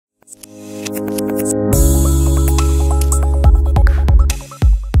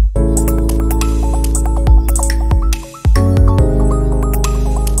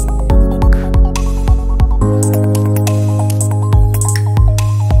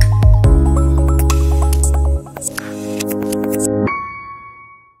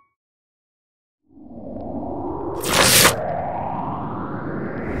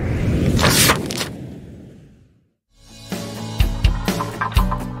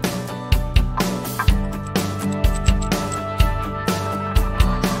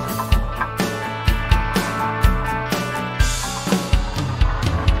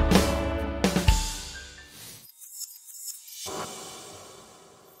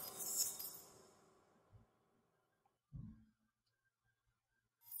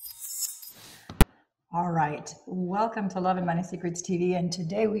All right, welcome to Love and Money Secrets TV, and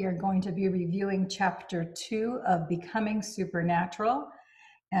today we are going to be reviewing Chapter 2 of Becoming Supernatural.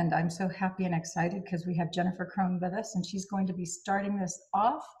 And I'm so happy and excited because we have Jennifer Crone with us, and she's going to be starting this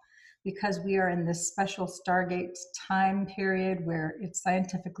off because we are in this special Stargate time period where it's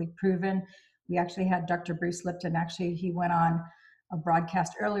scientifically proven. We actually had Dr. Bruce Lipton, actually, he went on a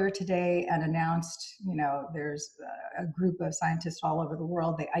broadcast earlier today and announced, there's a group of scientists all over the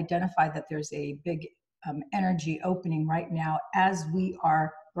world. They identified that there's a big energy opening right now as we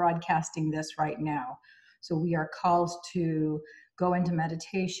are broadcasting this right now. So we are called to go into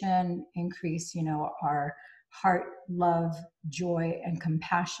meditation, increase, our heart, love, joy, and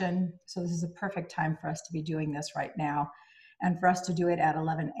compassion. So this is a perfect time for us to be doing this right now, and for us to do it at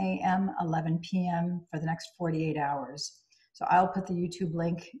 11 a.m., 11 p.m. for the next 48 hours. So I'll put the YouTube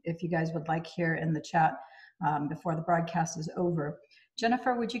link if you guys would like here in the chat before the broadcast is over.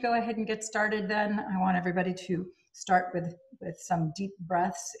 Jennifer, would you go ahead and get started then? I want everybody to start with some deep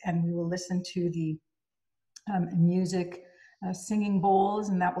breaths, and we will listen to the music singing bowls,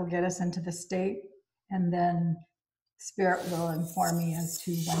 and that will get us into the state. And then Spirit will inform me as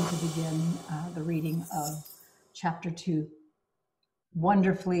to when to begin the reading of Chapter 2.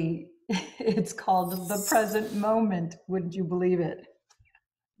 Wonderfully, it's called The Present Moment. Wouldn't you believe it?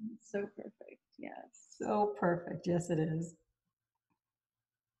 So perfect, yes. So perfect, yes it is.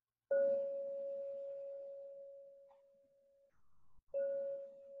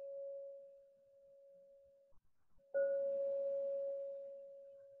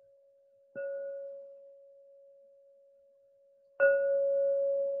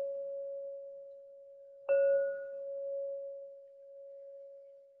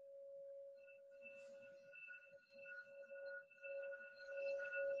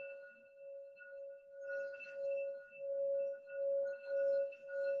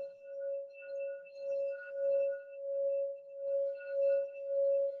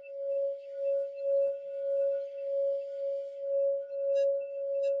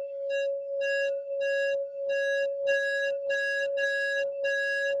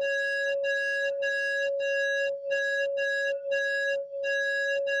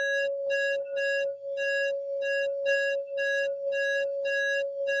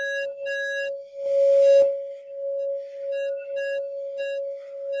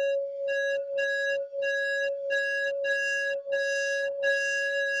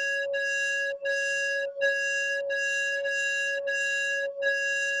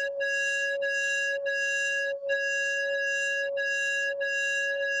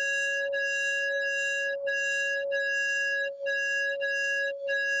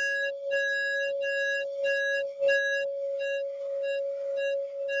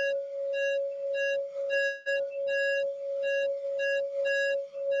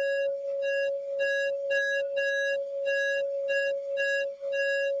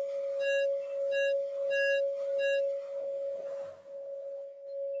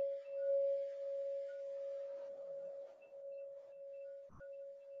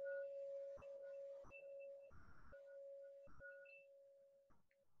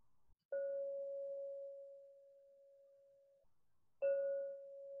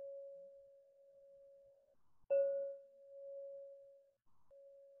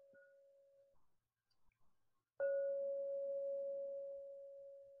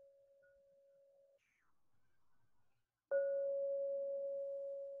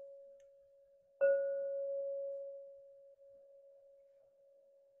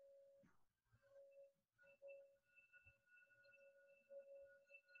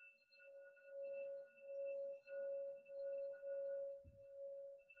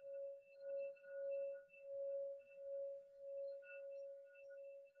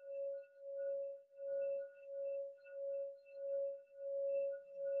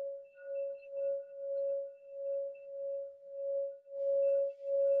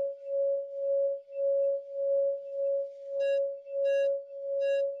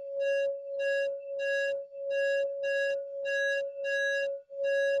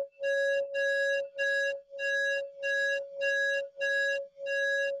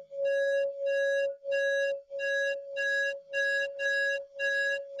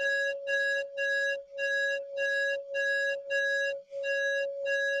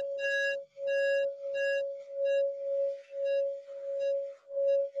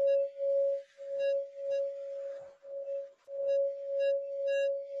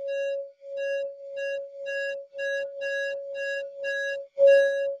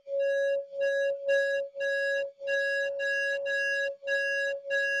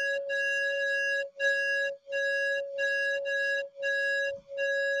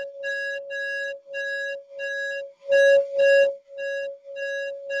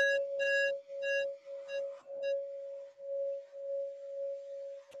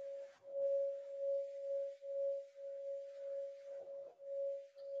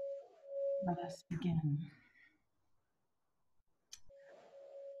 Let us begin.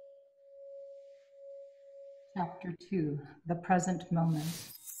 Chapter 2, The Present Moment.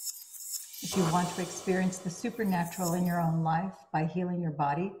 If you want to experience the supernatural in your own life by healing your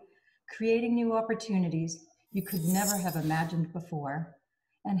body, creating new opportunities you could never have imagined before,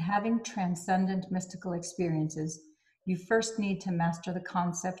 and having transcendent mystical experiences, you first need to master the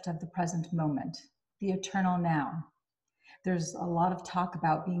concept of the present moment, the eternal now. There's a lot of talk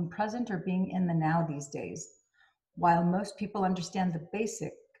about being present or being in the now these days. While most people understand the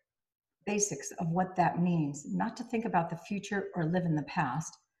basics of what that means, not to think about the future or live in the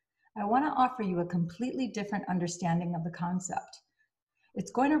past, I want to offer you a completely different understanding of the concept.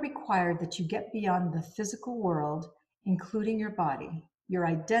 It's going to require that you get beyond the physical world, including your body, your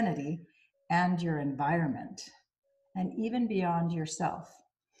identity, and your environment, and even beyond yourself.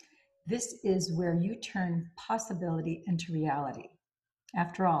 This is where you turn possibility into reality.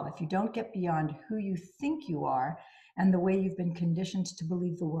 After all, if you don't get beyond who you think you are and the way you've been conditioned to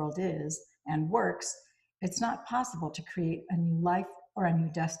believe the world is and works, it's not possible to create a new life or a new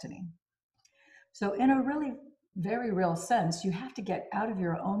destiny. So in a really very real sense, you have to get out of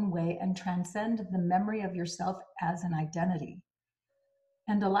your own way and transcend the memory of yourself as an identity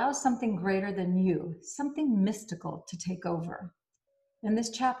and allow something greater than you, something mystical, to take over. In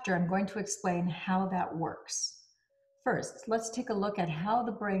this chapter, I'm going to explain how that works. First, let's take a look at how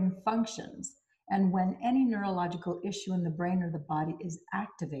the brain functions, and when any neurological issue in the brain or the body is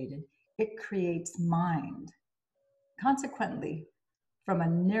activated, it creates mind. Consequently, from a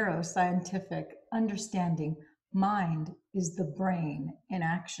neuroscientific understanding, mind is the brain in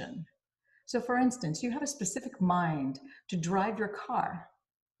action. So for instance, you have a specific mind to drive your car.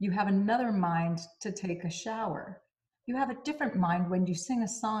 You have another mind to take a shower. You have a different mind when you sing a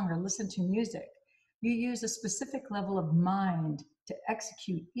song or listen to music. You use a specific level of mind to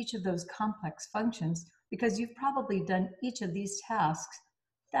execute each of those complex functions because you've probably done each of these tasks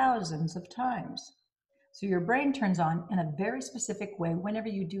thousands of times. So your brain turns on in a very specific way whenever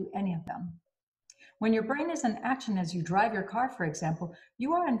you do any of them. When your brain is in action as you drive your car, for example,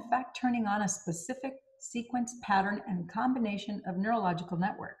 you are in fact turning on a specific sequence, pattern, and combination of neurological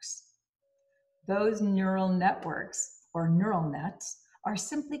networks. Those neural networks, or neural nets, are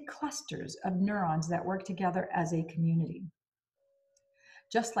simply clusters of neurons that work together as a community.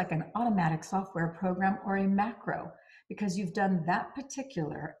 Just like an automatic software program or a macro, because you've done that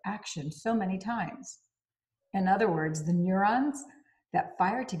particular action so many times. In other words, the neurons that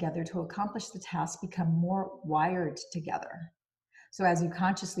fire together to accomplish the task become more wired together. So as you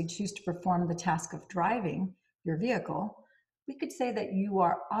consciously choose to perform the task of driving your vehicle, we could say that you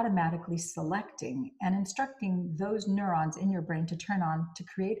are automatically selecting and instructing those neurons in your brain to turn on to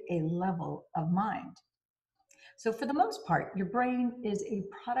create a level of mind. So for the most part, your brain is a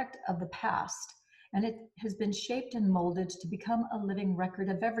product of the past, and it has been shaped and molded to become a living record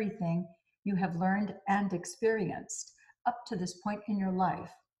of everything you have learned and experienced up to this point in your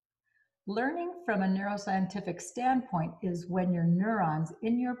life. Learning from a neuroscientific standpoint is when your neurons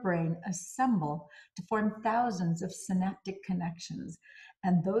in your brain assemble to form thousands of synaptic connections,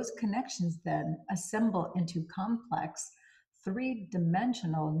 and those connections then assemble into complex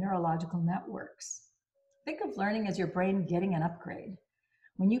three-dimensional neurological networks. Think of learning as your brain getting an upgrade.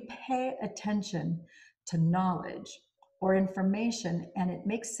 When you pay attention to knowledge or information and it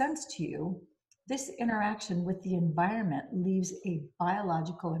makes sense to you, this interaction with the environment leaves a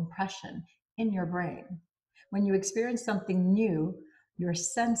biological impression in your brain. When you experience something new, your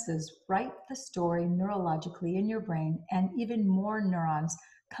senses write the story neurologically in your brain, and even more neurons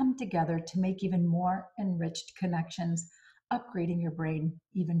come together to make even more enriched connections, upgrading your brain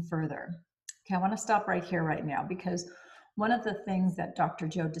even further. Okay, I want to stop right here right now because one of the things that Dr.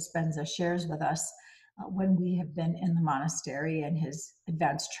 Joe Dispenza shares with us when we have been in the monastery and his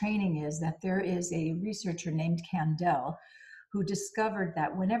advanced training is that there is a researcher named Candell who discovered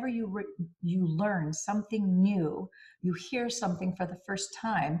that whenever you learn something new, you hear something for the first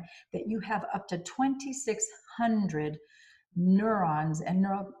time, that you have up to 2,600 neurons and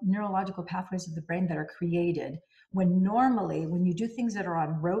neurological pathways of the brain that are created, when normally when you do things that are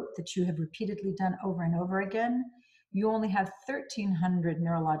on rote that you have repeatedly done over and over again, you only have 1,300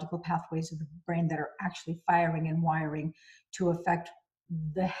 neurological pathways of the brain that are actually firing and wiring to affect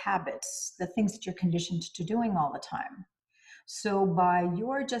the habits, the things that you're conditioned to doing all the time. So by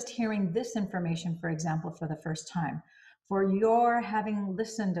your just hearing this information, for example, for the first time, for your having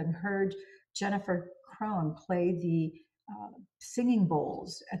listened and heard Jennifer Crone play the singing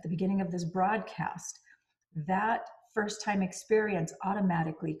bowls at the beginning of this broadcast, that first time experience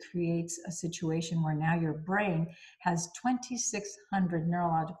automatically creates a situation where now your brain has 2,600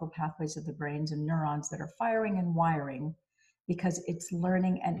 neurological pathways of the brains and neurons that are firing and wiring because it's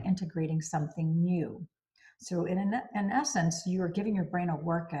learning and integrating something new. So in essence, you are giving your brain a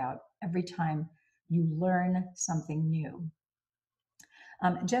workout every time you learn something new.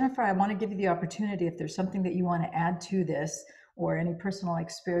 Jennifer, I want to give you the opportunity, if there's something that you want to add to this or any personal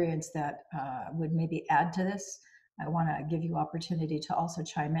experience that would maybe add to this, I want to give you opportunity to also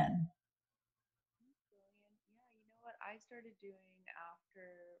chime in. Brilliant. Yeah, you know what I started doing after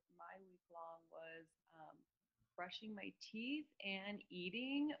my week long was brushing my teeth and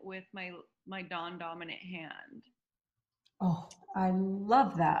eating with my non-dominant hand. Oh, I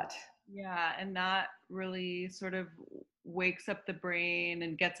love that. Yeah, and that really sort of wakes up the brain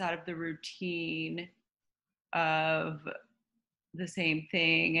and gets out of the routine of the same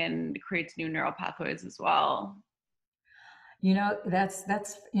thing and creates new neural pathways as well. You know, that's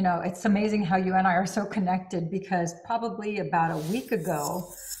it's amazing how you and I are so connected, because probably about a week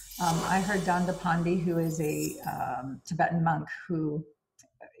ago, I heard Dandapani, who is a Tibetan monk who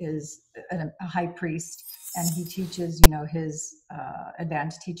is a high priest, and he teaches, his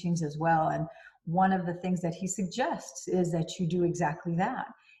advanced teachings as well. And one of the things that he suggests is that you do exactly that,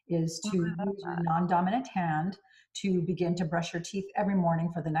 is to use your non-dominant hand to begin to brush your teeth every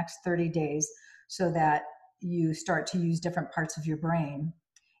morning for the next 30 days so that you start to use different parts of your brain.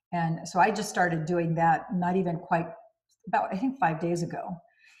 And so I just started doing that, not even quite, about, I think, 5 days ago.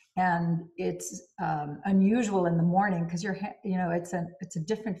 And it's unusual in the morning because it's a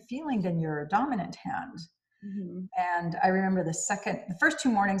different feeling than your dominant hand. Mm-hmm. And I remember the first 2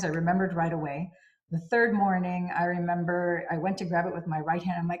 mornings I remembered right away. The third morning, I remember I went to grab it with my right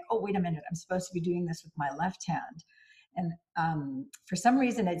hand. I'm like, oh, wait a minute, I'm supposed to be doing this with my left hand. And for some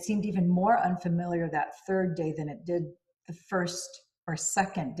reason, it seemed even more unfamiliar that third day than it did the first or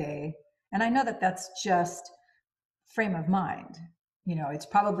second day. And I know that that's just frame of mind. It's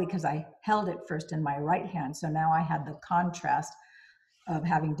probably because I held it first in my right hand. So now I had the contrast of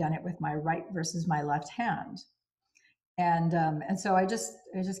having done it with my right versus my left hand. And so I just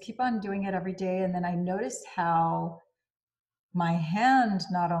keep on doing it every day. And then I noticed how my hand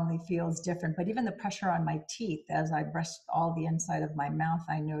not only feels different, but even the pressure on my teeth as I brush all the inside of my mouth,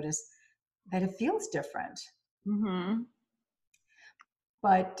 I notice that it feels different. Mm-hmm.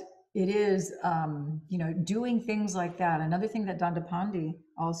 But it is, doing things like that. Another thing that Dandapani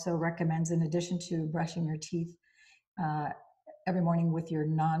also recommends, in addition to brushing your teeth every morning with your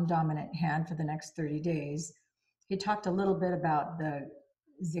non-dominant hand for the next 30 days, he talked a little bit about the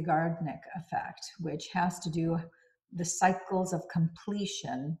Zeigarnik effect, which has to do the cycles of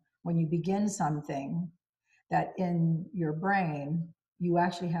completion. When you begin something, that in your brain, you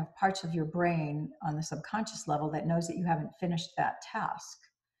actually have parts of your brain on the subconscious level that knows that you haven't finished that task.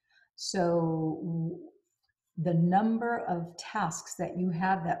 So the number of tasks that you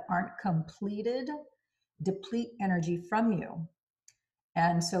have that aren't completed deplete energy from you.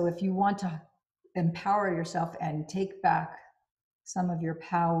 And so if you want to empower yourself and take back some of your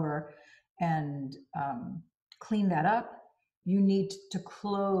power and clean that up, you need to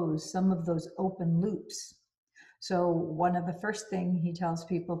close some of those open loops. So one of the first thing he tells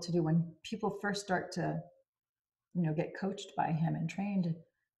people to do when people first start to, get coached by him and trained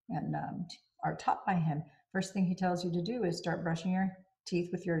and are taught by him, first thing he tells you to do is start brushing your teeth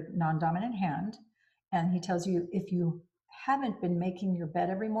with your non-dominant hand. And he tells you, if you haven't been making your bed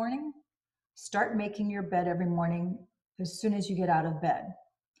every morning, start making your bed every morning as soon as you get out of bed.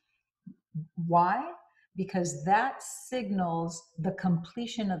 Why? Because that signals the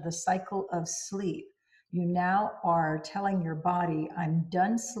completion of the cycle of sleep. You now are telling your body, I'm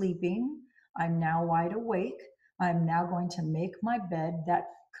done sleeping. I'm now wide awake. I'm now going to make my bed. That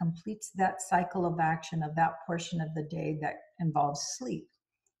completes that cycle of action of that portion of the day that involves sleep.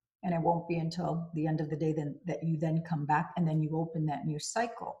 And it won't be until the end of the day that you then come back and then you open that new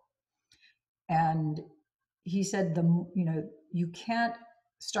cycle. And he said, you can't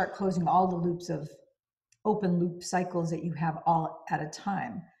start closing all the loops of open loop cycles that you have all at a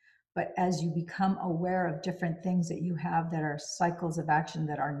time. But as you become aware of different things that you have that are cycles of action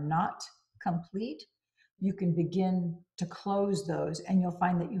that are not complete, you can begin to close those, and you'll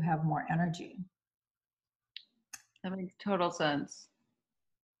find that you have more energy. That makes total sense.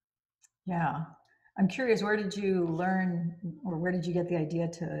 Yeah. I'm curious, where did you learn, or where did you get the idea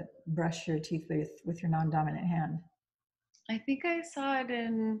to brush your teeth with your non-dominant hand? I think I saw it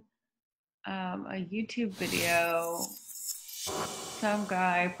in a YouTube video. Some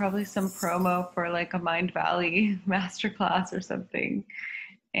guy, probably some promo for like a Mind Valley masterclass or something.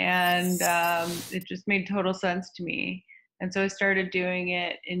 And it just made total sense to me. And so I started doing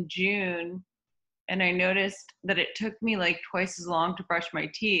it in June, and I noticed that it took me like twice as long to brush my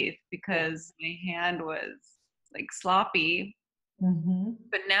teeth because my hand was like sloppy. Mm-hmm.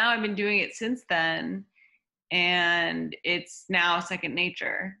 But now I've been doing it since then, and it's now second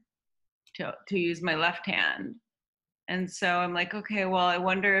nature to use my left hand. And so I'm like, okay, well, I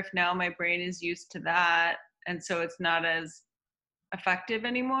wonder if now my brain is used to that, and so it's not as effective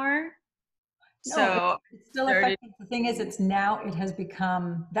anymore. No, So it's still started effective. The thing is, it's now, it has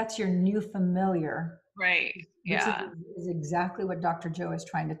become, that's your new familiar, right, which yeah, is exactly what Dr. Joe is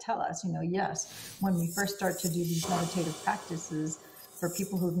trying to tell us. You know, yes, when we first start to do these meditative practices for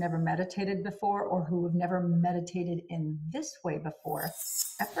people who've never meditated before or who have never meditated in this way before,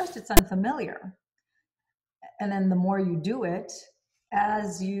 at first it's unfamiliar. And then the more you do it,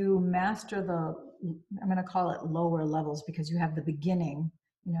 as you master the, I'm going to call it lower levels, because you have the beginning,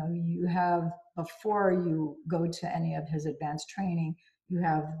 you know, you have, before you go to any of his advanced training, you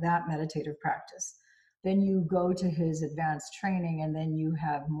have that meditative practice. Then you go to his advanced training, and then you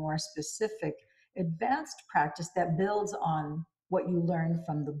have more specific advanced practice that builds on what you learned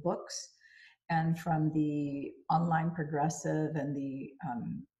from the books and from the online progressive and the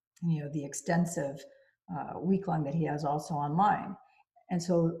you know, the extensive week-long that he has also online. And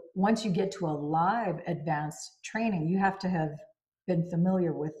so once you get to a live advanced training, you have to have been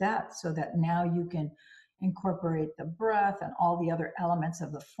familiar with that, so that now you can incorporate the breath and all the other elements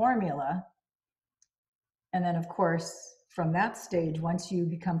of the formula. And then, of course, from that stage, once you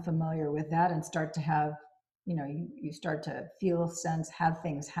become familiar with that and start to have, you know, you start to feel, sense, have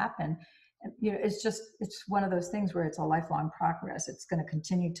things happen. And, you know, it's one of those things where it's a lifelong progress. It's going to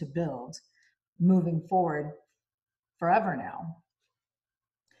continue to build moving forward forever now.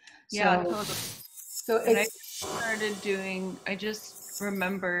 yeah, So, totally. so And I it's, started doing, I just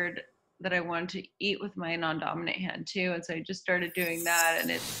remembered that I wanted to eat with my non-dominant hand too, and so I just started doing that,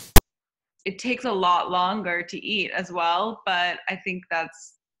 and it takes a lot longer to eat as well, but I think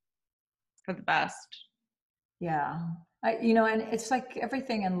that's for the best. yeah, you know, and it's like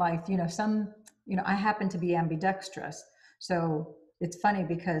everything in life, you know, you know, I happen to be ambidextrous. So it's funny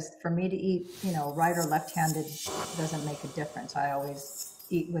because for me to eat, you know, right or left-handed doesn't make a difference. I always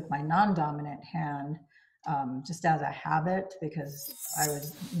eat with my non-dominant hand, just as a habit, because I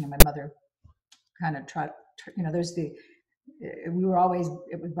was, you know, my mother kind of tried, you know, we were always,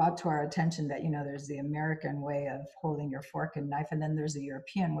 it was brought to our attention that, you know, there's the American way of holding your fork and knife, and then there's the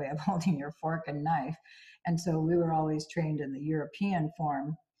European way of holding your fork and knife. And so we were always trained in the European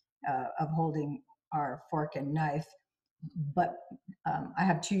form of holding our fork and knife. But I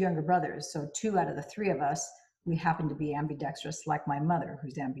have two younger brothers, so two out of the three of us, we happen to be ambidextrous, like my mother,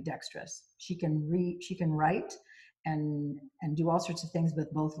 who's ambidextrous. She can read, she can write, and do all sorts of things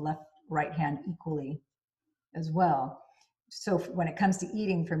with both left, right hand equally as well. So when it comes to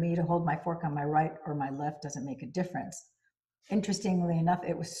eating, for me to hold my fork on my right or my left doesn't make a difference. Interestingly enough,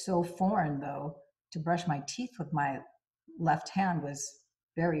 it was so foreign, though, to brush my teeth with my left hand was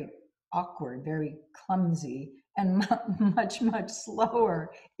very awkward, very clumsy, and much, much slower,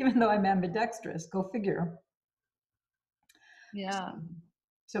 even though I'm ambidextrous. Go figure. Yeah.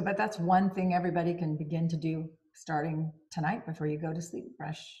 So, but that's one thing everybody can begin to do starting tonight before you go to sleep.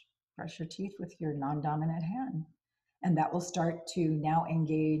 Brush your teeth with your non-dominant hand. And that will start to now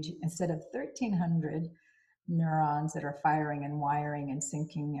engage, instead of 1,300 neurons that are firing and wiring and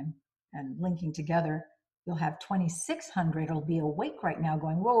syncing and linking together, you'll have 2,600. It'll be awake right now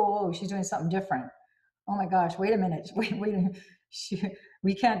going, whoa, whoa, whoa, she's doing something different. Oh my gosh, wait a minute, wait a minute.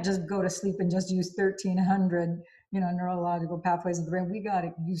 We can't just go to sleep and just use 1,300, you know, neurological pathways of the brain. We got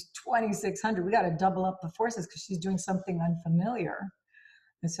to use 2,600. We got to double up the forces because she's doing something unfamiliar.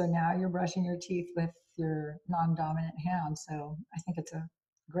 And so now you're brushing your teeth with your non-dominant hand. So I think it's a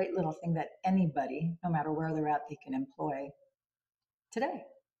great little thing that anybody, no matter where they're at, they can employ today.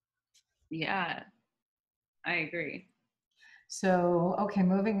 Yeah, I agree. So, okay,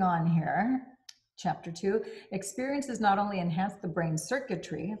 moving on here. Chapter 2, experiences not only enhance the brain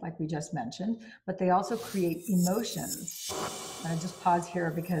circuitry, like we just mentioned, but they also create emotions. And I just pause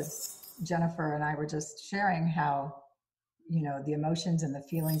here because Jennifer and I were just sharing how, you know, the emotions and the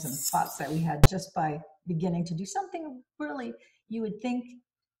feelings and the thoughts that we had just by beginning to do something really you would think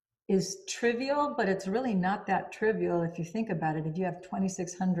is trivial, but it's really not that trivial if you think about it. If you have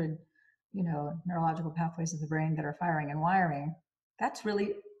 2,600, you know, neurological pathways of the brain that are firing and wiring,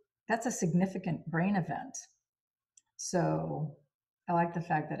 that's a significant brain event. So I like the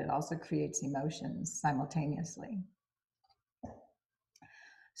fact that it also creates emotions simultaneously.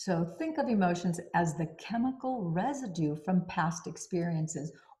 So think of emotions as the chemical residue from past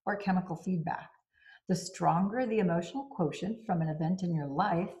experiences or chemical feedback. The stronger the emotional quotient from an event in your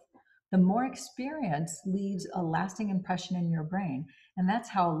life, the more experience leaves a lasting impression in your brain. And that's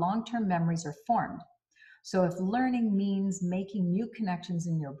how long-term memories are formed. So if learning means making new connections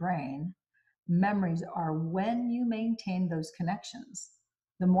in your brain, memories are when you maintain those connections.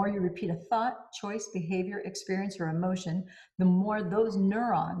 The more you repeat a thought, choice, behavior, experience, or emotion, the more those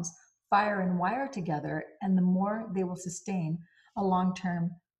neurons fire and wire together, and the more they will sustain a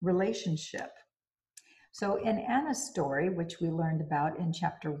long-term relationship. So in Anna's story, which we learned about in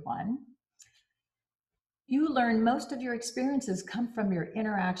chapter 1, you learn most of your experiences come from your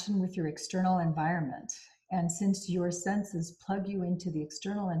interaction with your external environment. And since your senses plug you into the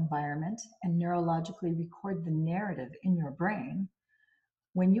external environment and neurologically record the narrative in your brain,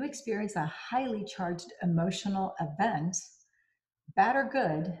 when you experience a highly charged emotional event, bad or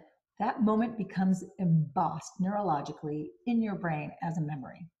good, that moment becomes embossed neurologically in your brain as a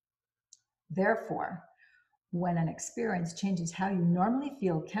memory. Therefore, when an experience changes how you normally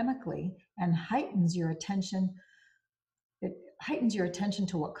feel chemically and it heightens your attention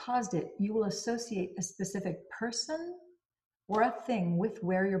to what caused it, you will associate a specific person or a thing with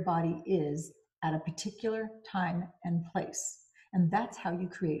where your body is at a particular time and place. And that's how you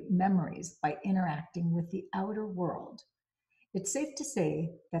create memories, by interacting with the outer world. It's safe to say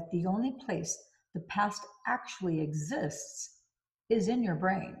that the only place the past actually exists is in your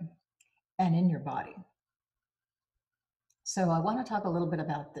brain and in your body. So I want to talk a little bit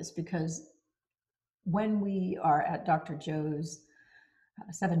about this because when we are at Dr. Joe's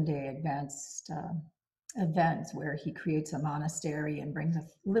 7-day advanced events where he creates a monastery and brings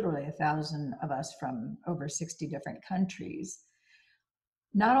literally 1,000 of us from over 60 different countries,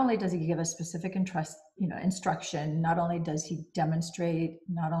 not only does he give us specific instruction, not only does he demonstrate,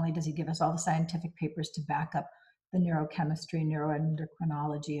 not only does he give us all the scientific papers to back up the neurochemistry,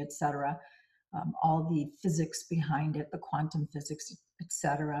 neuroendocrinology, et cetera, all the physics behind it, the quantum physics, et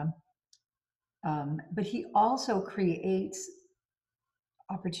cetera. But he also creates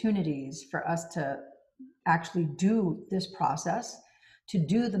opportunities for us to actually do this process, to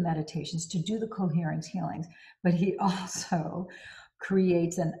do the meditations, to do the coherence healings. But he also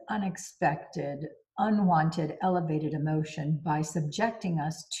creates an unexpected, unwanted, elevated emotion by subjecting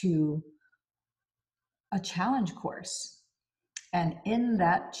us to a challenge course. And in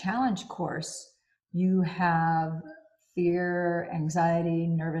that challenge course, you have fear, anxiety,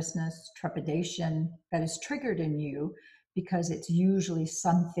 nervousness, trepidation that is triggered in you because it's usually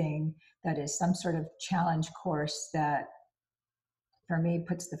something that is some sort of challenge course that, for me,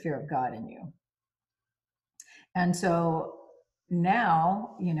 puts the fear of God in you. And so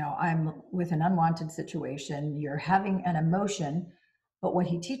now, I'm with an unwanted situation, you're having an emotion, but what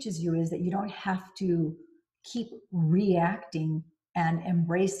he teaches you is that you don't have to keep reacting and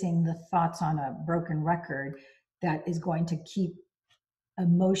embracing the thoughts on a broken record that is going to keep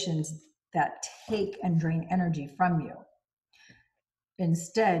emotions that take and drain energy from you.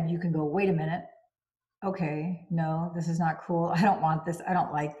 Instead, you can go, wait a minute. Okay, no, this is not cool. I don't want this. I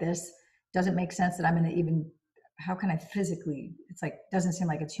don't like this. Doesn't make sense that I'm going to even, how can I physically, it's like, doesn't seem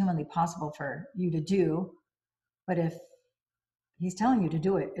like it's humanly possible for you to do. But if he's telling you to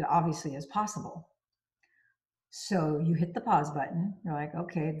do it, it obviously is possible. So you hit the pause button. You're like,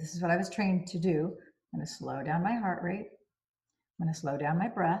 okay, this is what I was trained to do. I'm going to slow down my heart rate. I'm going to slow down my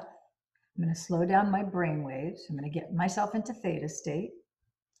breath. I'm going to slow down my brain waves. I'm going to get myself into theta state.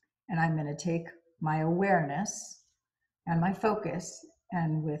 And I'm going to take my awareness and my focus,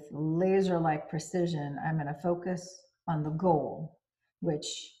 and with laser-like precision, I'm going to focus on the goal, which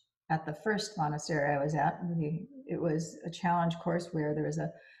at the first monastery I was at, it was a challenge course where there was a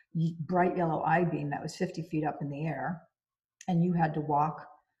bright yellow I-beam that was 50 feet up in the air, and you had to walk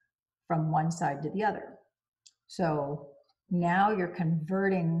from one side to the other. So now you're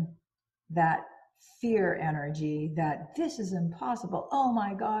converting that fear energy that this is impossible. Oh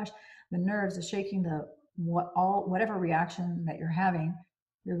my gosh, the nerves are shaking, whatever reaction that you're having,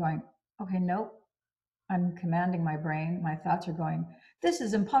 you're going, okay, nope. I'm commanding my brain. My thoughts are going, this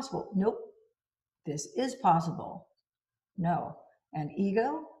is impossible. Nope. This is possible. No. And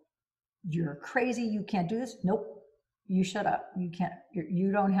ego, you're crazy. You can't do this. Nope. You shut up. You can't,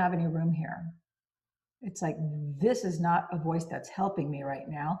 you don't have any room here. It's like, this is not a voice that's helping me right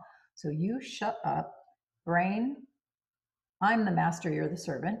now. So you shut up. Brain, I'm the master, you're the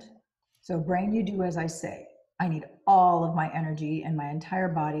servant. So brain, you do as I say. I need all of my energy and my entire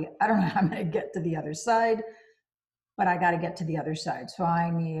body. I don't know how I'm going to get to the other side, but I got to get to the other side. So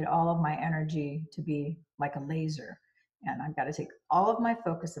I need all of my energy to be like a laser. And I've got to take all of my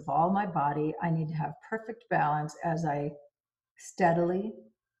focus of all my body. I need to have perfect balance as I steadily,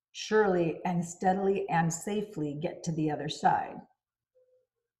 surely, and steadily and safely get to the other side.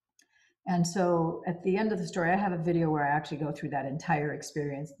 And so at the end of the story, I have a video where I actually go through that entire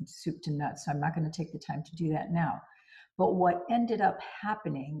experience, soup to nuts. So I'm not going to take the time to do that now. But what ended up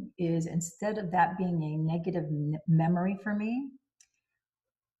happening is, instead of that being a negative memory for me,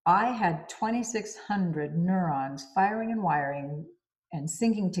 I had 2,600 neurons firing and wiring and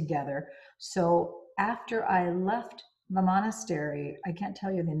syncing together. So after I left the monastery, I can't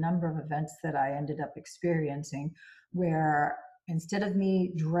tell you the number of events that I ended up experiencing where, instead of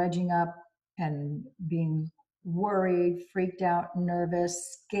me dredging up and being worried, freaked out,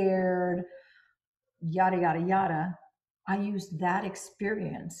 nervous, scared, yada, yada, yada, I used that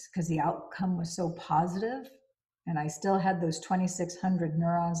experience, because the outcome was so positive, and I still had those 2,600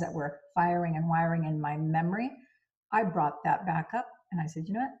 neurons that were firing and wiring in my memory. I brought that back up and I said,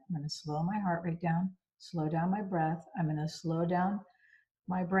 you know what? I'm going to slow my heart rate down, slow down my breath. I'm going to slow down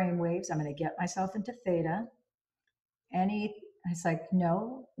my brain waves. I'm going to get myself into theta. It's like,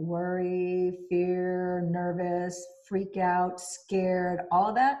 no, worry, fear, nervous, freak out, scared, all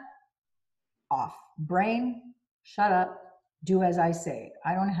of that off. Brain, shut up, do as I say.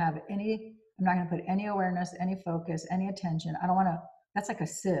 I'm not going to put any awareness, any focus, any attention. I don't want to, that's like a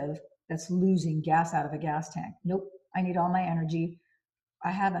sieve that's losing gas out of a gas tank. Nope, I need all my energy.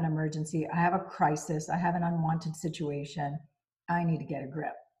 I have an emergency. I have a crisis. I have an unwanted situation. I need to get a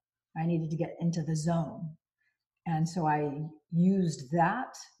grip. I needed to get into the zone. And so I used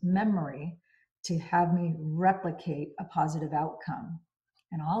that memory to have me replicate a positive outcome.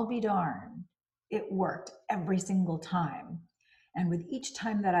 And I'll be darned, it worked every single time. And with each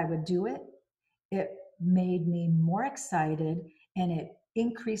time that I would do it, it made me more excited, and it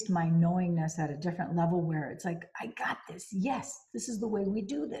increased my knowingness at a different level, where it's like, I got this. Yes, this is the way we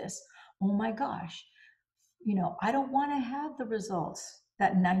do this. Oh my gosh. I don't want to have the results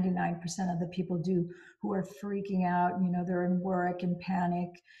that 99% of the people do, who are freaking out. They're in worry and panic,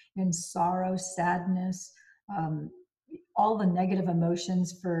 in sorrow, sadness, all the negative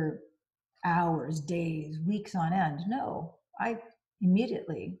emotions for hours, days, weeks on end. No, I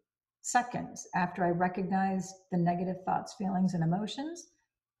immediately, seconds after I recognized the negative thoughts, feelings, and emotions,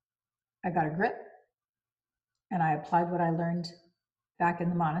 I got a grip and I applied what I learned back in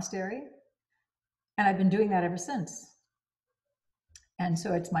the monastery. And I've been doing that ever since. And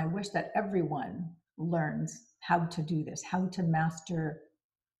so it's my wish that everyone learns how to do this, how to master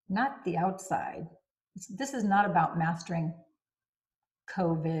not the outside. This is not about mastering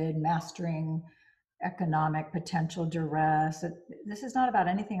COVID, mastering economic potential duress. This is not about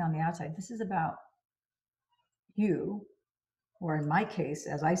anything on the outside. This is about you, or in my case,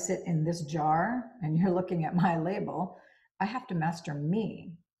 as I sit in this jar and you're looking at my label, I have to master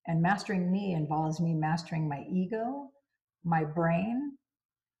me. And mastering me involves me mastering my ego, my brain,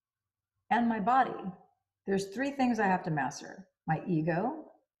 and my body. There's 3 things I have to master: my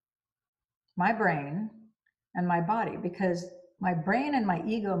ego, my brain, and my body, because my brain and my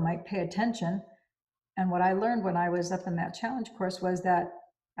ego might pay attention. And what I learned when I was up in that challenge course was that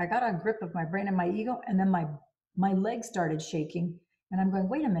I got a grip of my brain and my ego, and then my legs started shaking. And I'm going,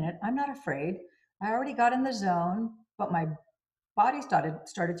 wait a minute, I'm not afraid. I already got in the zone, but my body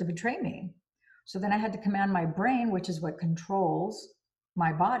started to betray me. So then I had to command my brain, which is what controls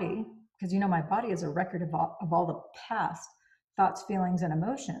my body, because my body is a record of all the past thoughts, feelings, and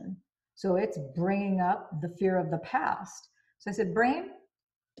emotion. So it's bringing up the fear of the past. So I said, brain,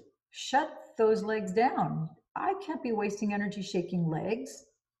 shut those legs down. I can't be wasting energy shaking legs.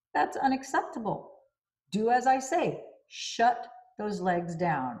 That's unacceptable. Do as I say. Shut those legs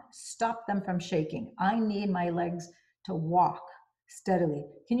down. Stop them from shaking. I need my legs to walk steadily.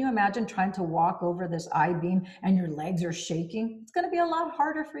 Can you imagine trying to walk over this I-beam and your legs are shaking? It's going to be a lot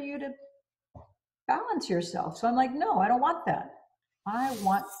harder for you to balance yourself. So I'm like, no, I don't want that. I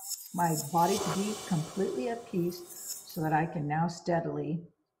want my body to be completely at peace so that I can now steadily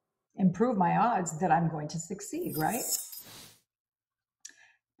improve my odds that I'm going to succeed, right?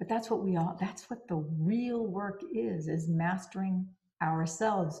 But that's what the real work is mastering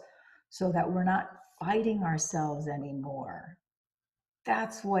ourselves, so that we're not fighting ourselves anymore.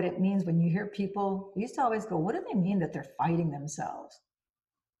 That's what it means when you hear people, we used to always go, what do they mean that they're fighting themselves?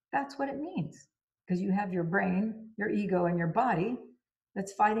 That's what it means. Because you have your brain, your ego, and your body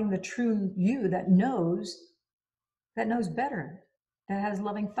that's fighting the true you that knows better, that has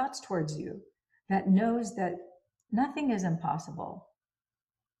loving thoughts towards you, that knows that nothing is impossible.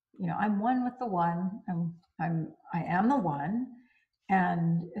 I'm one with the one. I am the one.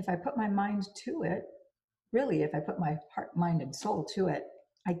 And if I put my mind to it, really, if I put my heart, mind, and soul to it,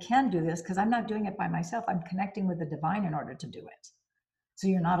 I can do this because I'm not doing it by myself. I'm connecting with the divine in order to do it. So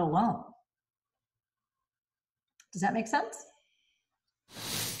you're not alone. Does that make sense?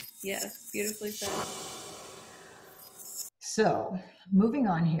 Yes, beautifully said. So moving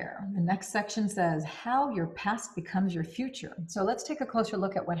on here, the next section says how your past becomes your future. So let's take a closer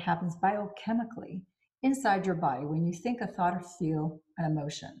look at what happens biochemically inside your body when you think a thought or feel an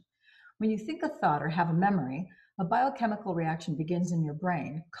emotion. When you think a thought or have a memory, a biochemical reaction begins in your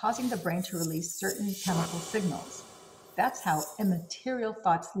brain, causing the brain to release certain chemical signals. That's how immaterial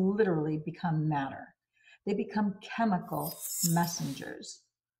thoughts literally become matter. They become chemical messengers.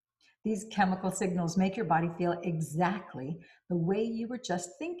 These chemical signals make your body feel exactly the way you were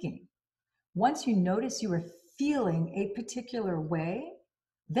just thinking. Once you notice you are feeling a particular way,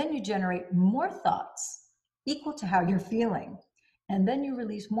 then you generate more thoughts equal to how you're feeling. And then you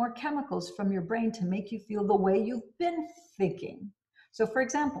release more chemicals from your brain to make you feel the way you've been thinking. So, for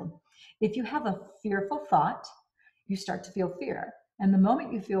example, if you have a fearful thought, you start to feel fear. And the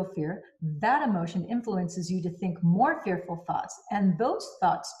moment you feel fear, that emotion influences you to think more fearful thoughts. And those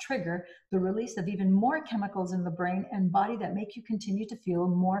thoughts trigger the release of even more chemicals in the brain and body that make you continue to feel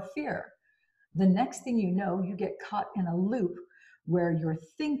more fear. The next thing you know, you get caught in a loop where your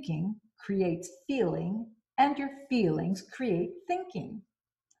thinking creates feeling and your feelings create thinking.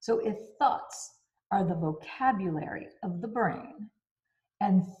 So if thoughts are the vocabulary of the brain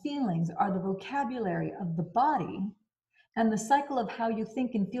and feelings are the vocabulary of the body, and the cycle of how you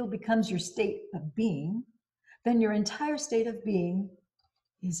think and feel becomes your state of being, then your entire state of being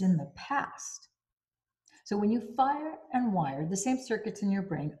is in the past. So when you fire and wire the same circuits in your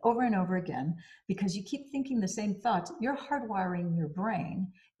brain over and over again, because you keep thinking the same thoughts, you're hardwiring your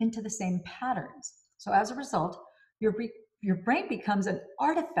brain into the same patterns. So as a result, your brain becomes an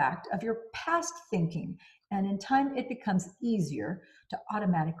artifact of your past thinking. And in time, it becomes easier to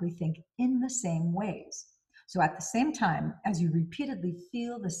automatically think in the same ways. So at the same time, as you repeatedly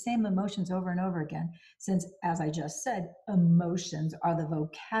feel the same emotions over and over again, since, as I just said, emotions are the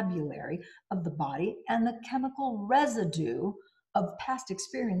vocabulary of the body and the chemical residue of past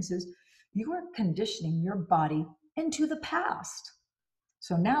experiences, you are conditioning your body into the past.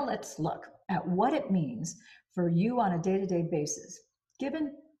 So now let's look at what it means for you on a day-to-day basis,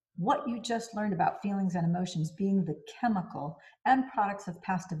 given what you just learned about feelings and emotions being the chemical and products of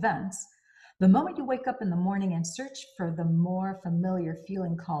past events. The moment you wake up in the morning and search for the more familiar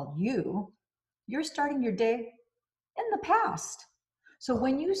feeling called you're starting your day in the past. So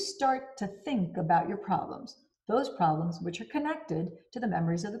when you start to think about your problems, those problems which are connected to the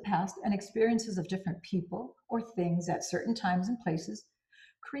memories of the past and experiences of different people or things at certain times and places,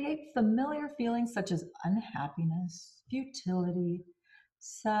 create familiar feelings such as unhappiness, futility,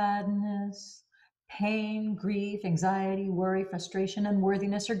 sadness, pain, grief, anxiety, worry, frustration,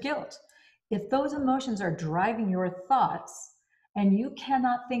 unworthiness, or guilt. If those emotions are driving your thoughts and you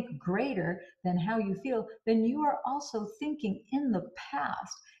cannot think greater than how you feel, then you are also thinking in the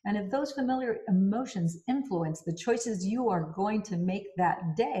past. And if those familiar emotions influence the choices you are going to make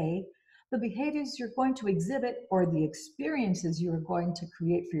that day, the behaviors you're going to exhibit, or the experiences you're going to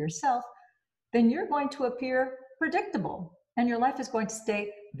create for yourself, then you're going to appear predictable and your life is going to stay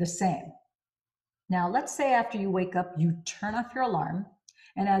the same. Now, let's say after you wake up, you turn off your alarm,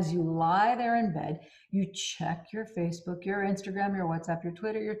 and as you lie there in bed, you check your Facebook, your Instagram, your WhatsApp, your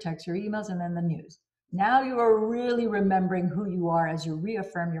Twitter, your text, your emails, and then the news. Now you are really remembering who you are as you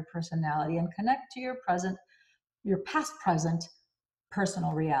reaffirm your personality and connect to your past present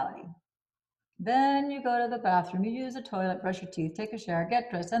personal reality. Then you go to the bathroom, you use the toilet, brush your teeth, take a shower,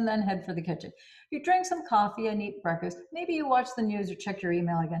 get dressed, and then head for the kitchen. You drink some coffee and eat breakfast. Maybe you watch the news or check your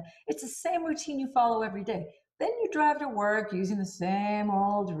email again. It's the same routine you follow every day. Then you drive to work using the same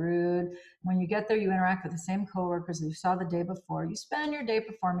old route. When you get there, you interact with the same coworkers that you saw the day before. You spend your day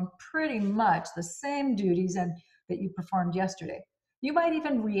performing pretty much the same duties that you performed yesterday. You might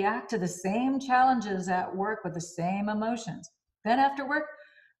even react to the same challenges at work with the same emotions. Then after work,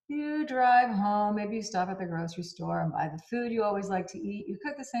 you drive home, maybe you stop at the grocery store and buy the food you always like to eat. You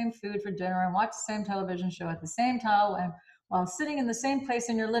cook the same food for dinner and watch the same television show at the same time while sitting in the same place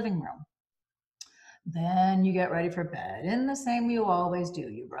in your living room. Then you get ready for bed in the same way you always do.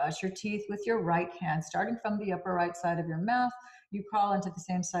 You brush your teeth with your right hand, starting from the upper right side of your mouth. You crawl into the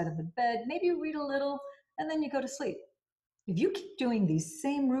same side of the bed. Maybe you read a little, and then you go to sleep. If you keep doing these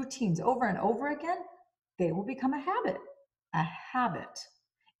same routines over and over again, they will become a habit. A habit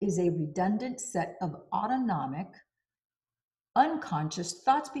is a redundant set of autonomic, unconscious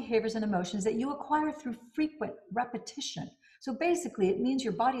thoughts, behaviors, and emotions that you acquire through frequent repetition. So basically, it means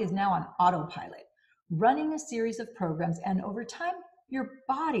your body is now on autopilot, running a series of programs, and over time, your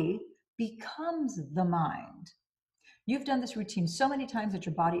body becomes the mind. You've done this routine so many times that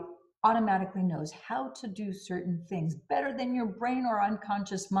your body automatically knows how to do certain things better than your brain or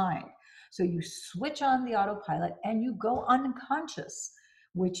unconscious mind. So you switch on the autopilot and you go unconscious,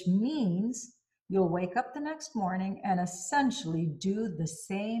 which means you'll wake up the next morning and essentially do the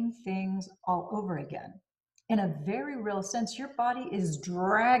same things all over again. In a very real sense, your body is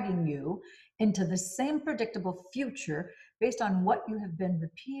dragging you into the same predictable future based on what you have been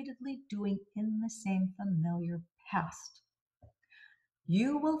repeatedly doing in the same familiar past.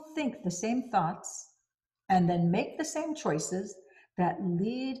 You will think the same thoughts and then make the same choices that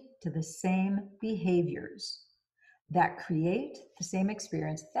lead to the same behaviors, that create the same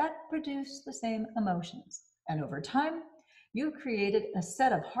experience, that produce the same emotions. And over time, you created a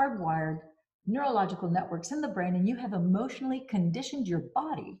set of hardwired neurological networks in the brain, and you have emotionally conditioned your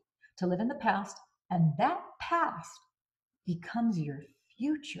body to live in the past, and that past becomes your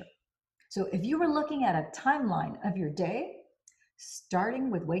future. So if you were looking at a timeline of your day,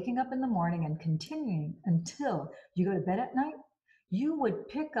 starting with waking up in the morning and continuing until you go to bed at night, you would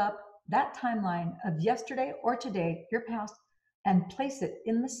pick up that timeline of yesterday or today, your past, and place it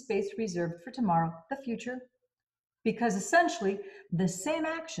in the space reserved for tomorrow, the future. Because essentially, the same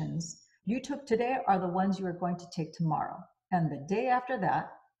actions you took today are the ones you are going to take tomorrow, and the day after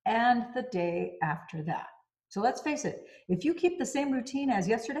that, and the day after that. So let's face it, if you keep the same routine as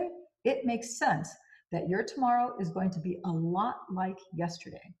yesterday, it makes sense that your tomorrow is going to be a lot like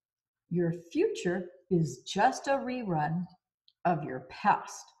yesterday. Your future is just a rerun of your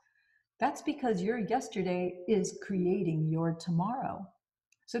past. That's because your yesterday is creating your tomorrow.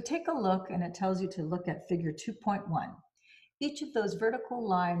 So take a look, and it tells you to look at figure 2.1. Each of those vertical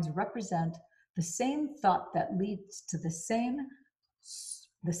lines represent the same thought that leads to the same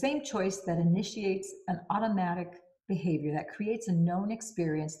choice that initiates an automatic behavior, that creates a known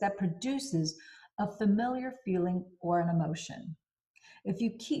experience, that produces a familiar feeling or an emotion. If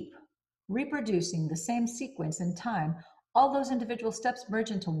you keep reproducing the same sequence in time, all those individual steps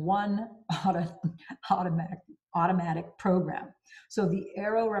merge into one automatic program. So the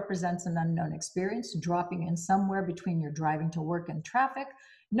arrow represents an unknown experience, dropping in somewhere between your driving to work and traffic,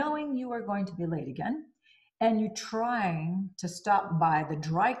 knowing you are going to be late again, and you trying to stop by the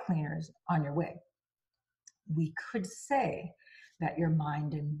dry cleaners on your way. We could say that your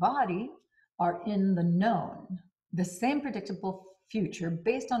mind and body are in the known, the same predictable future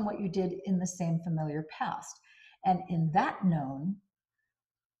based on what you did in the same familiar past. And in that known,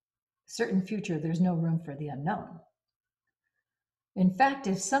 certain future, there's no room for the unknown. In fact,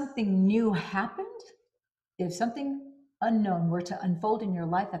 if something new happened, if something unknown were to unfold in your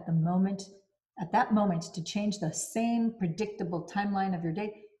life at that moment to change the same predictable timeline of your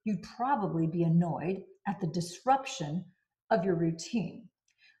day, you'd probably be annoyed at the disruption of your routine.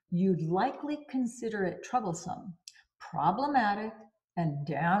 You'd likely consider it troublesome, problematic, and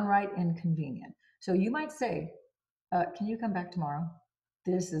downright inconvenient. So you might say, can you come back tomorrow?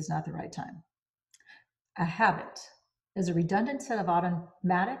 This is not the right time. A habit is a redundant set of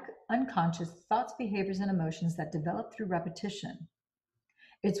automatic, unconscious thoughts, behaviors, and emotions that develop through repetition.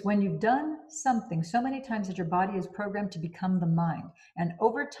 It's when you've done something so many times that your body is programmed to become the mind. And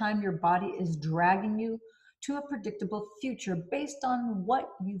over time, your body is dragging you to a predictable future based on what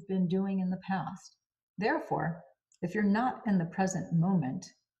you've been doing in the past. Therefore, if you're not in the present moment,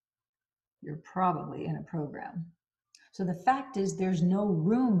 you're probably in a program. So the fact is, there's no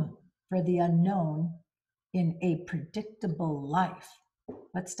room for the unknown in a predictable life.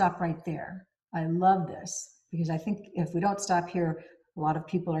 Let's stop right there. I love this because I think if we don't stop here, a lot of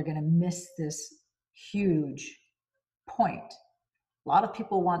people are going to miss this huge point. A lot of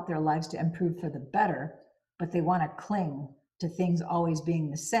people want their lives to improve for the better, but they want to cling to things always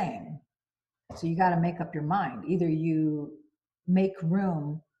being the same. So you got to make up your mind. Either you make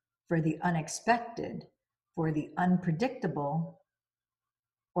room for the unexpected, for the unpredictable,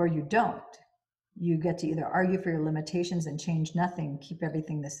 or you don't. You get to either argue for your limitations and change nothing, keep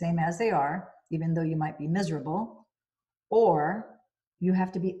everything the same as they are, even though you might be miserable, or you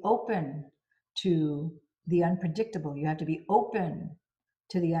have to be open to the unpredictable. You have to be open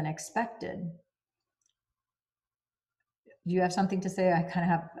to the unexpected. Do you have something to say? I kind of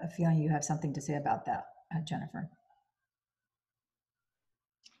have a feeling you have something to say about that, Jennifer.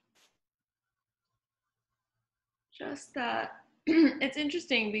 Just that it's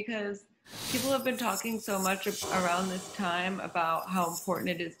interesting because people have been talking so much around this time about how important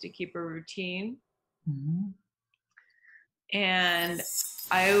it is to keep a routine. Mm-hmm. And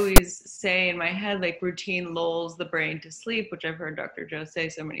I always say in my head, like, routine lulls the brain to sleep, which I've heard Dr. Joe say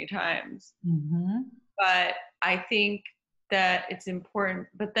so many times. Mm-hmm. But I think that it's important.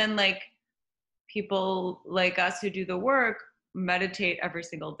 But then, like, people like us who do the work meditate every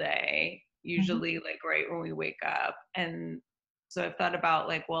single day, Mhm. usually like right when we wake up. And so I've thought about,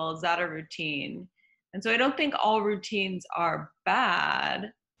 like, well, is that a routine? And so I don't think all routines are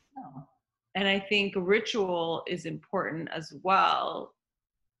bad. No. And I think ritual is important as well,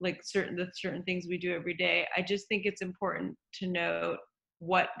 like certain things we do every day. I just think it's important to note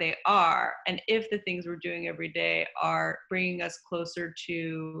what they are, and if the things we're doing every day are bringing us closer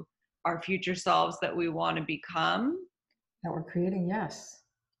to our future selves that we want to become, That we're creating, yes.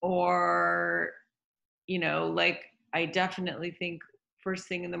 or, like, I definitely think first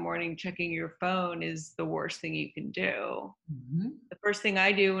thing in the morning checking your phone is the worst thing you can do. Mhm. The first thing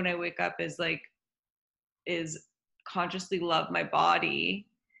I do when I wake up is consciously love my body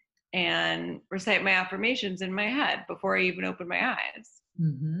and recite my affirmations in my head before I even open my eyes,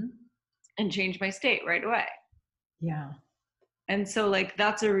 Mhm. and change my state right away. Yeah. And so, like,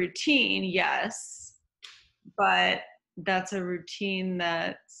 that's a routine, yes, but that's a routine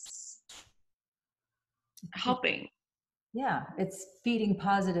that's helping. Yeah, it's feeding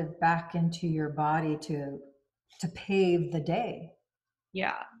positive back into your body to pave the day.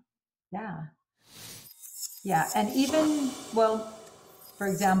 Yeah. Yeah. Yeah, and even, well, for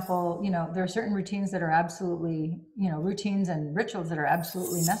example, there are certain routines that are absolutely, routines and rituals that are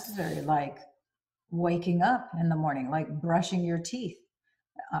absolutely necessary, like waking up in the morning, like brushing your teeth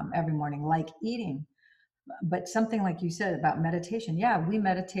every morning, like eating. But something like you said about meditation, yeah, we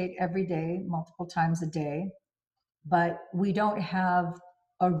meditate every day, multiple times a day, but we don't have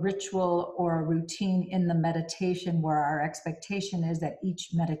a ritual or a routine in the meditation where our expectation is that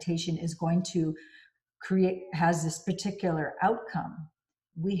each meditation is going to has this particular outcome.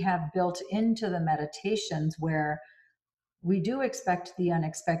 We have built into the meditations where we do expect the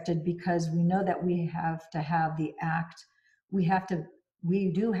unexpected, because we know that we have to have the act. we have to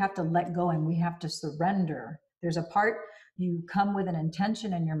we do have to let go, and we have to surrender. There's a part, you come with an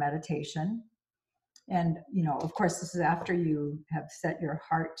intention in your meditation, and of course this is after you have set your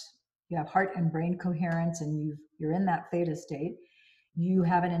heart, you have heart and brain coherence, and you're in that theta state. You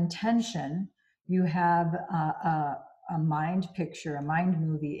have an intention, you have a mind picture, a mind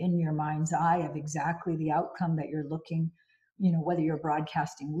movie in your mind's eye of exactly the outcome that you're looking, whether you're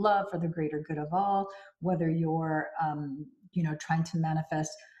broadcasting love for the greater good of all, whether you're trying to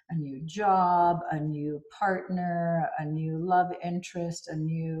manifest a new job, a new partner, a new love interest, a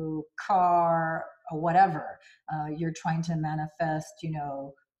new car, or whatever. You're trying to manifest,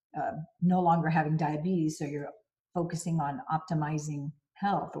 no longer having diabetes, so you're focusing on optimizing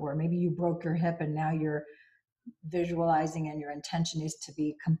health. Or maybe you broke your hip and now you're visualizing, and your intention is to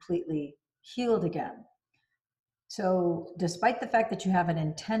be completely healed again. So despite the fact that you have an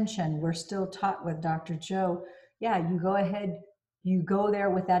intention, we're still taught with Dr. Joe, yeah, you go ahead, you go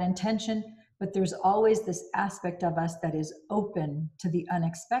there with that intention, but there's always this aspect of us that is open to the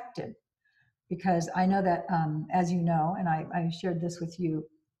unexpected. Because I know that, as you know, and I shared this with you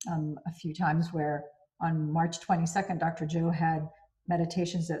a few times, where on March 22nd, Dr. Joe had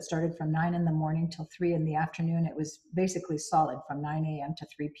meditations that started from 9 in the morning till 3 in the afternoon. It was basically solid from 9 a.m. to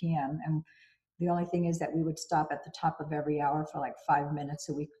 3 p.m. And the only thing is that we would stop at the top of every hour for like 5 minutes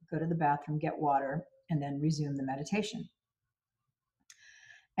so we could go to the bathroom, get water, and then resume the meditation.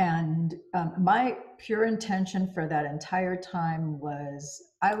 And my pure intention for that entire time was,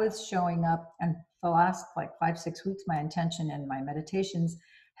 I was showing up, and the last like 5-6 weeks, my intention and my meditations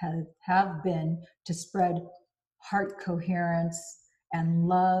have been to spread heart coherence and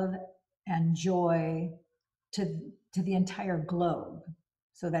love and joy to the entire globe,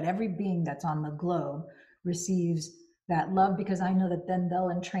 so that every being that's on the globe receives that love, because I know that then they'll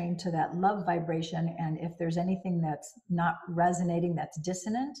entrain to that love vibration. And if there's anything that's not resonating, that's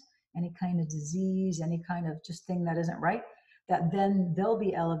dissonant, any kind of disease, any kind of just thing that isn't right, that then they'll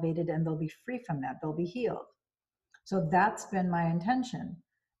be elevated and they'll be free from that, they'll be healed. So that's been my intention.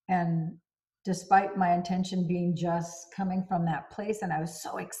 And despite my intention being just coming from that place, and I was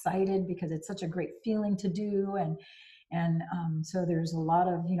so excited because it's such a great feeling to do. So there's a lot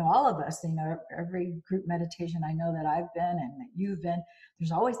of, all of us, every group meditation I know that I've been and that you've been,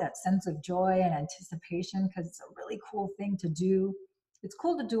 there's always that sense of joy and anticipation, because it's a really cool thing to do. It's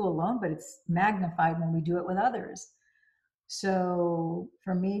cool to do alone, but it's magnified when we do it with others. So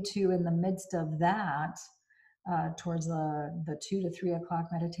for me to, in the midst of that, towards the 2 to 3 o'clock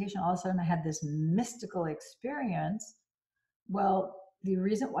meditation, all of a sudden I had this mystical experience. Well, the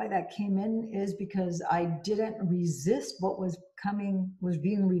reason why that came in is because I didn't resist what was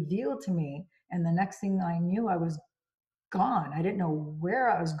being revealed to me. And the next thing I knew, I was gone. I didn't know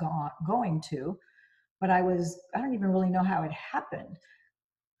where I was going to, but I don't even really know how it happened.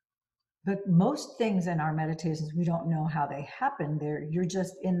 But most things in our meditations, we don't know how they happen. You're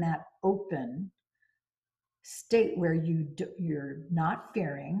just in that open state where you're not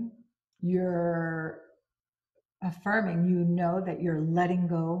fearing, you're affirming, you know that you're letting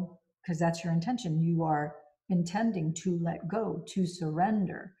go, because that's your intention. You are intending to let go, to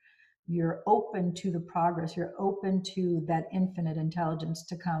surrender. You're open to the progress. You're open to that infinite intelligence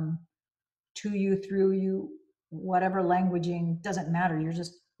to come to you, through you, whatever languaging, doesn't matter.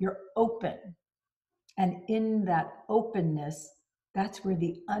 You're open. And in that openness, that's where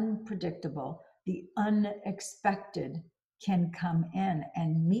the unpredictable, the unexpected can come in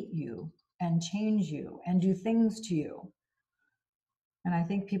and meet you and change you and do things to you. And I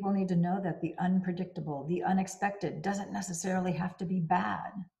think people need to know that the unpredictable, the unexpected doesn't necessarily have to be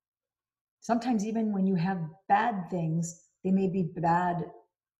bad. Sometimes even when you have bad things, they may be bad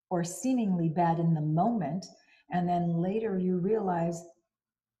or seemingly bad in the moment. And then later you realize,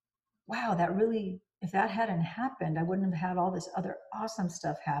 wow, if that hadn't happened, I wouldn't have had all this other awesome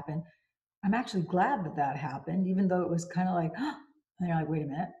stuff happen. I'm actually glad that happened, even though it was kind of like, oh, and you're like, wait a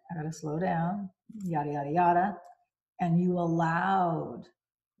minute, I got to slow down, yada, yada, yada. And you allowed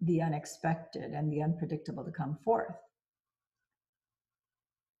the unexpected and the unpredictable to come forth.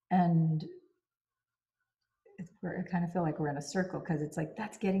 And I kind of feel like we're in a circle, because it's like,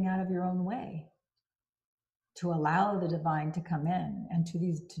 that's getting out of your own way to allow the divine to come in and to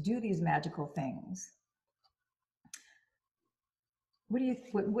do these magical things. What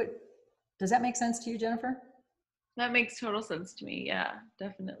does that make sense to you, Jennifer? That makes total sense to me. Yeah,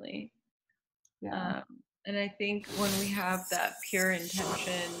 definitely. Yeah. And I think when we have that pure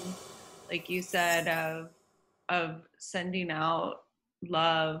intention, like you said, of sending out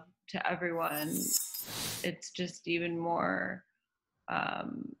love to everyone, it's just even more,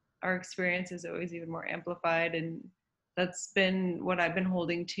 our experience is always even more amplified. And that's been what I've been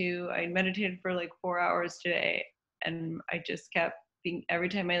holding to. I meditated for like 4 hours today, and I just kept thinking, every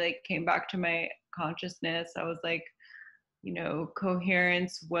time I like came back to my consciousness, I was like,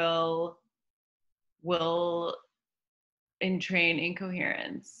 coherence will entrain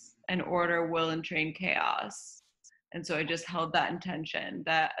incoherence, and order will entrain chaos. And so I just held that intention,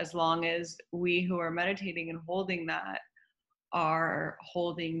 that as long as we who are meditating and holding that are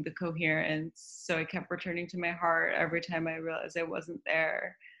holding the coherence. So I kept returning to my heart every time I realized I wasn't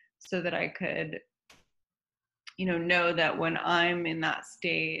there, so that I could, know that when I'm in that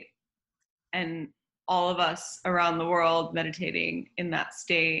state, and all of us around the world meditating in that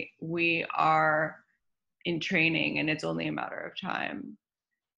state, we are in training, and it's only a matter of time.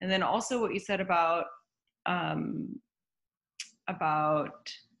 And then also what you said about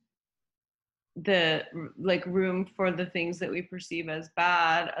the like room for the things that we perceive as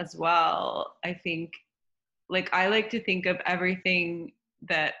bad as well. I think, like, I like to think of everything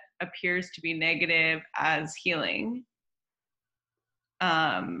that appears to be negative as healing.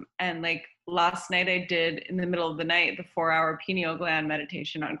 And like last night I did, in the middle of the night, the 4-hour pineal gland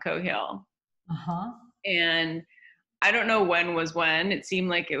meditation on Cohill. Uh-huh. And I don't know when was when. It seemed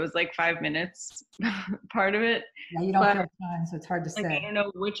like it was like 5 minutes, part of it. Yeah, you don't feel time, so it's hard to say. I don't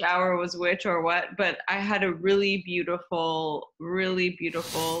know which hour was which or what, but I had a really beautiful,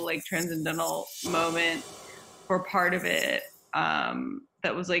 like transcendental moment for part of it,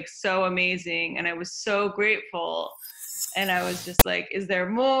 that was like so amazing. And I was so grateful. And I was just like, is there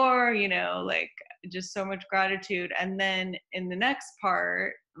more? Like just so much gratitude. And then in the next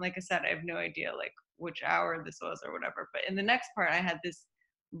part, like I said, I have no idea like which hour this was or whatever, but in the next part I had this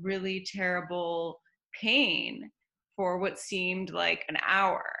really terrible pain for what seemed like an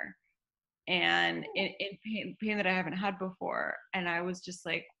hour, and in pain that I haven't had before. And I was just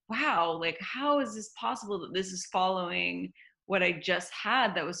like, wow, like how is this possible that this is following what I just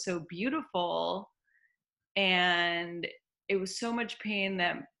had that was so beautiful? And it was so much pain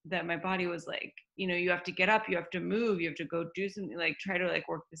that my body was like, you have to get up, you have to move, you have to go do something, like try to like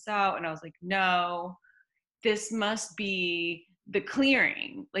work this out. And I was like, no, this must be the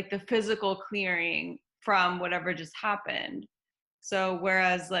clearing, like the physical clearing from whatever just happened. So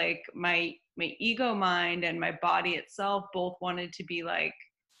whereas like my ego mind and my body itself both wanted to be like,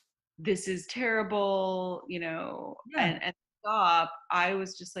 this is terrible, yeah. and stop, I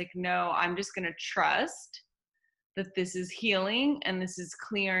was just like, no, I'm just going to trust that this is healing and this is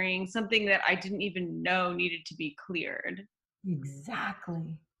clearing something that I didn't even know needed to be cleared.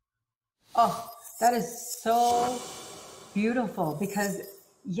 Exactly. Oh, that is so beautiful, because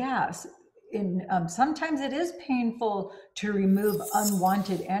yes, sometimes it is painful to remove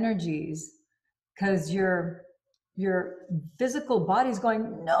unwanted energies, because you're your physical body's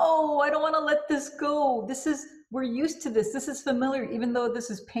going, no, I don't want to let this go. We're used to this. This is familiar, even though this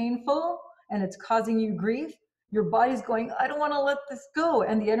is painful and it's causing you grief. Your body's going, I don't want to let this go.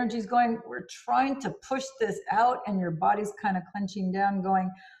 And the energy's going, we're trying to push this out. And your body's kind of clenching down, going,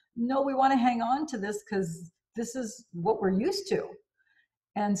 no, we want to hang on to this because this is what we're used to.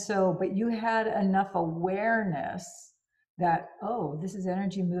 And so, but you had enough awareness that, oh, this is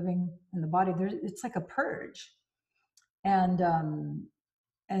energy moving in the body. It's like a purge. And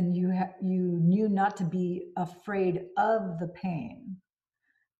you knew not to be afraid of the pain.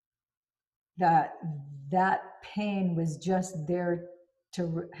 That pain was just there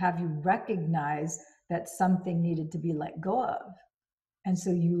to have you recognize that something needed to be let go of. And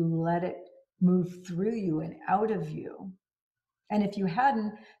so you let it move through you and out of you. And if you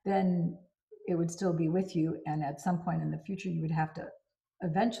hadn't, then it would still be with you. And at some point in the future, you would have to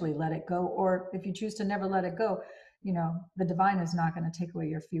eventually let it go. Or if you choose to never let it go, the divine is not going to take away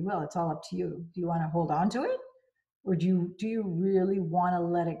your free will. It's all up to you. Do you want to hold on to it? Or do you really want to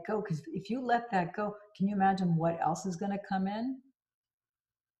let it go? Because if you let that go, can you imagine what else is going to come in?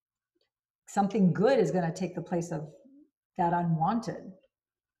 Something good is going to take the place of that unwanted.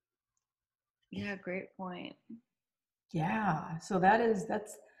 Yeah, great point. Yeah, so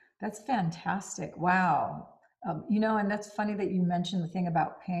that's fantastic. Wow. And that's funny that you mentioned the thing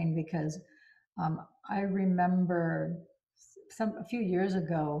about pain, because I remember a few years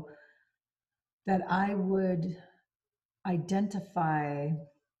ago that I would identify,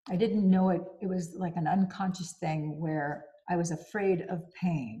 I didn't know it, it was like an unconscious thing where I was afraid of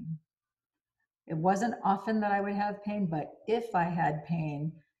pain. It wasn't often that I would have pain, but if I had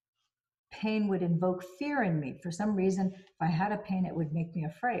pain would invoke fear in me. For some reason, if I had a pain, it would make me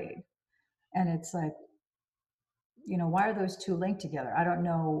afraid. And it's like, why are those two linked together? I don't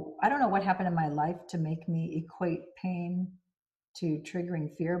know what happened in my life to make me equate pain to triggering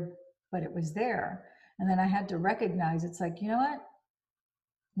fear, but it was there. And then I had to recognize, it's like, you know what?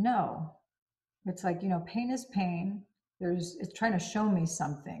 No. It's like, pain is pain. It's trying to show me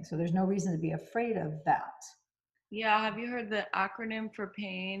something. So there's no reason to be afraid of that. Yeah, have you heard the acronym for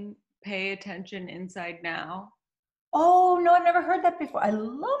pain? Pay attention inside now. Oh, no, I've never heard that before. I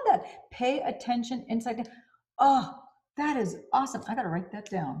love that. Pay attention inside. Oh, that is awesome. I got to write that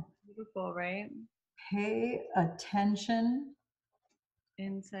down. Beautiful, right? Pay attention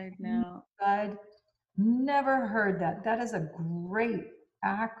Inside now. inside. Never heard that. That is a great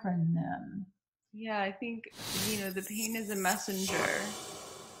acronym. Yeah, I think, the pain is a messenger.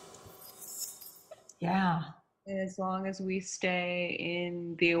 Yeah. And as long as we stay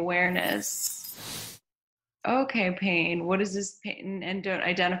in the awareness, okay, pain, what is this pain? And don't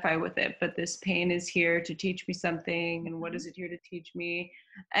identify with it, but this pain is here to teach me something. And what is it here to teach me?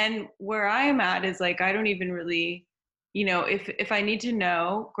 And where I'm at is like, I don't even really, if I need to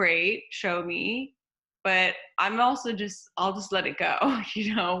know, great, show me. But I'm also I'll just let it go,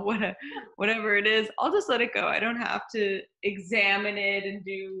 whatever it is, I'll just let it go. I don't have to examine it and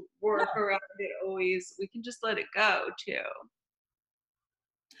do work around it always. We can just let it go too.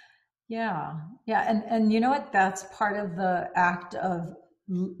 Yeah. Yeah. And you know what? That's part of the act of,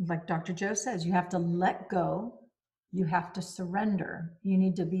 like Dr. Joe says, you have to let go. You have to surrender. You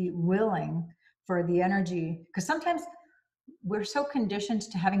need to be willing for the energy, because sometimes we're so conditioned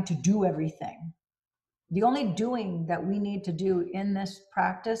to having to do everything. The only doing that we need to do in this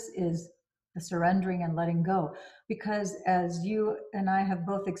practice is the surrendering and letting go. Because as you and I have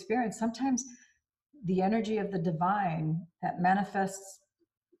both experienced, sometimes the energy of the divine that manifests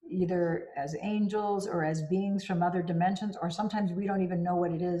either as angels or as beings from other dimensions, or sometimes we don't even know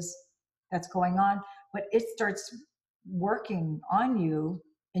what it is that's going on, but it starts working on you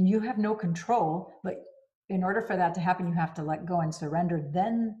and you have no control. But in order for that to happen, you have to let go and surrender.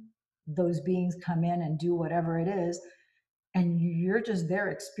 Then those beings come in and do whatever it is, and you're just there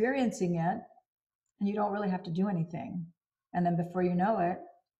experiencing it, and you don't really have to do anything. And then before you know it,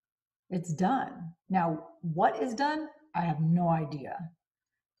 it's done. Now, what is done? I have no idea.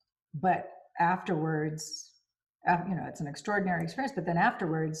 But afterwards, it's an extraordinary experience. But then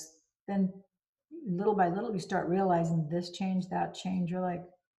afterwards, then little by little, you start realizing this change, that change. You're like,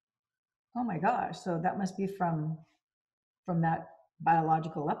 oh my gosh! So that must be from that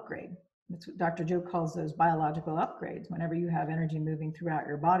biological upgrade. That's what Dr. Joe calls those biological upgrades. Whenever you have energy moving throughout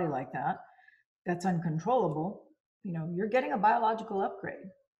your body like that, that's uncontrollable. You're getting a biological upgrade.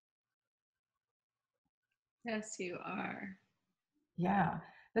 Yes, you are. Yeah,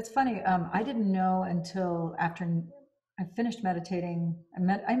 that's funny. I didn't know until after I finished meditating.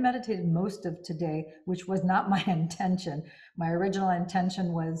 I meditated most of today, which was not my intention. My original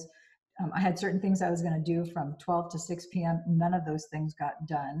intention was I had certain things I was going to do from 12 to 6 p.m. None of those things got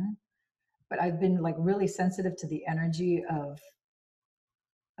done. But I've been like really sensitive to the energy of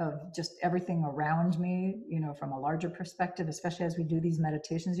just everything around me, from a larger perspective, especially as we do these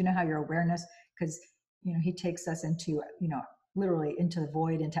meditations. You know how your awareness, because he takes us into, literally into the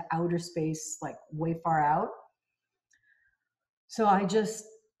void, into outer space, like way far out. So I just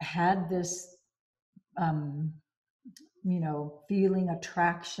had this feeling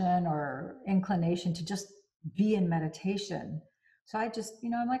attraction or inclination to just be in meditation. So I just,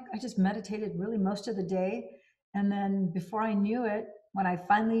 I just meditated really most of the day. And then before I knew it, when I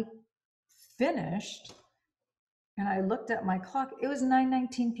finally finished and I looked at my clock, it was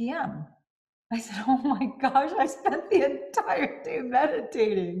 9:19 p.m. I said, oh my gosh, I spent the entire day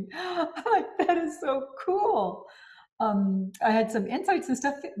meditating. I'm like, that is so cool. I had some insights and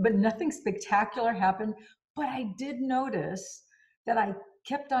stuff, but nothing spectacular happened. But I did notice that I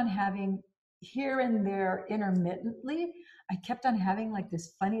kept on having here and there intermittently, I kept on having like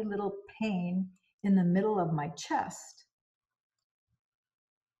this funny little pain in the middle of my chest.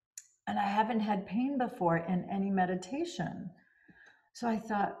 And I haven't had pain before in any meditation. So I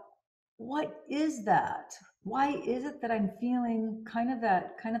thought, what is that? Why is it that I'm feeling kind of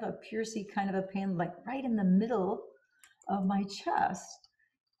a piercy kind of a pain, like right in the middle of my chest?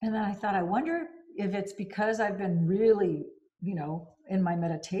 And then I thought, I wonder if it's because I've been really, in my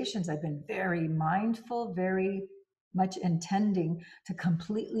meditations, I've been very mindful, very much intending to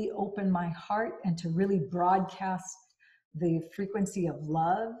completely open my heart and to really broadcast the frequency of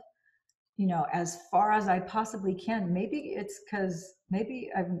love, as far as I possibly can. Maybe it's because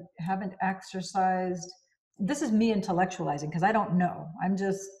maybe I haven't exercised. This is me intellectualizing because I don't know. I'm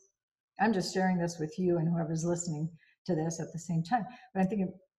just sharing this with you and whoever's listening to this at the same time. But I'm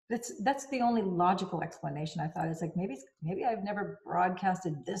thinking that's the only logical explanation. I thought it's like maybe I've never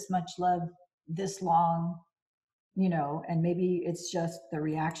broadcasted this much love this long, and maybe it's just the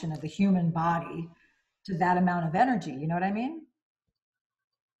reaction of the human body to that amount of energy. You know what I mean?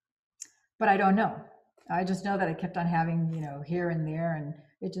 But I don't know. I just know that I kept on having, here and there, and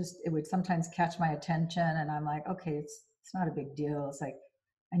it would sometimes catch my attention, and I'm like, okay, it's not a big deal. It's like,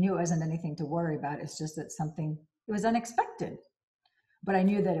 I knew it wasn't anything to worry about. It's just that it was unexpected, but I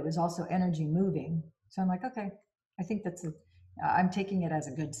knew that it was also energy moving. So I'm like, okay, I think I'm taking it as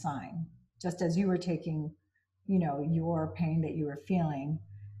a good sign, just as you were taking, your pain that you were feeling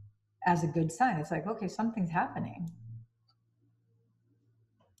as a good sign. It's like, okay, something's happening.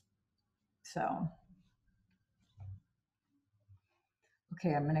 So,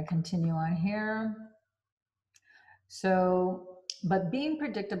 okay, I'm going to continue on here. So, but being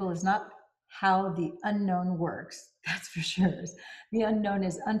predictable is not how the unknown works. That's for sure. The unknown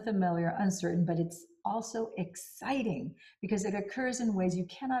is unfamiliar, uncertain, but it's also exciting because it occurs in ways you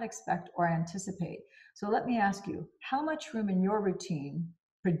cannot expect or anticipate. So let me ask you, how much room in your routine,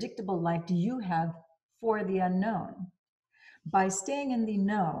 predictable life do you have for the unknown? By staying in the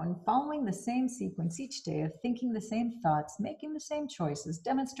known, following the same sequence each day of thinking the same thoughts, making the same choices,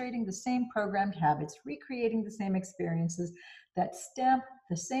 demonstrating the same programmed habits, recreating the same experiences that stamp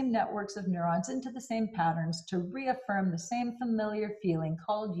the same networks of neurons into the same patterns to reaffirm the same familiar feeling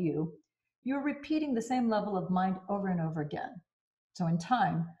called you're repeating the same level of mind over and over again. So in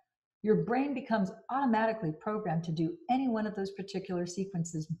time, your brain becomes automatically programmed to do any one of those particular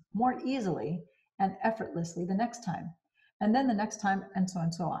sequences more easily and effortlessly the next time, and then the next time, and so on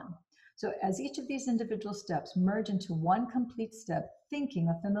and so on. So as each of these individual steps merge into one complete step, thinking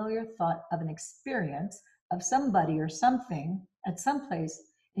a familiar thought of an experience of somebody or something at some place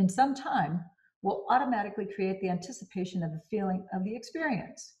in some time will automatically create the anticipation of the feeling of the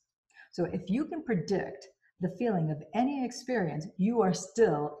experience. So if you can predict the feeling of any experience, you are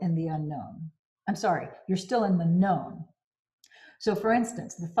still in the unknown. I'm sorry, you're still in the known. So for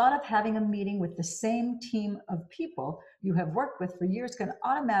instance, the thought of having a meeting with the same team of people you have worked with for years can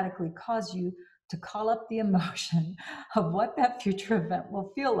automatically cause you to call up the emotion of what that future event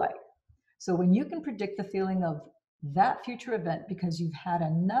will feel like. So when you can predict the feeling of that future event because you've had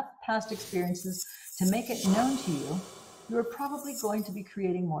enough past experiences to make it known to you, you're probably going to be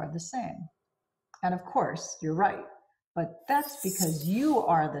creating more of the same. And of course, you're right, but that's because you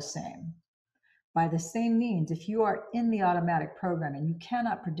are the same. By the same means, if you are in the automatic program and you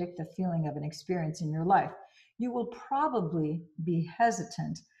cannot predict the feeling of an experience in your life, you will probably be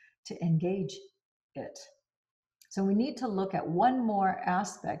hesitant to engage it. So we need to look at one more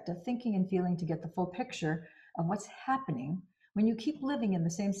aspect of thinking and feeling to get the full picture of what's happening when you keep living in the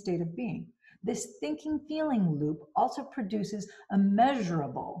same state of being. This thinking-feeling loop also produces a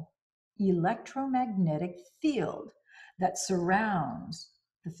measurable electromagnetic field that surrounds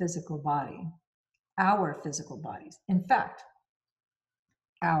the physical body, our physical bodies. In fact,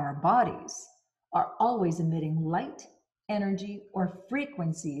 our bodies are always emitting light, energy, or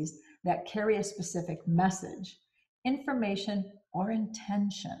frequencies that carry a specific message, information, or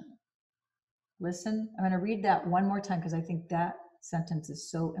intention. Listen, I'm going to read that one more time because I think that sentence is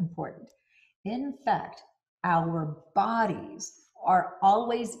so important. In fact, our bodies are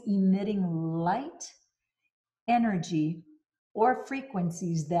always emitting light, energy, or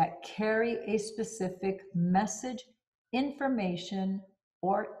frequencies that carry a specific message, information,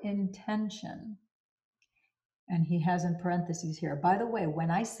 or intention. And he has in parentheses here, by the way, when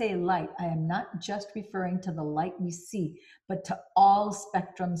I say light, I am not just referring to the light we see, but to all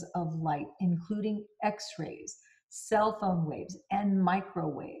spectrums of light, including X-rays, cell phone waves, and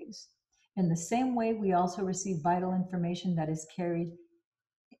microwaves. In the same way, we also receive vital information that is carried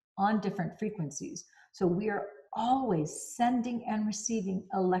on different frequencies. So we are always sending and receiving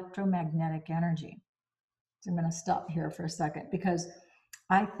electromagnetic energy. So I'm going to stop here for a second because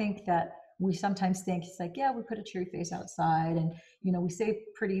I think that we sometimes think it's like, yeah, we put a cheery face outside and, you know, we say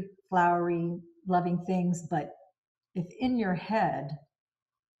pretty flowery, loving things, but if in your head,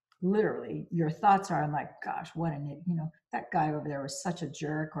 literally, your thoughts are, I'm like, gosh, what an idiot, you know, that guy over there was such a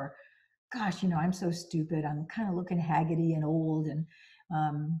jerk, or gosh, you know, I'm so stupid. I'm kind of looking haggity and old, and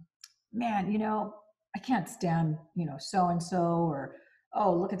man, you know, I can't stand, you know, so and so, or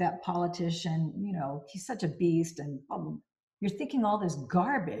oh, look at that politician, you know, he's such a beast, and you're thinking all this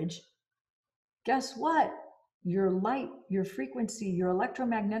garbage. Guess what? Your light, your frequency, your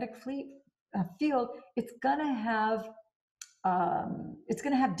electromagnetic field, it's gonna have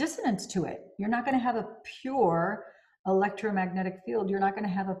dissonance to it. You're not going to have a pure electromagnetic field. You're not going to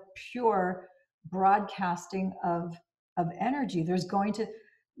have a pure broadcasting of energy. There's going to,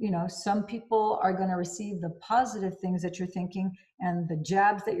 you know, some people are going to receive the positive things that you're thinking, and the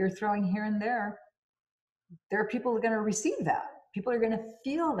jabs that you're throwing here and there. There are people who are going to receive that. People are going to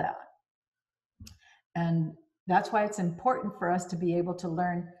feel that. And that's why it's important for us to be able to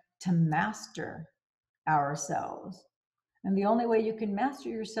learn to master ourselves. And the only way you can master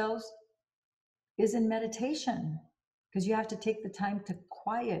yourselves is in meditation, because you have to take the time to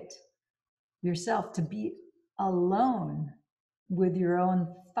quiet yourself, to be alone with your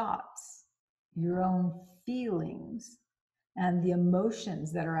own thoughts, your own feelings, and the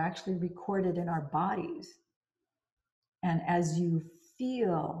emotions that are actually recorded in our bodies. And as you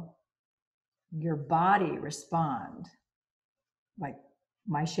feel your body respond, like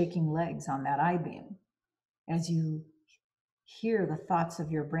my shaking legs on that I-beam, as you hear the thoughts of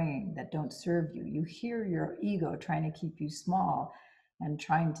your brain that don't serve you, you hear your ego trying to keep you small and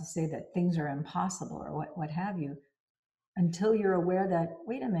trying to say that things are impossible or what have you, until you're aware that,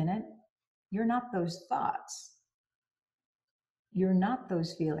 wait a minute, you're not those thoughts. You're not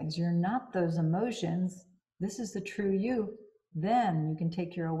those feelings. You're not those emotions. This is the true you. Then you can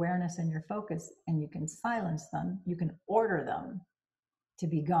take your awareness and your focus and you can silence them. You can order them to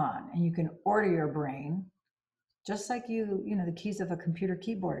be gone, and you can order your brain just like you know, the keys of a computer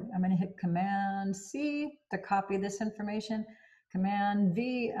keyboard. I'm going to hit Command C to copy this information. Command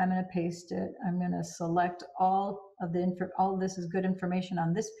V, I'm going to paste it. I'm going to select all of this is good information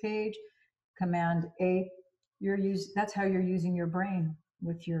on this page. Command A, that's how you're using your brain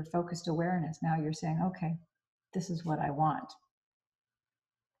with your focused awareness. Now you're saying, okay, this is what I want.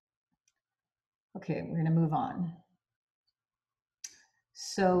 Okay, we're going to move on.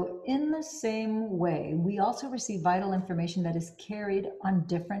 So in the same way, we also receive vital information that is carried on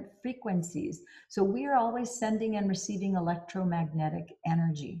different frequencies. So we are always sending and receiving electromagnetic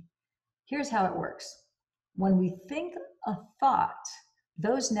energy. Here's how it works. When we think a thought,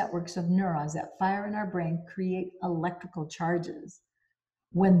 those networks of neurons that fire in our brain create electrical charges.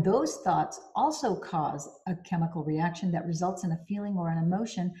 When those thoughts also cause a chemical reaction that results in a feeling or an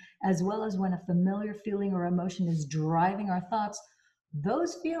emotion, as well as when a familiar feeling or emotion is driving our thoughts,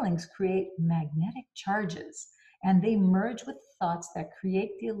 those feelings create magnetic charges, and they merge with thoughts that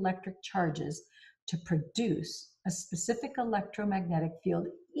create the electric charges to produce a specific electromagnetic field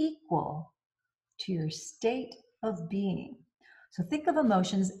equal to your state of being. So think of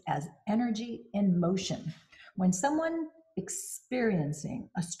emotions as energy in motion. When someone experiencing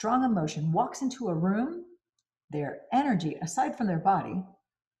a strong emotion walks into a room, their energy, aside from their body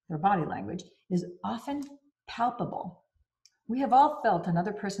language, is often palpable. We have all felt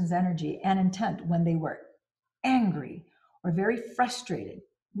another person's energy and intent when they were angry or very frustrated.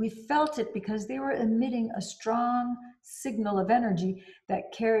 We felt it because they were emitting a strong signal of energy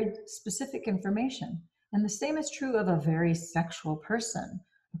that carried specific information. And the same is true of a very sexual person,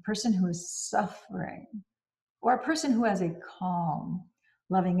 a person who is suffering, or a person who has a calm,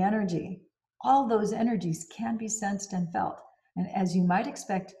 loving energy. All those energies can be sensed and felt. And as you might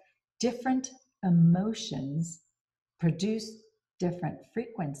expect, different emotions produce different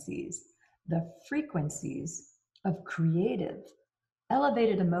frequencies. The frequencies of creative,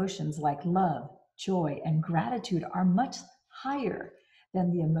 elevated emotions like love, joy, and gratitude are much higher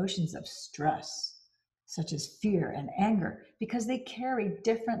than the emotions of stress, such as fear and anger, because they carry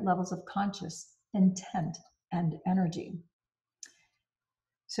different levels of conscious intent and energy.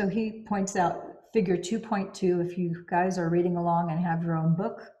 So he points out figure 2.2. If you guys are reading along and have your own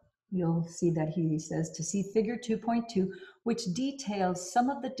book, you'll see that he says to see figure 2.2, which details some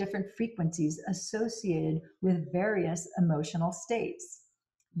of the different frequencies associated with various emotional states.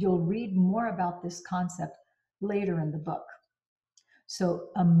 You'll read more about this concept later in the book. So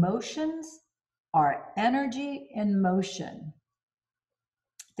emotions are energy in motion.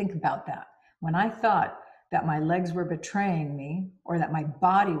 Think about that. When I thought that my legs were betraying me, or that my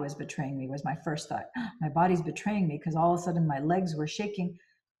body was betraying me, was my first thought. My body's betraying me, because all of a sudden my legs were shaking.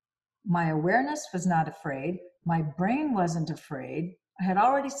 My awareness was not afraid. My brain wasn't afraid. I had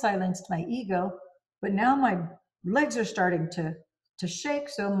already silenced my ego, but now my legs are starting to shake.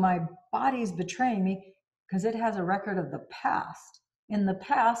 So my body's betraying me because it has a record of the past. In the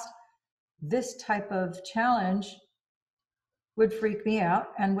past, this type of challenge would freak me out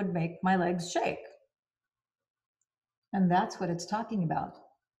and would make my legs shake. And that's what it's talking about.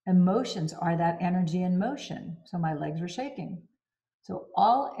 Emotions are that energy in motion. So my legs were shaking. So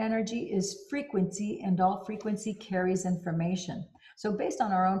all energy is frequency, and all frequency carries information. So based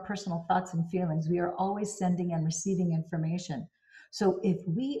on our own personal thoughts and feelings, we are always sending and receiving information. So if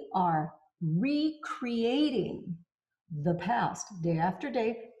we are recreating the past day after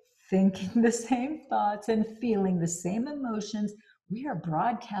day, thinking the same thoughts and feeling the same emotions, we are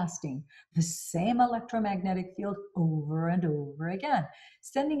broadcasting the same electromagnetic field over and over again,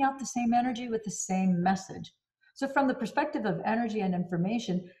 sending out the same energy with the same message. So from the perspective of energy and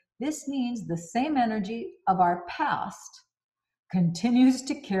information, this means the same energy of our past continues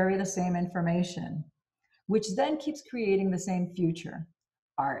to carry the same information, which then keeps creating the same future.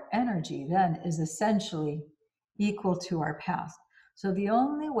 Our energy then is essentially equal to our past. So the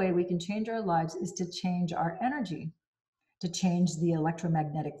only way we can change our lives is to change our energy, to change the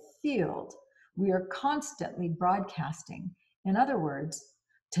electromagnetic field. We are constantly broadcasting. In other words,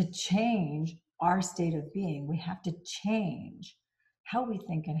 to change our state of being, we have to change how we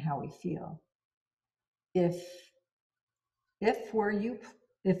think and how we feel. If where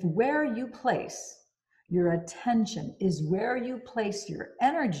you place your attention is where you place your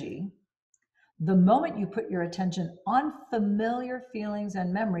energy, the moment you put your attention on familiar feelings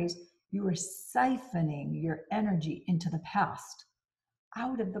and memories, you are siphoning your energy into the past,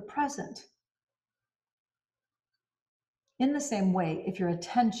 out of the present. In the same way, if your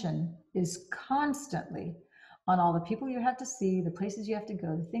attention is constantly on all the people you have to see, the places you have to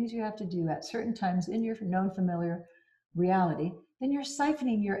go, the things you have to do at certain times in your known familiar reality, then you're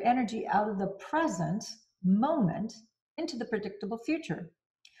siphoning your energy out of the present moment into the predictable future.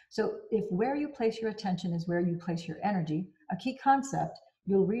 So if where you place your attention is where you place your energy, a key concept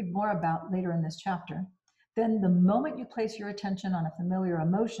you'll read more about later in this chapter, then the moment you place your attention on a familiar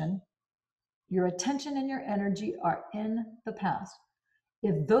emotion, your attention and your energy are in the past.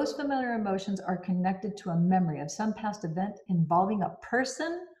 If those familiar emotions are connected to a memory of some past event involving a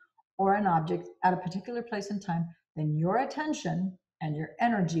person or an object at a particular place and time, then your attention and your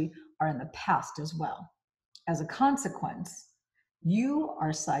energy are in the past as well. As a consequence, you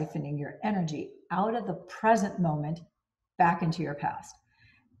are siphoning your energy out of the present moment back into your past.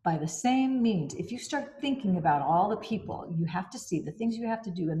 By the same means, if you start thinking about all the people you have to see, the things you have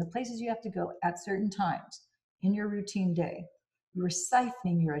to do, and the places you have to go at certain times in your routine day, you are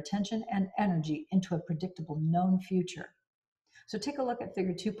siphoning your attention and energy into a predictable known future. So take a look at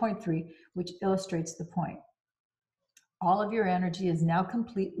figure 2.3, which illustrates the point. All of your energy is now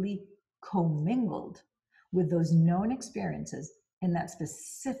completely commingled with those known experiences in that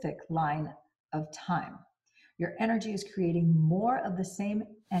specific line of time. Your energy is creating more of the same,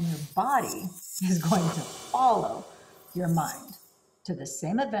 and your body is going to follow your mind to the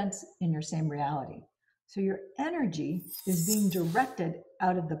same events in your same reality. So your energy is being directed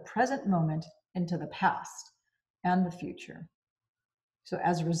out of the present moment into the past and the future. So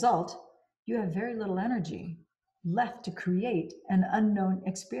as a result, you have very little energy left to create an unknown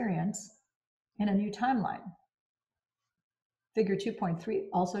experience in a new timeline. Figure 2.3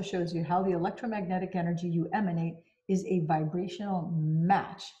 also shows you how the electromagnetic energy you emanate is a vibrational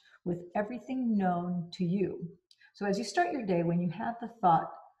match with everything known to you. So as you start your day, when you have the thought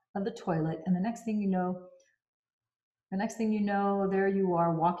of the toilet, and the next thing you know, The next thing you know, there you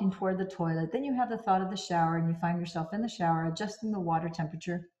are walking toward the toilet. Then you have the thought of the shower and you find yourself in the shower adjusting the water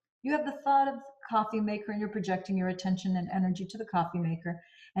temperature. You have the thought of the coffee maker and you're projecting your attention and energy to the coffee maker.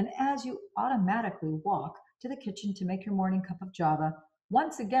 And as you automatically walk to the kitchen to make your morning cup of java,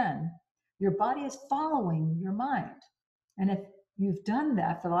 once again, your body is following your mind. And if you've done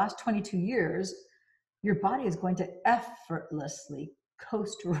that for the last 22 years, your body is going to effortlessly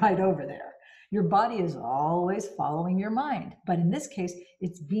coast right over there. Your body is always following your mind. But in this case,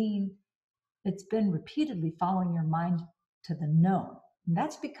 it's been repeatedly following your mind to the known. And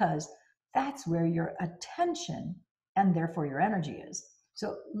that's because that's where your attention and therefore your energy is.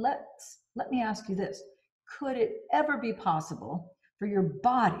 So let me ask you this. Could it ever be possible for your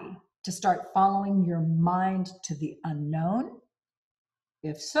body to start following your mind to the unknown?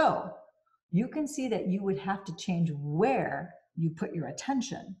 If so, you can see that you would have to change where you put your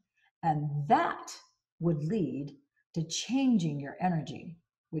attention, and that would lead to changing your energy,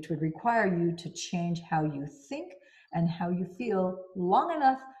 which would require you to change how you think and how you feel long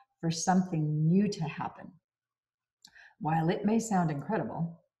enough for something new to happen. While it may sound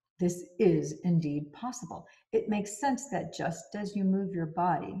incredible, this is indeed possible. It makes sense that just as you move your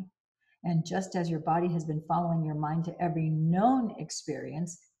body, and just as your body has been following your mind to every known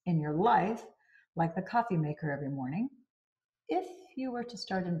experience in your life, like the coffee maker every morning, if you were to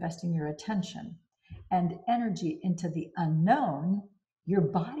start investing your attention and energy into the unknown, your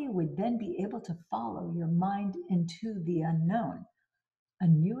body would then be able to follow your mind into the unknown, a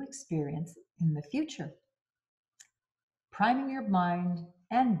new experience in the future, priming your mind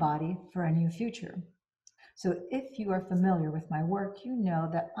and body for a new future. So if you are familiar with my work, you know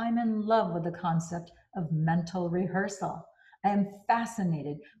that I'm in love with the concept of mental rehearsal. I am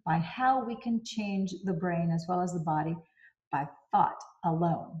fascinated by how we can change the brain as well as the body by thought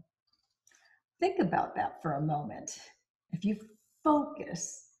alone. Think about that for a moment. If you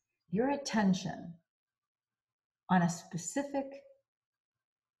focus your attention on a specific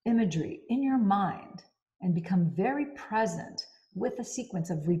imagery in your mind and become very present with a sequence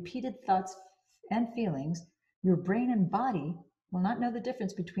of repeated thoughts and feelings, your brain and body will not know the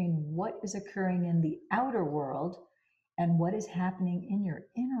difference between what is occurring in the outer world and what is happening in your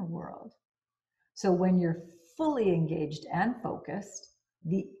inner world. So when you're fully engaged and focused,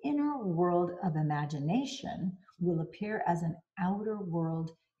 the inner world of imagination will appear as an outer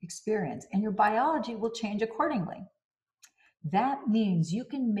world experience, and your biology will change accordingly. That means you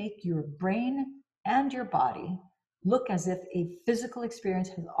can make your brain and your body look as if a physical experience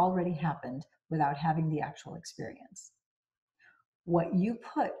has already happened without having the actual experience. What you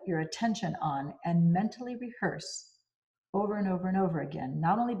put your attention on and mentally rehearse over and over and over again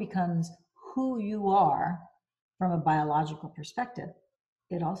not only becomes who you are from a biological perspective,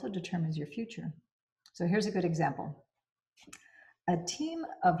 it also determines your future. So here's a good example. A team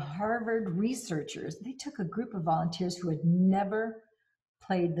of Harvard researchers, they took a group of volunteers who had never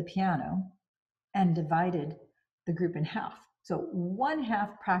played the piano and divided the group in half. So one half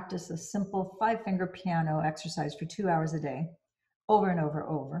practiced a simple 5-finger piano exercise for 2 hours a day, over and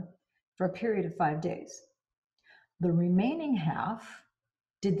over, for a period of 5 days. The remaining half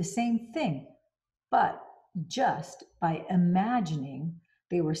did the same thing, but just by imagining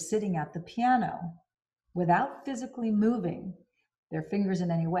they were sitting at the piano without physically moving their fingers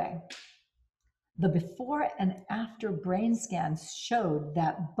in any way. The before and after brain scans showed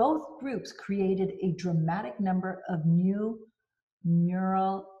that both groups created a dramatic number of new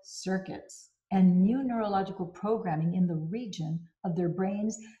neural circuits and new neurological programming in the region of their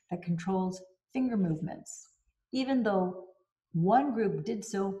brains that controls finger movements, even though one group did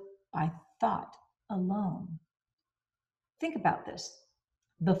so by thought alone. Think about this.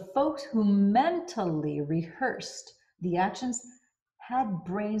 The folks who mentally rehearsed the actions had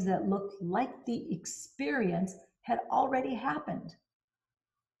brains that looked like the experience had already happened,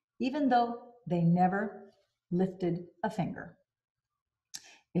 even though they never lifted a finger.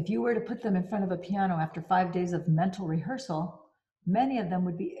 If you were to put them in front of a piano after 5 days of mental rehearsal, many of them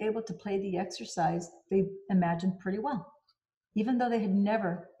would be able to play the exercise they imagined pretty well, even though they had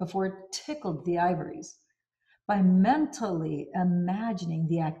never before tickled the ivories. By mentally imagining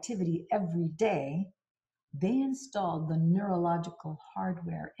the activity every day, they installed the neurological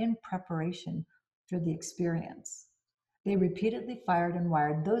hardware in preparation for the experience. They repeatedly fired and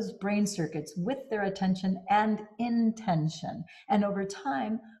wired those brain circuits with their attention and intention. And over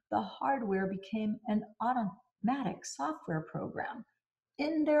time, the hardware became an automatic software program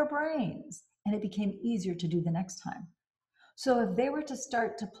in their brains, and it became easier to do the next time. So if they were to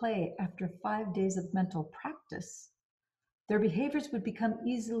start to play after 5 days of mental practice, their behaviors would become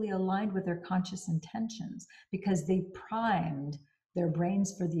easily aligned with their conscious intentions because they primed their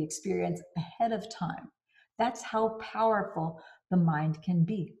brains for the experience ahead of time. That's how powerful the mind can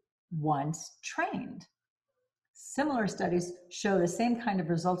be once trained. Similar studies show the same kind of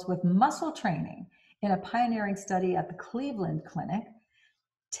results with muscle training. In a pioneering study at the Cleveland Clinic,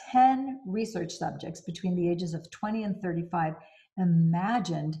 10 research subjects between the ages of 20 and 35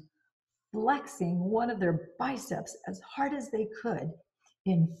 imagined flexing one of their biceps as hard as they could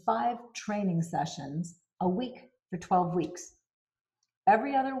in 5 training sessions a week for 12 weeks.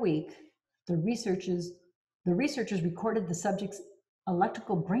 Every other week, the researchers recorded the subjects'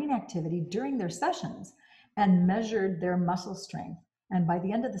 electrical brain activity during their sessions and measured their muscle strength. And by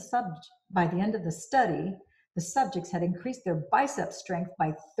the end of the study, the subjects had increased their bicep strength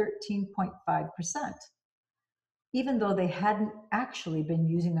by 13.5%, even though they hadn't actually been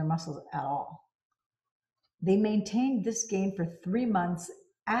using their muscles at all. They maintained this gain for 3 months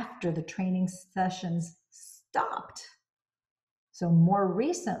after the training sessions stopped. So more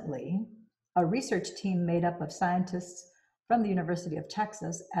recently, a research team made up of scientists from the University of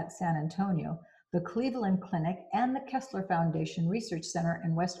Texas at San Antonio, the Cleveland Clinic, and the Kessler Foundation Research Center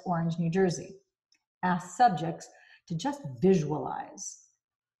in West Orange, New Jersey, asked subjects to just visualize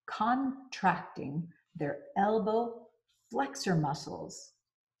contracting their elbow flexor muscles.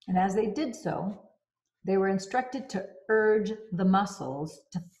 And as they did so, they were instructed to urge the muscles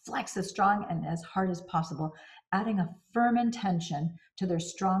to flex as strong and as hard as possible, adding a firm intention to their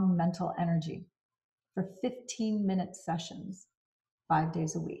strong mental energy for 15-minute sessions, 5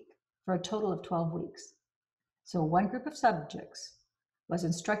 days a week, for a total of 12 weeks. So one group of subjects was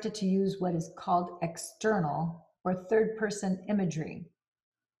instructed to use what is called external or third-person imagery,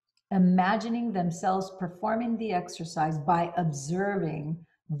 imagining themselves performing the exercise by observing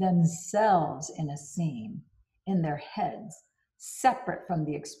themselves in a scene in their heads, separate from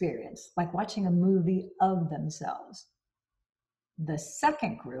the experience, like watching a movie of themselves. The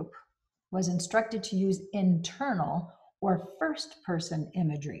second group was instructed to use internal or first-person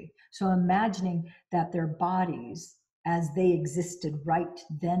imagery, so imagining that their bodies, as they existed right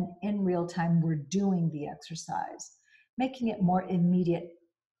then in real time, were doing the exercise, making it more immediate,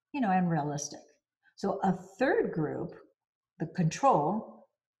 and realistic. So a third group, the control,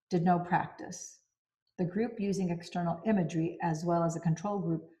 did no practice. The group using external imagery as well as a control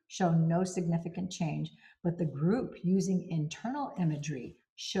group showed no significant change, but the group using internal imagery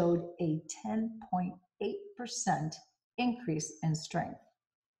showed a 10.8% increase in strength.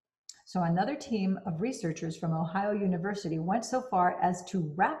 So another team of researchers from Ohio University went so far as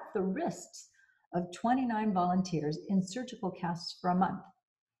to wrap the wrists of 29 volunteers in surgical casts for a month,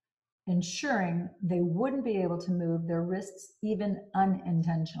 ensuring they wouldn't be able to move their wrists even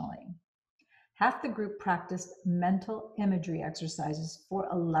unintentionally. Half the group practiced mental imagery exercises for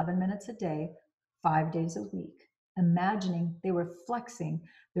 11 minutes a day, 5 days a week, imagining they were flexing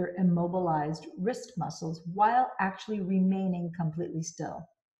their immobilized wrist muscles while actually remaining completely still.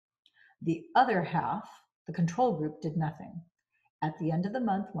 The other half, the control group, did nothing. At the end of the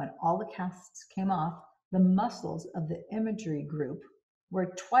month, when all the casts came off, the muscles of the imagery group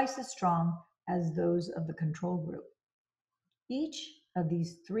were twice as strong as those of the control group. Each of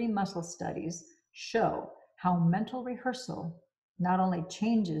these 3 muscle studies show how mental rehearsal not only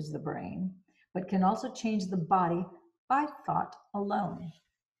changes the brain, but can also change the body by thought alone.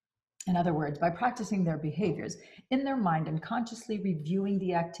 In other words, by practicing their behaviors in their mind and consciously reviewing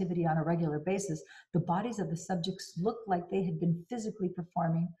the activity on a regular basis, the bodies of the subjects looked like they had been physically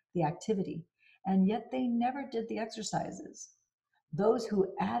performing the activity, and yet they never did the exercises. Those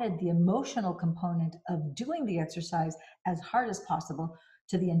who added the emotional component of doing the exercise as hard as possible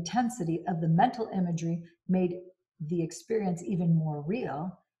to the intensity of the mental imagery made the experience even more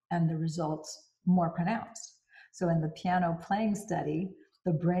real and the results more pronounced. So in the piano playing study,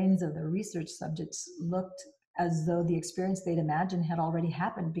 the brains of the research subjects looked as though the experience they'd imagined had already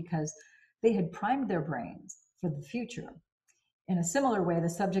happened because they had primed their brains for the future. In a similar way, the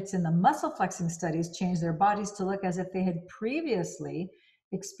subjects in the muscle flexing studies changed their bodies to look as if they had previously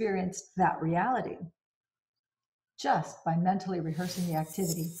experienced that reality, just by mentally rehearsing the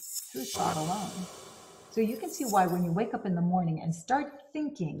activity through thought alone. So you can see why when you wake up in the morning and start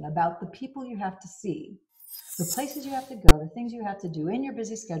thinking about the people you have to see, the places you have to go, the things you have to do in your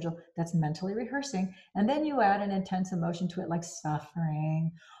busy schedule, that's mentally rehearsing, and then you add an intense emotion to it like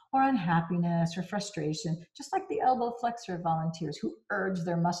suffering or unhappiness or frustration, just like the elbow flexor volunteers who urge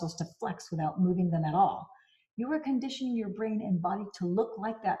their muscles to flex without moving them at all. You are conditioning your brain and body to look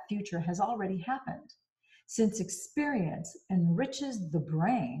like that future has already happened. Since experience enriches the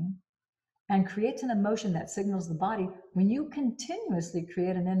brain and creates an emotion that signals the body. When you continuously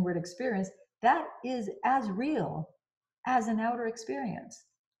create an inward experience, that is as real as an outer experience.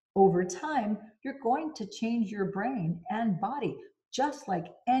 Over time, you're going to change your brain and body, just like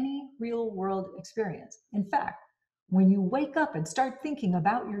any real world experience. In fact, when you wake up and start thinking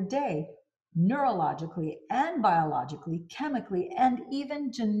about your day, neurologically and biologically, chemically, and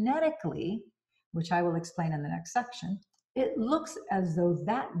even genetically, which I will explain in the next section, it looks as though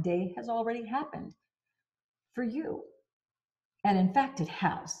that day has already happened for you. And in fact, it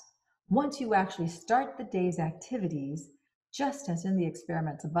has. Once you actually start the day's activities, just as in the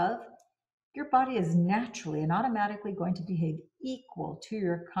experiments above, your body is naturally and automatically going to behave equal to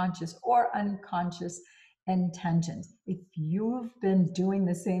your conscious or unconscious intentions. If you've been doing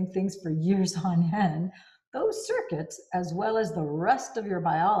the same things for years on end, those circuits, as well as the rest of your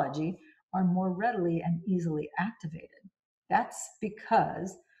biology, are more readily and easily activated. That's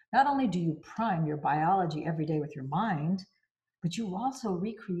because not only do you prime your biology every day with your mind, but you also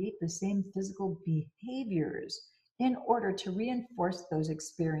recreate the same physical behaviors in order to reinforce those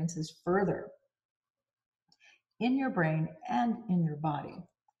experiences further in your brain and in your body.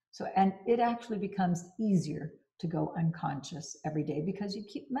 So, and it actually becomes easier to go unconscious every day because you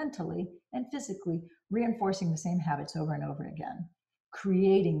keep mentally and physically reinforcing the same habits over and over again,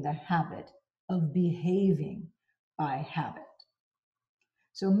 creating the habit of behaving by habit.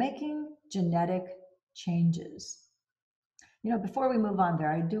 So making genetic changes. You know, before we move on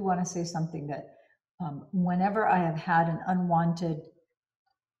there, I do want to say something that whenever I have had an unwanted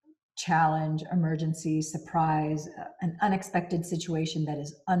challenge, emergency, surprise, an unexpected situation that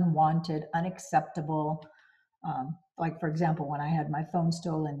is unwanted, unacceptable, like for example, when I had my phone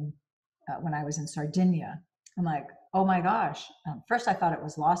stolen when I was in Sardinia, I'm like, oh my gosh. First I thought it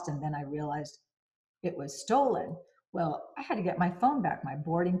was lost, and then I realized it was stolen. Well, I had to get my phone back, my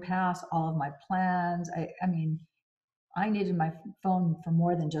boarding pass, all of my plans. I mean, I needed my phone for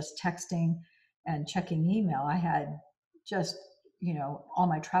more than just texting and checking email. I had just, you know, all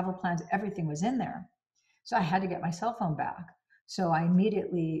my travel plans, everything was in there. So I had to get my cell phone back. So I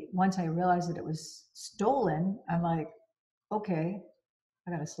immediately, once I realized that it was stolen, I'm like, okay,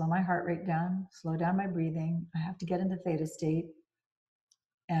 I got to slow my heart rate down, slow down my breathing. I have to get into theta state.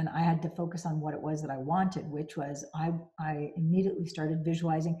 And I had to focus on what it was that I wanted, which was I immediately started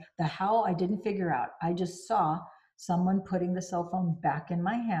visualizing the how I didn't figure out. I just saw someone putting the cell phone back in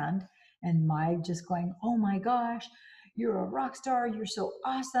my hand and my just going, oh my gosh, you're a rock star. You're so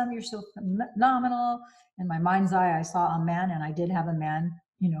awesome. You're so phenomenal. In my mind's eye, I saw a man, and I did have a man,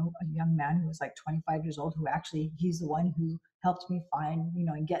 you know, a young man who was like 25 years old, who actually, he's the one who helped me find, you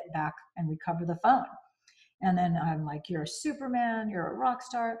know, and get back and recover the phone. And then I'm like, you're a Superman, you're a rock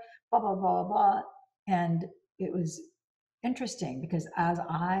star, blah, blah, blah, blah. And it was interesting because as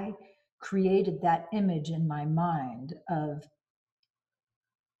I created that image in my mind of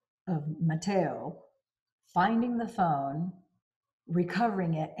Matteo finding the phone,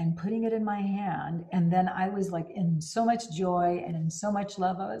 recovering it, and putting it in my hand, and then I was like in so much joy and in so much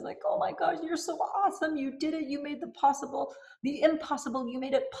love. I was like, oh my gosh, you're so awesome. You did it. You made the impossible, you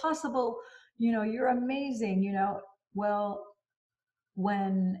made it possible. You know, you're amazing, you know. Well,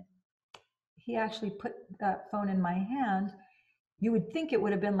 when he actually put that phone in my hand, you would think it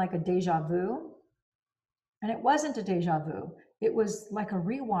would have been like a deja vu. And it wasn't a deja vu. It was like a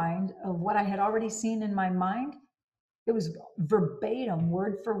rewind of what I had already seen in my mind. It was verbatim,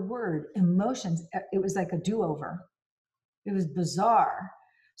 word for word, emotions. It was like a do-over. It was bizarre.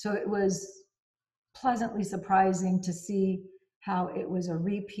 So it was pleasantly surprising to see how it was a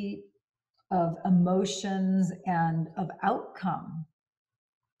repeat of emotions and of outcome.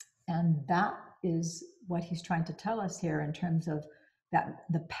 And that is what he's trying to tell us here in terms of that,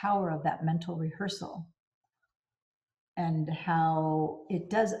 the power of that mental rehearsal, and how it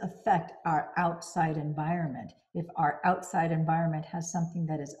does affect our outside environment. If our outside environment has something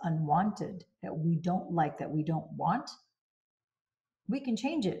that is unwanted, that we don't like, that we don't want, we can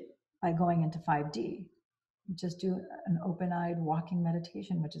change it by going into 5D. Just do an open-eyed walking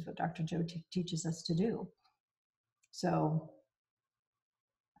meditation, which is what Dr. Joe teaches us to do. So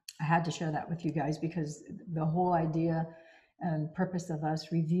I had to share that with you guys because the whole idea and purpose of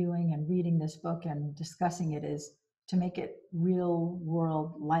us reviewing and reading this book and discussing it is to make it real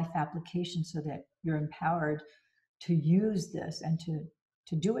world life application so that you're empowered to use this and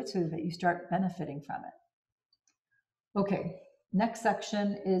to do it so that you start benefiting from it. Okay, next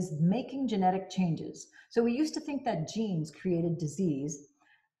section is making genetic changes. So we used to think that genes created disease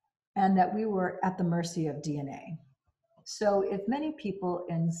and that we were at the mercy of DNA. So if many people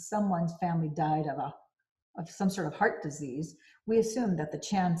in someone's family died of some sort of heart disease, we assumed that the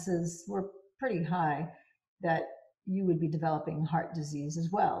chances were pretty high that you would be developing heart disease as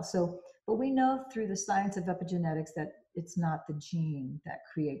well. So, but we know through the science of epigenetics that it's not the gene that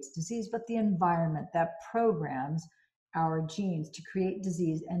creates disease, but the environment that programs our genes to create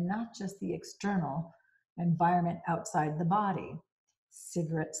disease, and not just the external environment outside the body,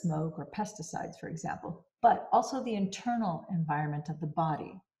 cigarette smoke or pesticides, for example, but also the internal environment of the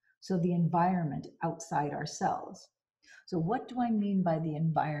body. So the environment outside our cells. So what do I mean by the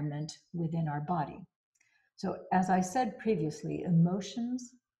environment within our body? So as I said previously,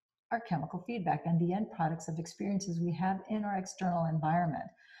 emotions are chemical feedback and the end products of experiences we have in our external environment.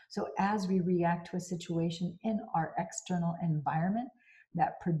 So as we react to a situation in our external environment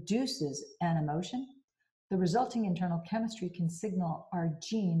that produces an emotion, the resulting internal chemistry can signal our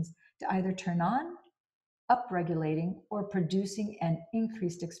genes to either turn on, upregulating, or producing an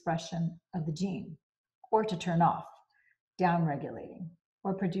increased expression of the gene, or to turn off, downregulating,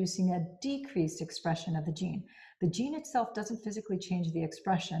 or producing a decreased expression of the gene. The gene itself doesn't physically change, the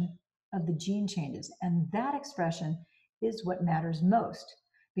expression of the gene changes, and that expression is what matters most,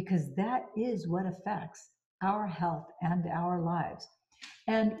 because that is what affects our health and our lives.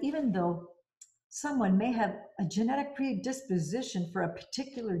 And even though someone may have a genetic predisposition for a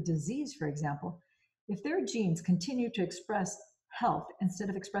particular disease, for example, if their genes continue to express health instead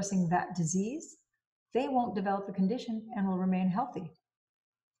of expressing that disease, they won't develop the condition and will remain healthy.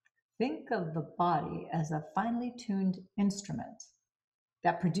 Think of the body as a finely tuned instrument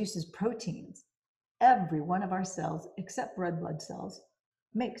that produces proteins. Every one of our cells, except red blood cells,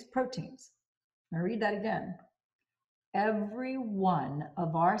 makes proteins. Now read that again. Every one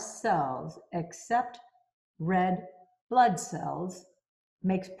of our cells, except red blood cells,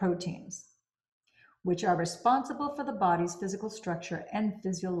 makes proteins, which are responsible for the body's physical structure and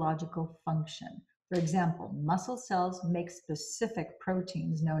physiological function. For example, muscle cells make specific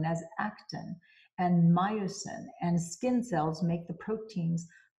proteins known as actin and myosin, and skin cells make the proteins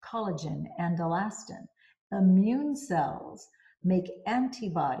collagen and elastin. Immune cells make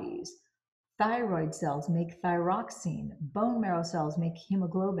antibodies. Thyroid cells make thyroxine. Bone marrow cells make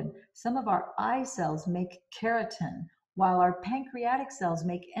hemoglobin. Some of our eye cells make keratin, while our pancreatic cells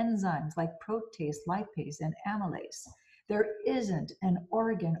make enzymes like protease, lipase, and amylase. There isn't an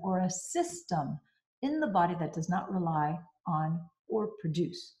organ or a system in the body that does not rely on or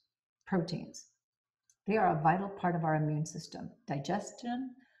produce proteins. They are a vital part of our immune system.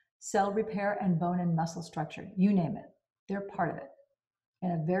 Digestion, cell repair, and bone and muscle structure, you name it, they're part of it.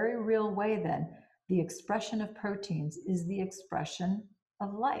 In a very real way, then, the expression of proteins is the expression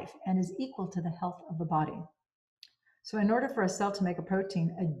of life and is equal to the health of the body. So in order for a cell to make a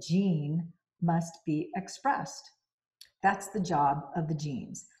protein, a gene must be expressed. That's the job of the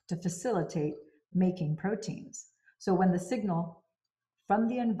genes, to facilitate making proteins. So when the signal from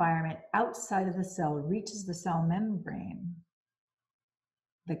the environment outside of the cell reaches the cell membrane,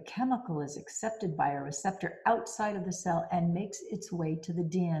 the chemical is accepted by a receptor outside of the cell and makes its way to the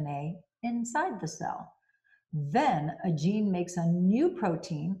DNA inside the cell. Then a gene makes a new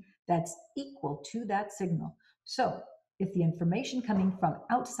protein that's equal to that signal. So if the information coming from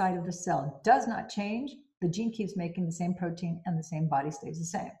outside of the cell does not change, the gene keeps making the same protein and the same body stays the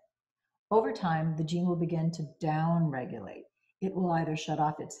same. Over time, the gene will begin to downregulate. It will either shut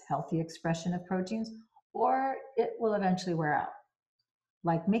off its healthy expression of proteins, or it will eventually wear out,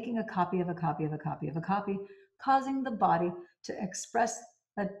 like making a copy of a copy of a copy of a copy, causing the body to express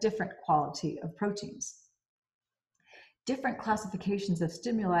a different quality of proteins. Different classifications of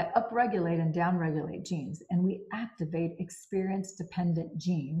stimuli upregulate and downregulate genes, and we activate experience-dependent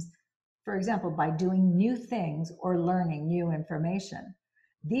genes, for example, by doing new things or learning new information.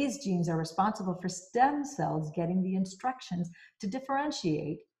 These genes are responsible for stem cells getting the instructions to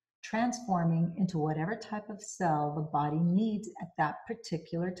differentiate, transforming into whatever type of cell the body needs at that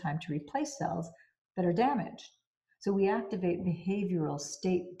particular time to replace cells that are damaged. So we activate behavioral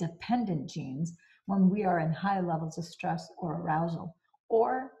state-dependent genes when we are in high levels of stress or arousal,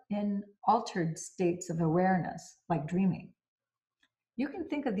 or in altered states of awareness, like dreaming. You can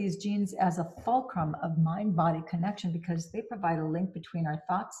think of these genes as a fulcrum of mind-body connection because they provide a link between our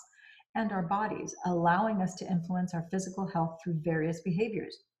thoughts and our bodies, allowing us to influence our physical health through various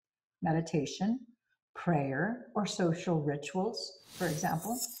behaviors. Meditation, prayer, or social rituals, for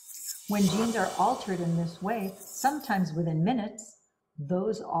example. When genes are altered in this way, sometimes within minutes,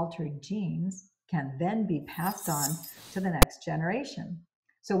 those altered genes can then be passed on to the next generation.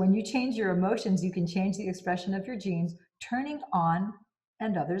 So when you change your emotions, you can change the expression of your genes, turning on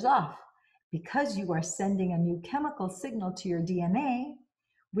and others off, because you are sending a new chemical signal to your DNA,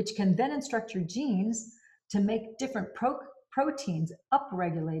 which can then instruct your genes to make different proteins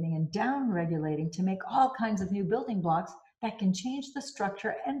upregulating and downregulating to make all kinds of new building blocks that can change the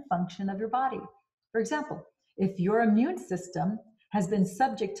structure and function of your body. For example, if your immune system has been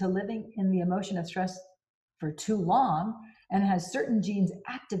subject to living in the emotion of stress for too long and has certain genes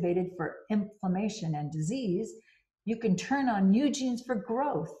activated for inflammation and disease, you can turn on new genes for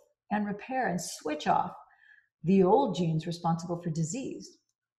growth and repair and switch off the old genes responsible for disease.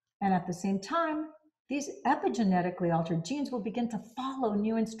 And at the same time, these epigenetically altered genes will begin to follow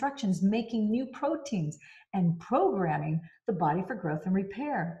new instructions, making new proteins and programming the body for growth and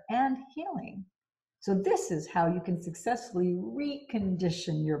repair and healing. So this is how you can successfully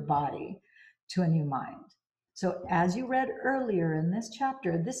recondition your body to a new mind. So as you read earlier in this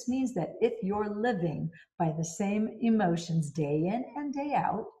chapter, this means that if you're living by the same emotions day in and day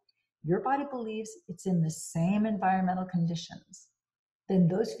out, your body believes it's in the same environmental conditions. Then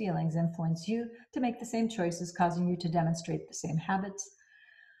those feelings influence you to make the same choices, causing you to demonstrate the same habits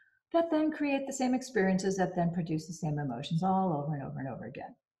that then create the same experiences that then produce the same emotions all over and over and over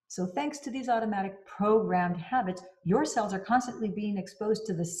again. So thanks to these automatic programmed habits, your cells are constantly being exposed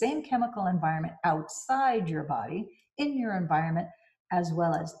to the same chemical environment outside your body, in your environment, as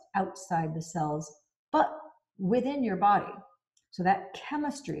well as outside the cells, but within your body. So that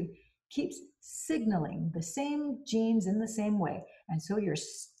chemistry keeps signaling the same genes in the same way. And so you're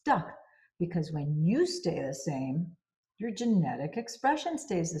stuck because when you stay the same, your genetic expression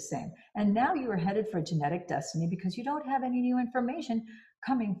stays the same. And now you are headed for genetic destiny because you don't have any new information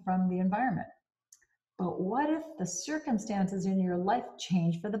coming from the environment. But what if the circumstances in your life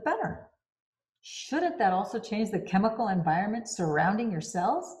change for the better? Shouldn't that also change the chemical environment surrounding your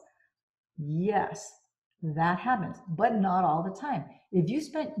cells? Yes, that happens, but not all the time. If you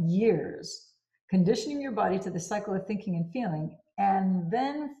spent years conditioning your body to the cycle of thinking and feeling, and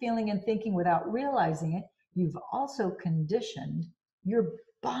then feeling and thinking without realizing it, you've also conditioned your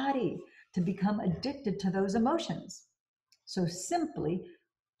body to become addicted to those emotions. So simply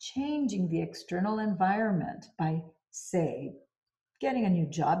changing the external environment by, say, getting a new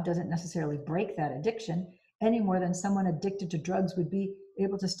job doesn't necessarily break that addiction any more than someone addicted to drugs would be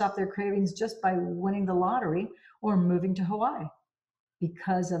able to stop their cravings just by winning the lottery or moving to Hawaii.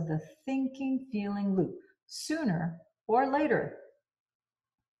 Because of the thinking, feeling loop, sooner or later,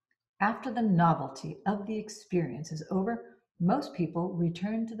 after the novelty of the experience is over, most people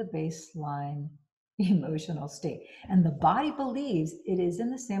return to the baseline emotional state. And the body believes it is in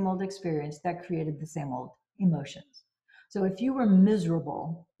the same old experience that created the same old emotions. So if you were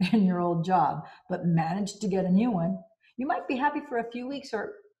miserable in your old job, but managed to get a new one, you might be happy for a few weeks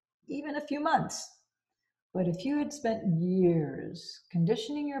or even a few months. But if you had spent years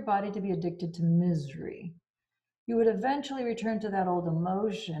conditioning your body to be addicted to misery, you would eventually return to that old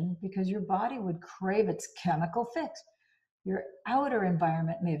emotion because your body would crave its chemical fix. Your outer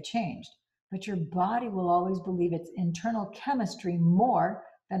environment may have changed, but your body will always believe its internal chemistry more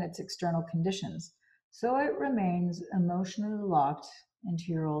than its external conditions. So it remains emotionally locked into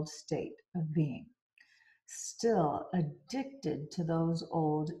your old state of being, still addicted to those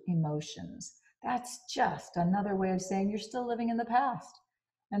old emotions. That's just another way of saying you're still living in the past.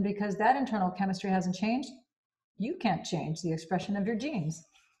 And because that internal chemistry hasn't changed, you can't change the expression of your genes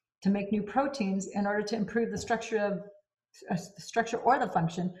to make new proteins in order to improve the structure or the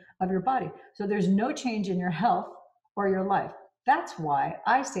function of your body. So there's no change in your health or your life. That's why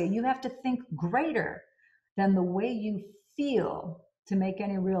I say you have to think greater than the way you feel to make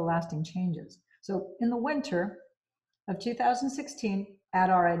any real lasting changes. So in the winter of 2016, at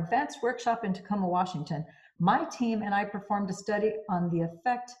our advanced workshop in Tacoma, Washington, my team and I performed a study on the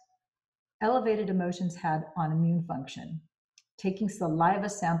effect elevated emotions had on immune function, taking saliva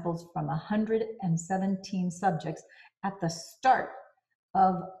samples from 117 subjects at the start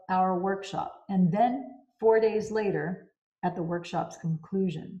of our workshop, and then 4 days later at the workshop's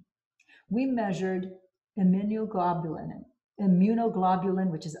conclusion. We measured immunoglobulin,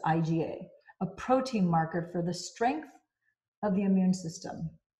 which is IgA, a protein marker for the strength of the immune system.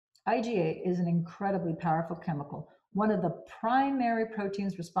 IgA is an incredibly powerful chemical, one of the primary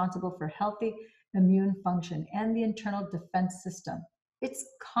proteins responsible for healthy immune function and the internal defense system. It's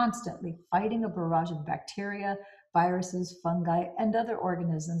constantly fighting a barrage of bacteria, viruses, fungi, and other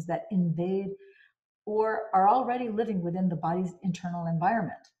organisms that invade or are already living within the body's internal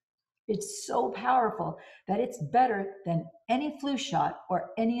environment. It's so powerful that it's better than any flu shot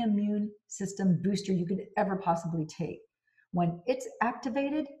or any immune system booster you could ever possibly take. When it's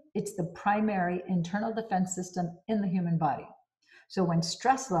activated, it's the primary internal defense system in the human body. So when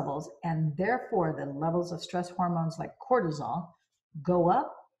stress levels, and therefore the levels of stress hormones like cortisol, go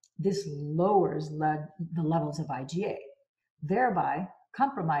up, this lowers the levels of IgA. thereby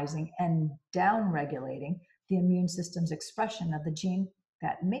compromising and downregulating the immune system's expression of the gene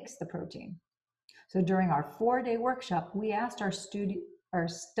that makes the protein. So during our 4-day workshop, we asked our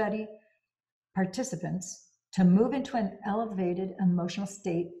study participants to move into an elevated emotional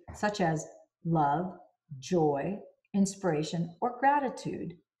state such as love, joy, inspiration, or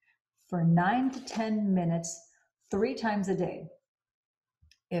gratitude for 9 to 10 minutes, 3 times a day.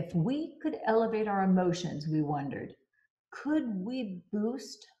 If we could elevate our emotions, we wondered, could we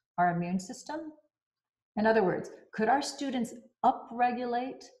boost our immune system? In other words, could our students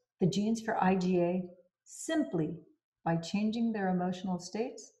upregulate the genes for IgA simply by changing their emotional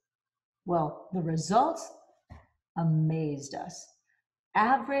states? Well, the results amazed us.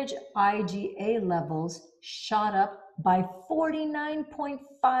 Average IgA levels shot up by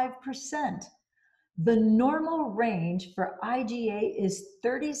 49.5%. The normal range for IgA is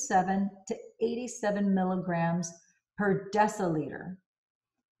 37 to 87 milligrams per deciliter.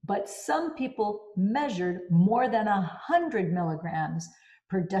 But some people measured more than 100 milligrams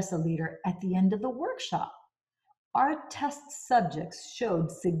per deciliter at the end of the workshop. Our test subjects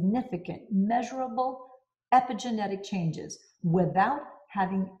showed significant, measurable epigenetic changes without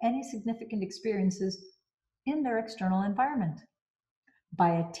having any significant experiences in their external environment.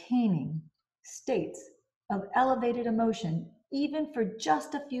 By attaining states of elevated emotion, even for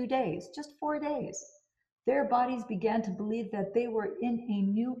just a few days, just 4 days, their bodies began to believe that they were in a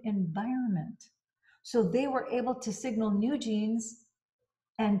new environment. So they were able to signal new genes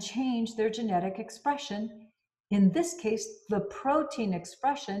and change their genetic expression, in this case, the protein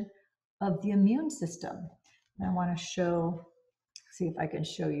expression of the immune system. And I want to see if I can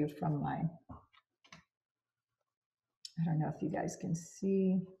show you from my, I don't know if you guys can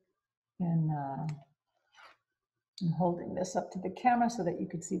see, I'm holding this up to the camera so that you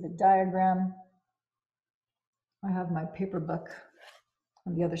could see the diagram. I have my paper book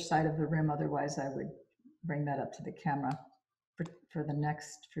on the other side of the room, otherwise I would bring that up to the camera. For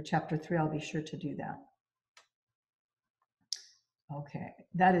chapter 3, I'll be sure to do that. Okay,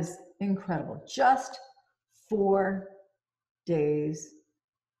 that is incredible. Just 4 days.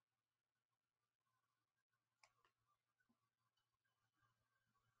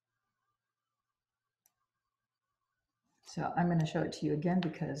 So I'm going to show it to you again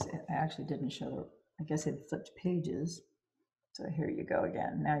because I actually didn't show, I guess it flipped pages. So here you go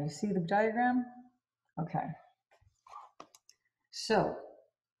again. Now you see the diagram? Okay. So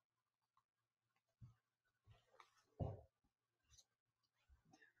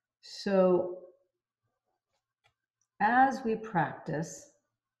as we practice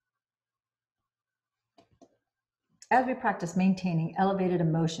maintaining elevated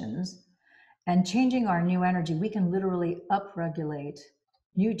emotions and changing our new energy, we can literally upregulate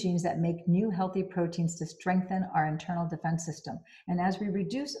new genes that make new healthy proteins to strengthen our internal defense system. And as we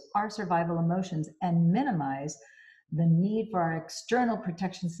reduce our survival emotions and minimize the need for our external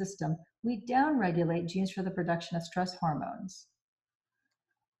protection system, we downregulate genes for the production of stress hormones.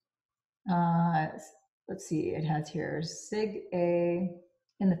 Let's see, it has here SIG-A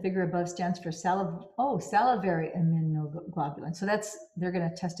in the figure above stands for salivary immunoglobulin. So they're going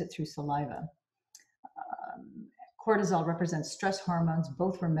to test it through saliva. Cortisol represents stress hormones.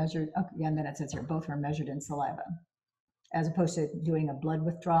 Both were measured. And then it says here, both were measured in saliva. As opposed to doing a blood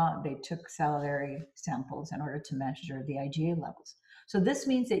withdrawal, they took salivary samples in order to measure the IgA levels. So this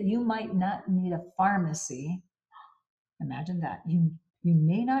means that you might not need a pharmacy. Imagine that. You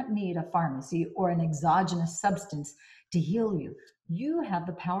may not need a pharmacy or an exogenous substance to heal you. You have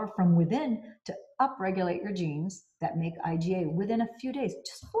the power from within to upregulate your genes that make IgA within a few days,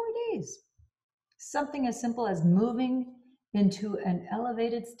 just 4 days. Something as simple as moving into an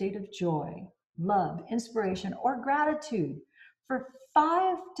elevated state of joy, love, inspiration, or gratitude for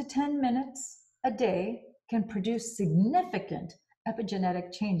 5 to 10 minutes a day can produce significant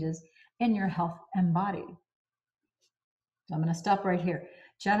epigenetic changes in your health and body. So I'm going to stop right here.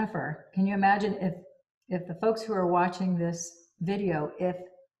 Jennifer, can you imagine if the folks who are watching this video, if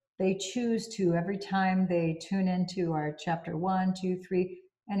they choose to, every time they tune into our chapter 1, 2, 3,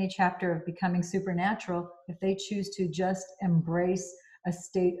 any chapter of Becoming Supernatural, if they choose to just embrace a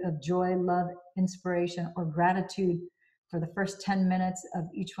state of joy, love, inspiration, or gratitude for the first 10 minutes of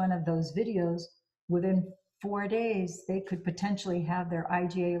each one of those videos, within 4 days, they could potentially have their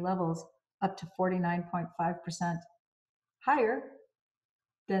IgA levels up to 49.5% higher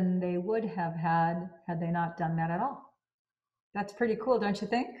than they would have had they not done that at all. That's pretty cool, don't you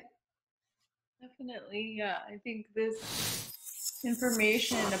think? Definitely, yeah. I think this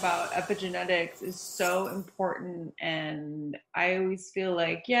Information about epigenetics is so important, and I always feel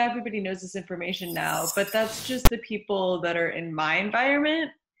like, yeah, everybody knows this information now, but that's just the people that are in my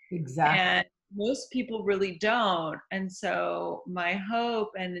environment, Exactly. and most people really don't. And so my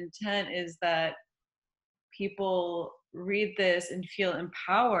hope and intent is that people read this and feel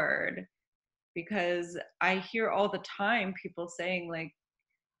empowered, because I hear all the time people saying, like,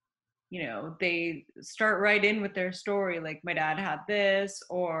 they start right in with their story, like, my dad had this,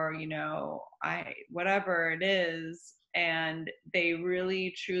 or, I, whatever it is, and they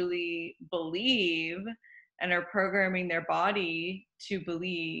really truly believe and are programming their body to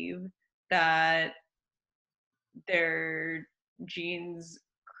believe that their genes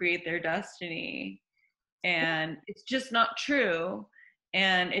create their destiny. And it's just not true.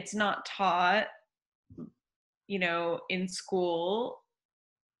 And it's not taught, in school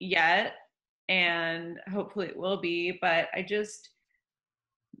yet, and hopefully it will be. But I just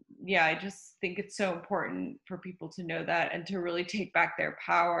think it's so important for people to know that and to really take back their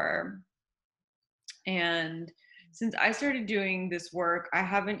power. And since I started doing this work, I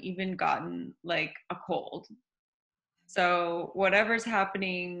haven't even gotten like a cold. So whatever's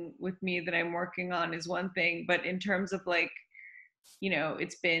happening with me that I'm working on is one thing, but in terms of like,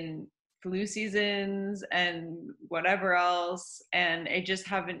 it's been flu seasons and whatever else, and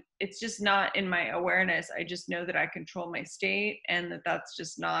it's just not in my awareness. I just know that I control my state, and that that's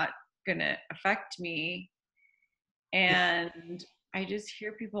just not gonna affect me. And I just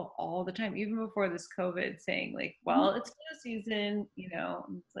hear people all the time, even before this COVID, saying like, well, it's flu season,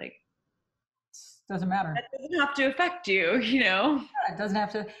 and it's like, Doesn't matter. that doesn't have to affect you. It doesn't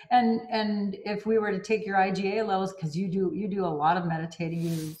have to. And if we were to take your IgA levels, because you do a lot of meditating,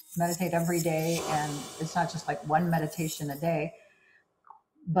 you meditate every day, and it's not just like one meditation a day.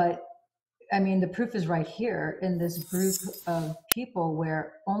 But I mean, the proof is right here in this group of people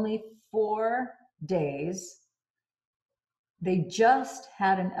where only 4 days they just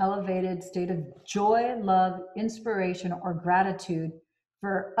had an elevated state of joy, love, inspiration, or gratitude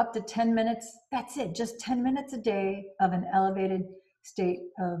for up to 10 minutes. That's it, just 10 minutes a day of an elevated state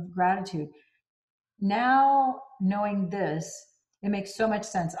of gratitude. Now, knowing this, it makes so much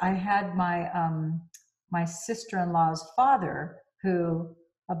sense. I had my sister-in-law's father, who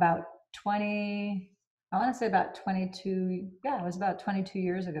about 20, I want to say about 22, yeah, it was about 22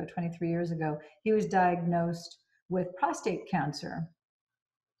 years ago, 23 years ago, he was diagnosed with prostate cancer.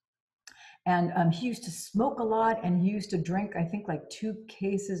 And he used to smoke a lot, and he used to drink, I think, like 2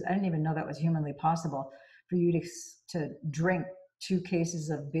 cases. I didn't even know that was humanly possible for you to drink 2 cases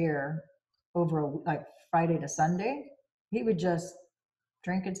of beer over like Friday to Sunday. He would just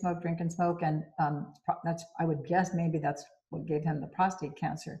drink and smoke, drink and smoke. And that's, I would guess, maybe that's what gave him the prostate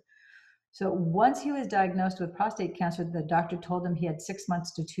cancer. So once he was diagnosed with prostate cancer, the doctor told him he had 6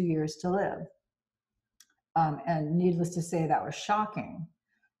 months to 2 years to live. And needless to say, that was shocking.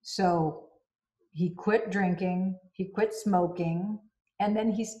 So he quit drinking, he quit smoking, and then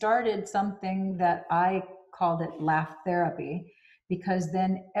he started something that I called it laugh therapy, because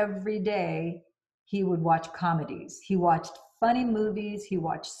then every day he would watch comedies. He watched funny movies, he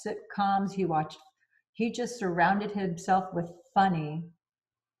watched sitcoms, he just surrounded himself with funny.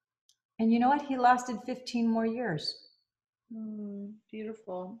 And you know what? He lasted 15 more years.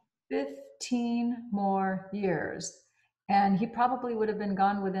 Beautiful. 15 more years. And he probably would have been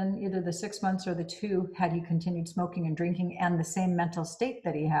gone within either the 6 months or the 2 had he continued smoking and drinking and the same mental state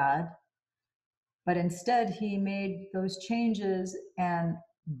that he had. But instead, he made those changes, and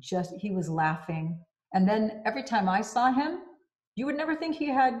just he was laughing. And then every time I saw him, you would never think he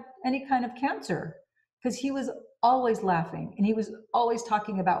had any kind of cancer, because he was always laughing and he was always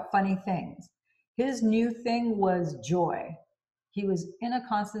talking about funny things. His new thing was joy. He was in a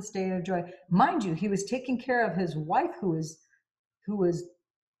constant state of joy. Mind you, he was taking care of his wife, who was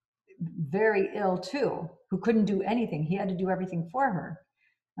very ill too, who couldn't do anything. He had to do everything for her.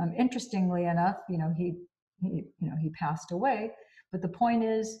 Interestingly enough, he passed away. But the point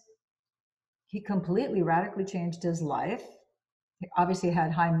is, he completely radically changed his life. He obviously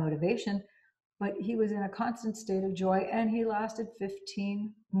had high motivation, but he was in a constant state of joy, and he lasted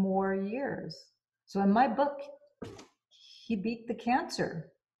 15 more years. So in my book, he beat the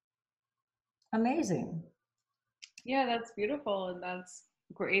cancer. Amazing. Yeah, that's beautiful. And that's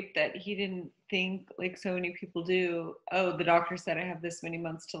great that he didn't think, like so many people do, oh, the doctor said I have this many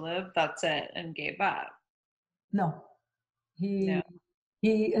months to live, that's it, and gave up. No, No.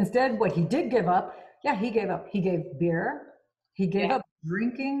 he instead, what he did give up, yeah, he gave up. He gave beer. He gave Yeah. up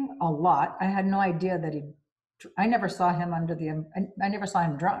drinking a lot. I had no idea that I never saw him I never saw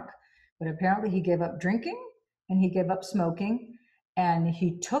him drunk, but apparently he gave up drinking and he gave up smoking. And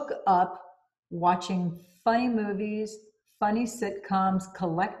he took up watching funny movies, funny sitcoms,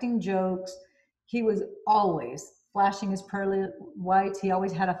 collecting jokes. He was always flashing his pearly whites. He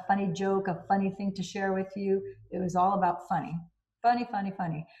always had a funny joke, a funny thing to share with you. It was all about funny, funny, funny,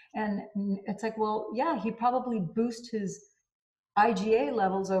 funny. And it's like, well, yeah, he probably boosted his IgA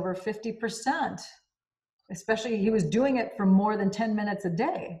levels over 50%, especially he was doing it for more than 10 minutes a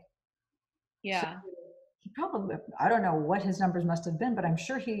day. So Yeah. he probably, I don't know what his numbers must have been, but I'm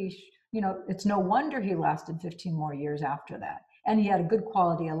sure it's no wonder he lasted 15 more years after that. And he had a good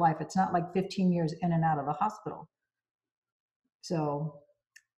quality of life. It's not like 15 years in and out of the hospital. So,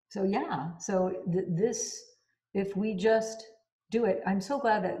 so yeah, so this, if we just do it, I'm so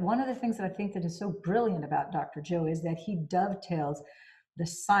glad that one of the things that I think that is so brilliant about Dr. Joe is that he dovetails the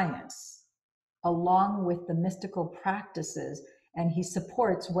science along with the mystical practices, and he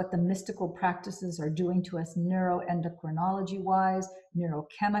supports what the mystical practices are doing to us neuroendocrinology wise,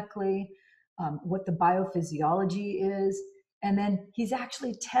 neurochemically, what the biophysiology is. And then he's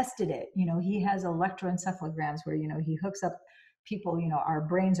actually tested it. He has electroencephalograms where, he hooks up people, our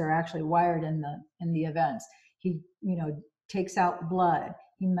brains are actually wired in the events. He, takes out blood.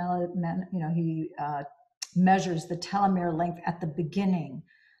 He, measures the telomere length at the beginning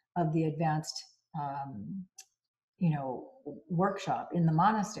of the advanced um, workshop in the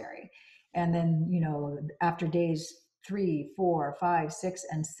monastery. And then, after days 3, 4, 5, 6,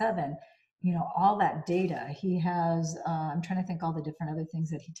 and 7, all that data he has. I'm trying to think all the different other things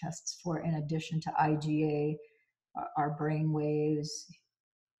that he tests for in addition to IgA, our brain waves.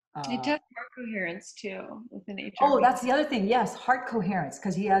 He Uh, tests heart coherence too with an oh, HRV. that's the other thing. Yes, heart coherence,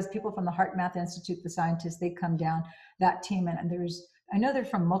 because he has people from the Heart Math Institute, the scientists, they come down, that team. And I know they're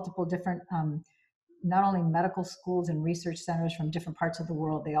from multiple different not only medical schools and research centers from different parts of the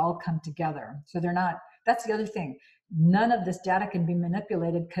world, they all come together. So they're not, that's the other thing. None of this data can be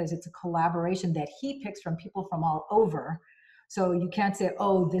manipulated because it's a collaboration that he picks from people from all over. So you can't say,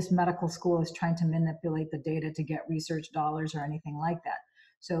 oh, this medical school is trying to manipulate the data to get research dollars or anything like that.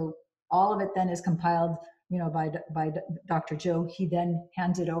 So all of it then is compiled, by Dr. Joe. He then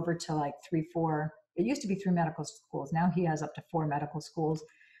hands it over to like 3, 4. It used to be 3 medical schools. Now he has up to 4 medical schools.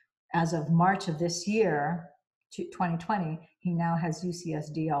 As of March of this year, 2020, he now has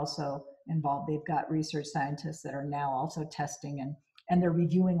UCSD also involved. They've got research scientists that are now also testing, and they're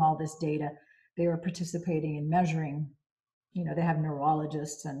reviewing all this data. They are participating in measuring, they have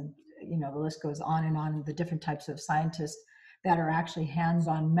neurologists, and the list goes on, the different types of scientists that are actually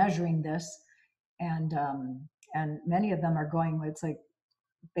hands-on measuring this. And many of them are going, it's like,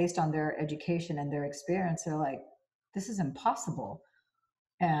 based on their education and their experience, they're like, this is impossible.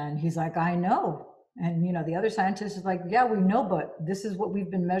 And he's like, I know. And, the other scientist is like, yeah, we know, but this is what we've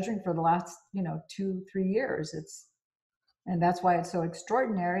been measuring for the last, 2, 3 years. And that's why it's so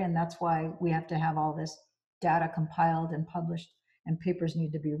extraordinary. And that's why we have to have all this data compiled and published, and papers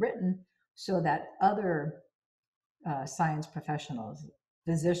need to be written so that other science professionals,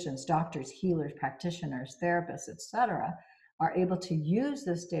 physicians, doctors, healers, practitioners, therapists, etc., are able to use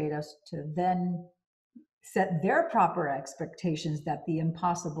this data to then set their proper expectations that the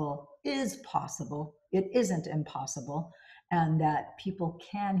impossible is possible, it isn't impossible, and that people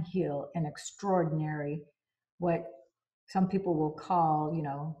can heal in extraordinary, what some people will call,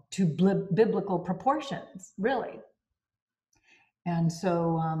 to biblical proportions, really. And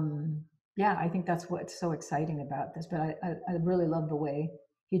so, yeah, I think that's what's so exciting about this. But I really love the way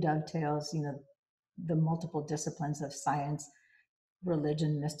he dovetails, the multiple disciplines of science,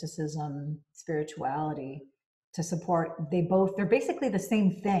 religion, mysticism, spirituality, to support. They're basically the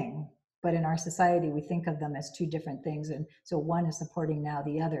same thing, but in our society we think of them as 2 different things. And so one is supporting now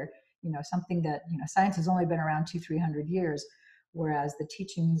the other. Something that, science has only been around 200-300 years, whereas the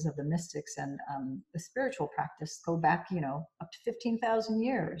teachings of the mystics and the spiritual practice go back, up to 15,000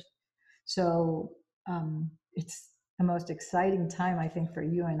 years. So it's the most exciting time, I think, for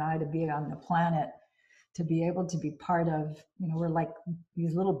you and I to be on the planet, to be able to be part of, we're like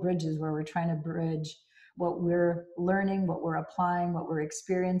these little bridges where we're trying to bridge what we're learning, what we're applying, what we're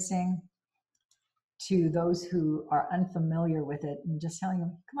experiencing, to those who are unfamiliar with it, and just telling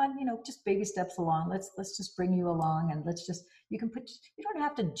them, come on, just baby steps along. Let's just bring you along, and you don't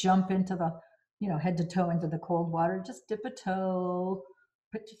have to jump into the, head to toe into the cold water. Just dip a toe,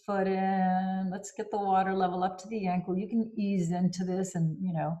 put your foot in, let's get the water level up to the ankle. You can ease into this and,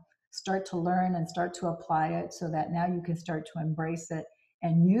 start to learn and start to apply it, so that now you can start to embrace it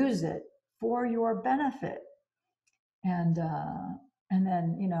and use it for your benefit. And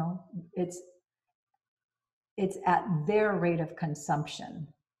then, it's at their rate of consumption.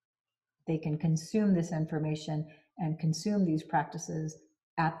 They can consume this information and consume these practices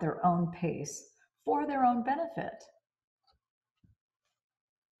at their own pace for their own benefit.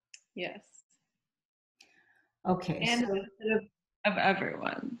 Yes. Okay, And so the benefit of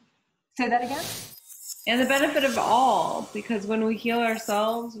everyone. Say that again? And the benefit of all, because when we heal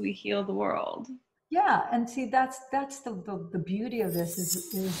ourselves, we heal the world. Yeah, and see, that's the beauty of this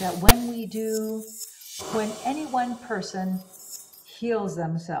is that when any one person heals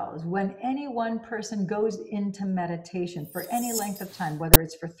themselves, when any one person goes into meditation for any length of time, whether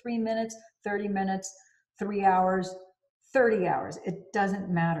it's for 3 minutes, 30 minutes, 3 hours, 30 hours, it doesn't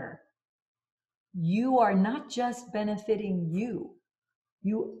matter. You are not just benefiting you,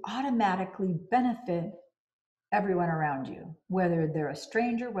 you automatically benefit everyone around you, whether they're a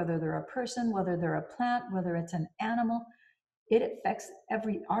stranger, whether they're a person, whether they're a plant, whether it's an animal. It affects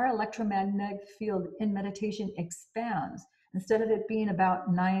our electromagnetic field in meditation expands. Instead of it being about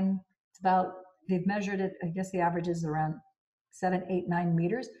they've measured it, I guess the average is around 7, 8, 9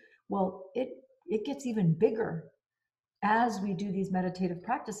 meters. Well, it gets even bigger as we do these meditative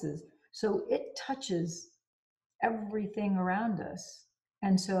practices. So it touches everything around us.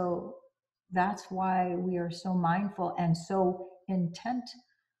 And so that's why we are so mindful and so intent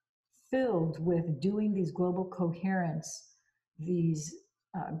filled with doing these global coherence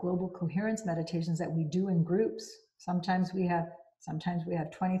meditations that we do in groups. Sometimes we have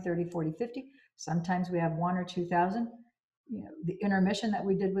 20, 30, 40, 50. Sometimes we have 1 or 2,000. The intermission that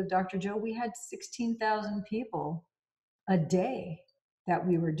we did with Dr. Joe, we had 16,000 people a day that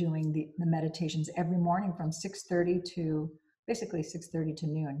we were doing the meditations every morning from 6:30 to basically 6:30 to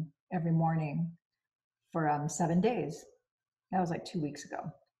noon every morning for 7 days. That was like 2 weeks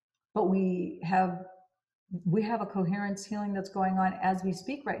ago. But we have a coherence healing that's going on as we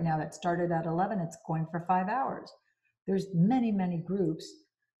speak right now that started at 11. It's going for 5 hours. There's many, many groups,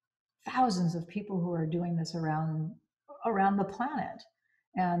 thousands of people who are doing this around the planet.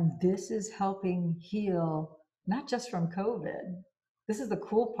 And this is helping heal, not just from COVID. This is the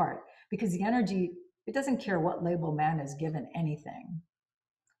cool part, because the energy, it doesn't care what label man is given anything.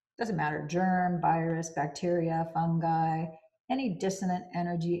 It doesn't matter, germ, virus, bacteria, fungi, any dissonant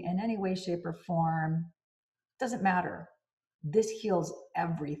energy in any way, shape, or form, doesn't matter. This heals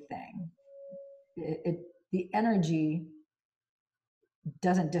everything. The energy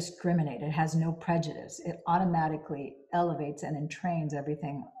doesn't discriminate. It has no prejudice. It automatically elevates and entrains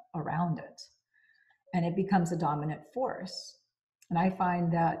everything around it. And it becomes a dominant force. And I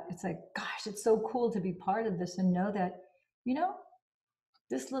find that it's like, gosh, it's so cool to be part of this and know that,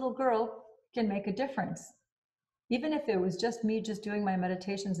 this little girl can make a difference. Even if it was just me just doing my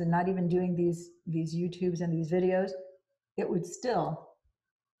meditations and not even doing these YouTubes and these videos, it still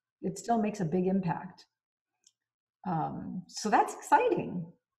makes a big impact. So that's exciting.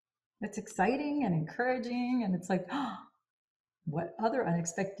 It's exciting and encouraging. And it's like, oh, what other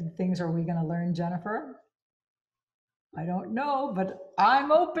unexpected things are we going to learn, Jennifer? I don't know, but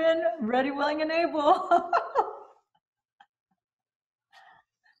I'm open, ready, willing, and able.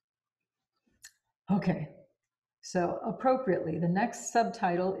 Okay, so appropriately, the next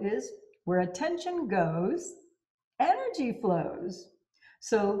subtitle is Where Attention Goes, Energy Flows.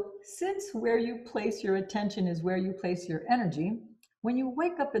 So since where you place your attention is where you place your energy, when you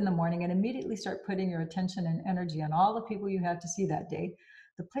wake up in the morning and immediately start putting your attention and energy on all the people you have to see that day,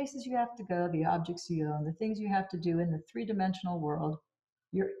 the places you have to go, the objects you own, the things you have to do in the three-dimensional world,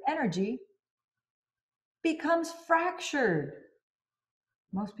 your energy becomes fractured.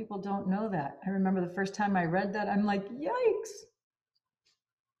 Most people don't know that. I remember the first time I read that, I'm like, yikes.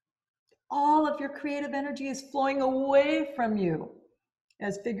 All of your creative energy is flowing away from you,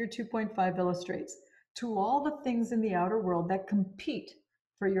 as figure 2.5 illustrates, to all the things in the outer world that compete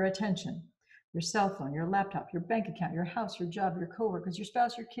for your attention. Your cell phone, your laptop, your bank account, your house, your job, your coworkers, your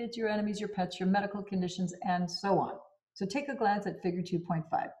spouse, your kids, your enemies, your pets, your medical conditions, and so on. So take a glance at figure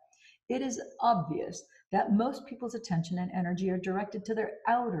 2.5. It is obvious that most people's attention and energy are directed to their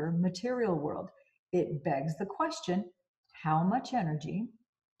outer material world. It begs the question, how much energy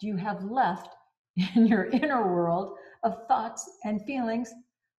do you have left in your inner world of thoughts and feelings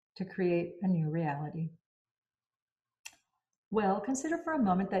to create a new reality? Well, consider for a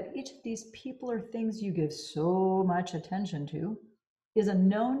moment that each of these people or things you give so much attention to is a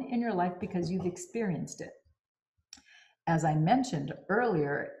known in your life because you've experienced it. As I mentioned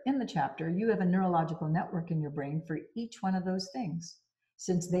earlier in the chapter, you have a neurological network in your brain for each one of those things.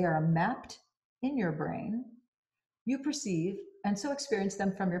 Since they are mapped in your brain, you perceive and so experience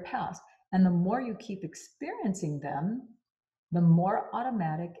them from your past. And the more you keep experiencing them, the more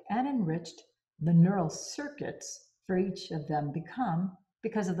automatic and enriched the neural circuits for each of them become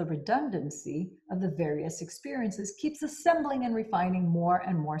because of the redundancy of the various experiences, keeps assembling and refining more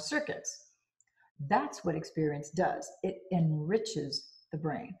and more circuits. That's what experience does. It enriches the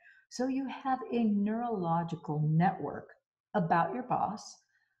brain. So you have a neurological network about your boss,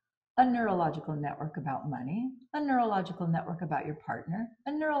 a neurological network about money, a neurological network about your partner,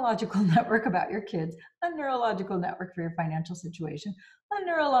 a neurological network about your kids, a neurological network for your financial situation, a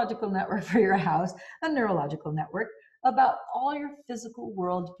neurological network for your house, a neurological network about all your physical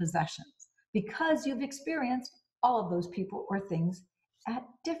world possessions, because you've experienced all of those people or things at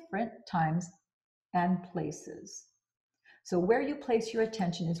different times and places. So where you place your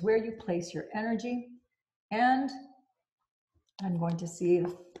attention is where you place your energy. And I'm going to see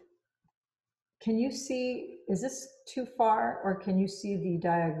if, can you see, is this too far, or can you see the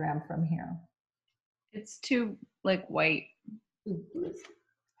diagram from here? It's too like white.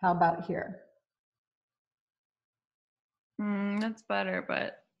 How about here? That's better,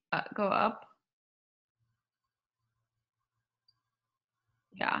 but go up.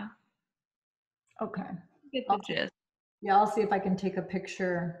 Yeah. Okay. Get the gist. Yeah, I'll see if I can take a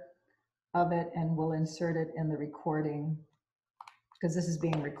picture of it and we'll insert it in the recording, because this is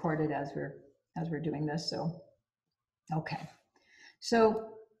being recorded as we're doing this. So, okay. So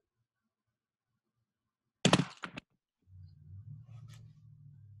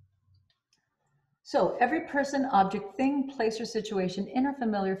every person, object, thing, place, or situation in our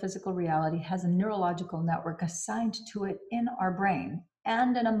familiar physical reality has a neurological network assigned to it in our brain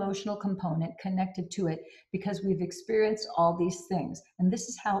and an emotional component connected to it, because we've experienced all these things. And this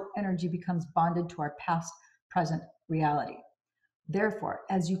is how energy becomes bonded to our past, present reality. Therefore,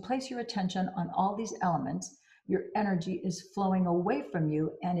 as you place your attention on all these elements, your energy is flowing away from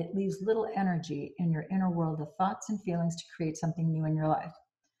you, and it leaves little energy in your inner world of thoughts and feelings to create something new in your life.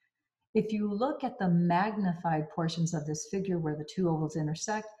 If you look at the magnified portions of this figure where the two ovals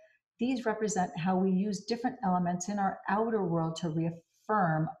intersect, these represent how we use different elements in our outer world to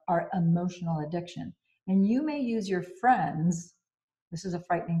reaffirm our emotional addiction. And you may use your friends, this is a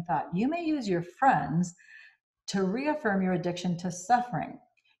frightening thought, you may use your friends to reaffirm your addiction to suffering.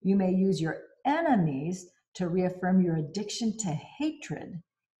 You may use your enemies to reaffirm your addiction to hatred.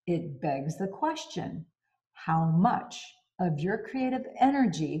 It begs the question, how much of your creative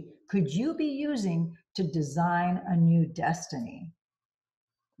energy could you be using to design a new destiny?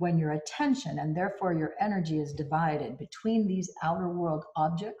 When your attention and therefore your energy is divided between these outer world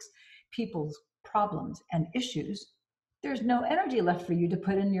objects, people's problems and issues, there's no energy left for you to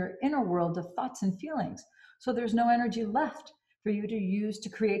put in your inner world of thoughts and feelings. So there's no energy left for you to use to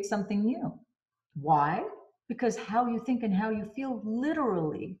create something new. Why? Because how you think and how you feel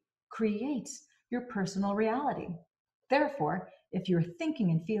literally creates your personal reality. Therefore, if you're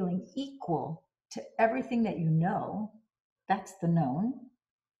thinking and feeling equal to everything that you know, that's the known,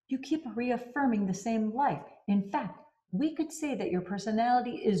 you keep reaffirming the same life. In fact, we could say that your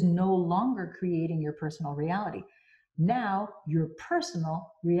personality is no longer creating your personal reality. Now, your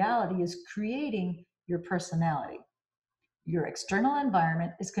personal reality is creating your personality. Your external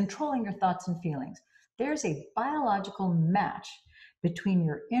environment is controlling your thoughts and feelings. There's a biological match between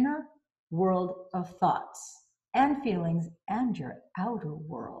your inner world of thoughts and feelings and your outer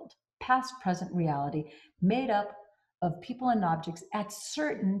world, past, present reality, made up of people and objects at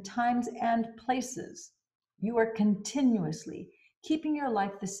certain times and places. You are continuously keeping your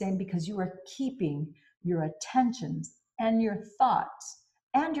life the same because you are keeping your attentions and your thoughts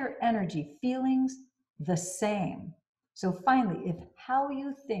and your energy, feelings the same. So finally, if how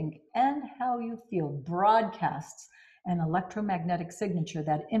you think and how you feel broadcasts an electromagnetic signature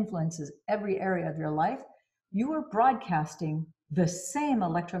that influences every area of your life, you are broadcasting the same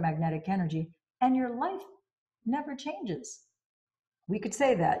electromagnetic energy, and your life never changes. We could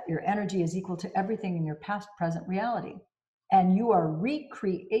say that your energy is equal to everything in your past, present reality, and you are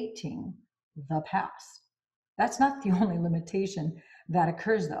recreating the past. That's not the only limitation that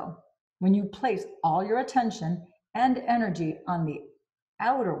occurs, though. When you place all your attention and energy on the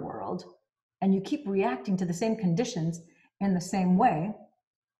outer world, and you keep reacting to the same conditions in the same way,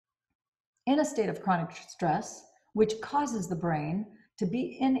 in a state of chronic stress, which causes the brain to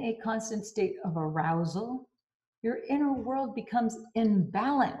be in a constant state of arousal, your inner world becomes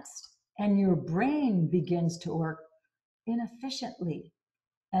imbalanced and your brain begins to work inefficiently.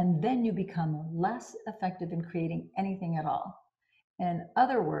 And then you become less effective in creating anything at all. In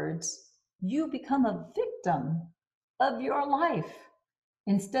other words, you become a victim of your life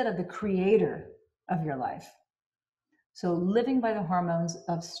instead of the creator of your life. So living by the hormones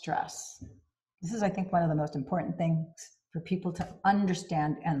of stress. This is, I think, one of the most important things for people to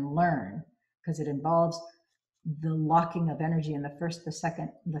understand and learn, because it involves the locking of energy in the first, the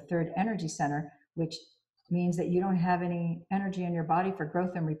second, the third energy center, which means that you don't have any energy in your body for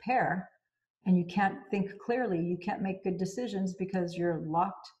growth and repair, and you can't think clearly, you can't make good decisions because you're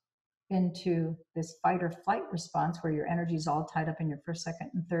locked into this fight or flight response where your energy is all tied up in your first, second,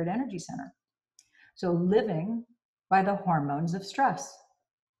 and third energy center. So living by the hormones of stress.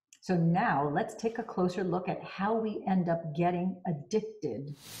 So now let's take a closer look at how we end up getting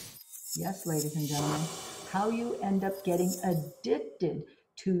addicted. Yes, ladies and gentlemen, how you end up getting addicted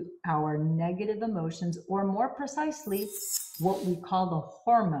to our negative emotions, or more precisely, what we call the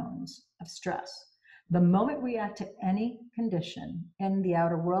hormones of stress. The moment we react to any condition in the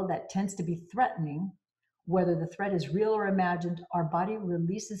outer world that tends to be threatening, whether the threat is real or imagined, our body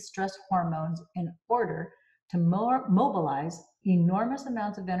releases stress hormones in order to mobilize enormous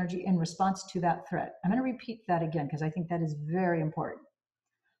amounts of energy in response to that threat. I'm going to repeat that again because I think that is very important.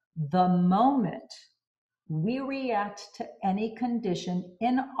 The moment we react to any condition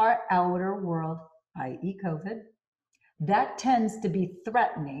in our outer world, i.e. COVID, that tends to be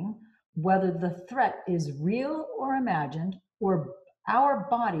threatening, whether the threat is real or imagined, or our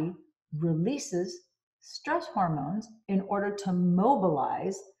body releases stress hormones in order to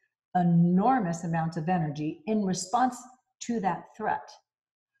mobilize enormous amounts of energy in response to that threat.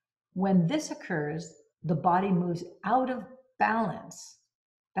 When this occurs, the body moves out of balance.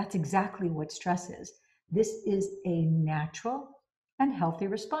 That's exactly what stress is. This is a natural and healthy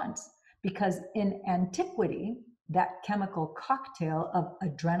response because in antiquity, that chemical cocktail of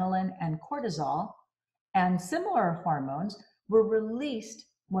adrenaline and cortisol and similar hormones were released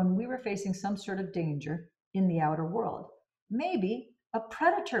when we were facing some sort of danger in the outer world. Maybe a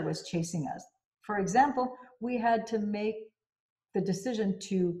predator was chasing us. For example, we had to make the decision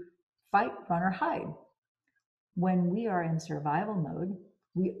to fight, run, or hide. When we are in survival mode,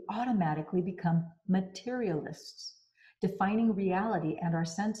 we automatically become materialists, defining reality and our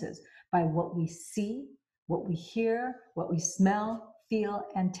senses by what we see, what we hear, what we smell, feel,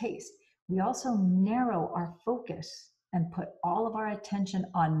 and taste. We also narrow our focus and put all of our attention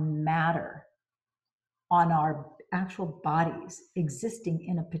on matter, on our actual bodies existing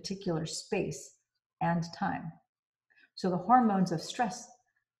in a particular space and time. So the hormones of stress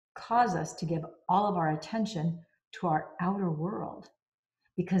cause us to give all of our attention to our outer world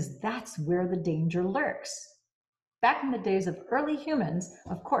because that's where the danger lurks. Back in the days of early humans,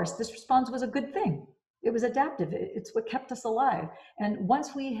 of course, this response was a good thing. It was adaptive. It's what kept us alive. And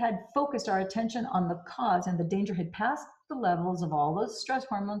once we had focused our attention on the cause and the danger had passed, the levels of all those stress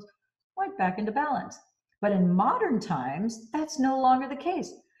hormones went back into balance. But in modern times, that's no longer the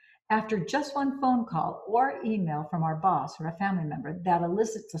case. After just one phone call or email from our boss or a family member that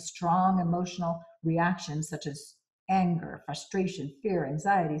elicits a strong emotional reaction, such as anger, frustration, fear,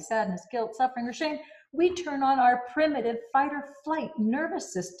 anxiety, sadness, guilt, suffering, or shame, we turn on our primitive fight or flight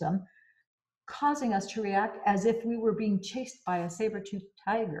nervous system, causing us to react as if we were being chased by a saber-toothed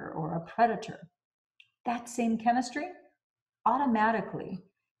tiger or a predator. That same chemistry automatically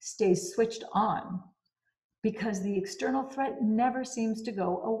stays switched on because the external threat never seems to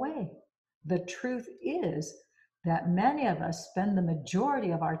go away. The truth is that many of us spend the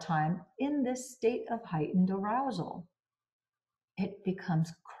majority of our time in this state of heightened arousal. It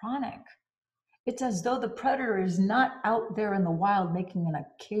becomes chronic. It's as though the predator is not out there in the wild making an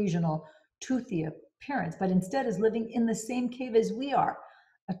occasional toothy appearance, but instead is living in the same cave as we are,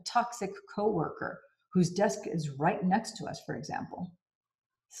 a toxic coworker whose desk is right next to us, for example.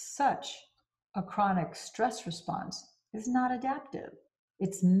 Such a chronic stress response is not adaptive.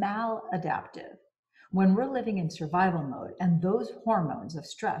 It's maladaptive. When we're living in survival mode and those hormones of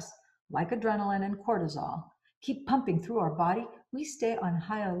stress, like adrenaline and cortisol, keep pumping through our body, we stay on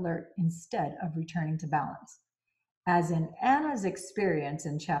high alert instead of returning to balance. As in Anna's experience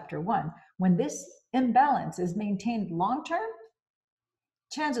in chapter 1, when this imbalance is maintained long-term,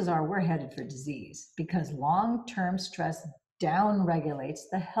 chances are we're headed for disease because long-term stress downregulates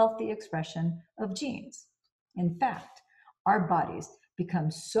the healthy expression of genes. In fact, our bodies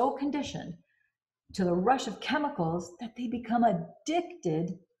become so conditioned to the rush of chemicals that they become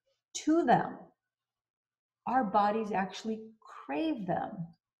addicted to them. Our bodies actually crave them.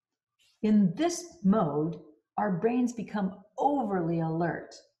 In this mode, our brains become overly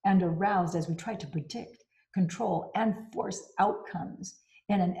alert and aroused as we try to predict, control, and force outcomes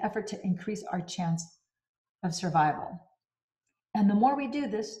in an effort to increase our chance of survival. And the more we do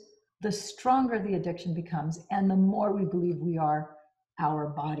this, the stronger the addiction becomes, and the more we believe we are our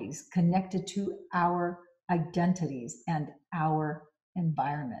bodies, connected to our identities and our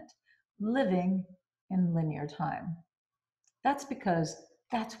environment, living in linear time. That's because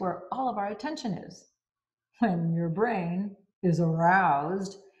that's where all of our attention is. when your brain is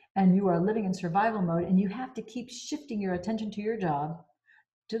aroused and you are living in survival mode and you have to keep shifting your attention to your job,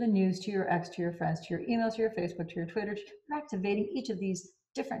 to the news, to your ex, to your friends, to your emails, to your Facebook, to your Twitter. You're activating each of these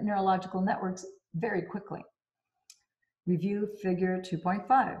different neurological networks very quickly. Review figure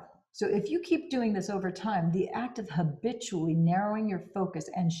 2.5. So if you keep doing this over time, the act of habitually narrowing your focus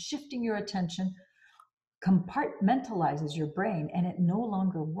and shifting your attention compartmentalizes your brain, and it no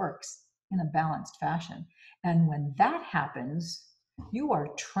longer works in a balanced fashion. And when that happens, you are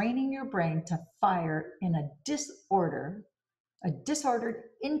training your brain to fire in a disordered,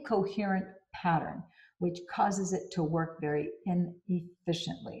 incoherent pattern, which causes it to work very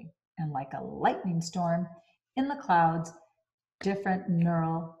inefficiently. And like a lightning storm in the clouds, different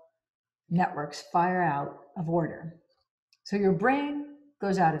neural networks fire out of order. So your brain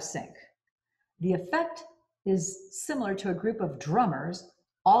goes out of sync. The effect is similar to a group of drummers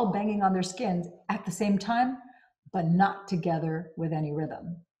all banging on their skins at the same time, but not together with any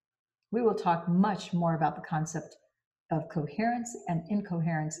rhythm. We will talk much more about the concept of coherence and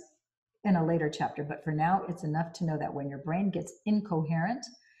incoherence in a later chapter, but for now, it's enough to know that when your brain gets incoherent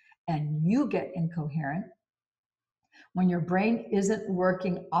and you get incoherent, when your brain isn't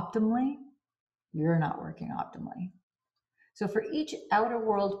working optimally, you're not working optimally. So for each outer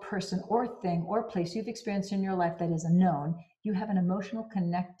world person or thing or place you've experienced in your life that is unknown, you have an emotion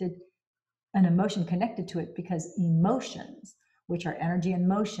connected to it, because emotions, which are energy and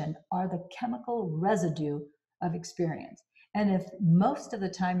motion, are the chemical residue of experience. And if most of the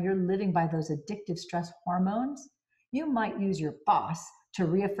time you're living by those addictive stress hormones, you might use your boss to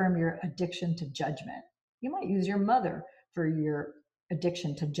reaffirm your addiction to judgment. You might use your mother for your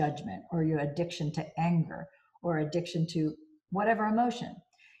addiction to judgment, or your addiction to anger, or addiction to whatever emotion.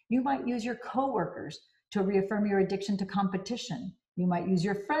 You might use your coworkers to reaffirm your addiction to competition. You might use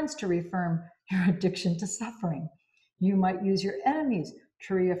your friends to reaffirm your addiction to suffering. You might use your enemies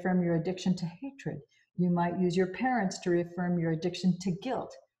to reaffirm your addiction to hatred. You might use your parents to reaffirm your addiction to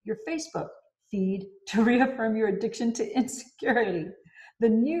guilt, your Facebook feed to reaffirm your addiction to insecurity, the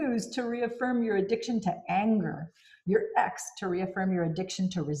news to reaffirm your addiction to anger, your ex to reaffirm your addiction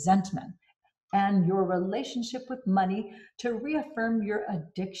to resentment, and your relationship with money to reaffirm your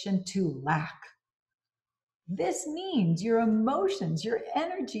addiction to lack. This means your emotions, your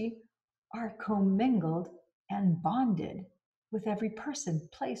energy are commingled and bonded with every person,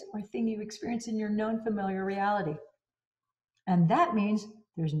 place, or thing you experience in your known familiar reality. And that means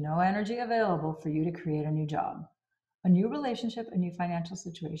there's no energy available for you to create a new job, a new relationship, a new financial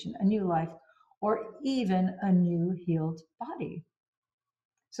situation, a new life, or even a new healed body.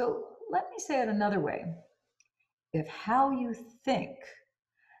 So let me say it another way. If how you think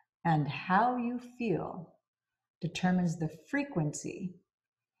and how you feel determines the frequency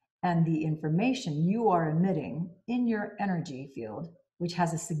and the information you are emitting in your energy field, which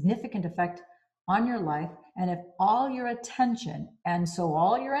has a significant effect on your life, and if all your attention and so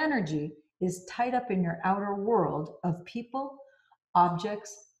all your energy is tied up in your outer world of people,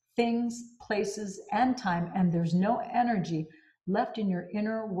 objects, things, places, and time, and there's no energy left in your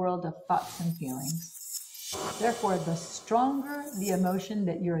inner world of thoughts and feelings, therefore, the stronger the emotion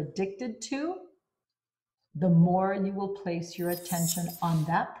that you're addicted to, the more you will place your attention on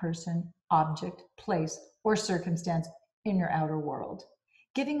that person, object, place, or circumstance in your outer world,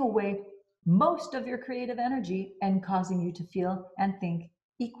 giving away most of your creative energy and causing you to feel and think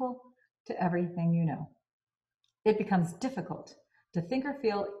equal to everything you know. It becomes difficult to think or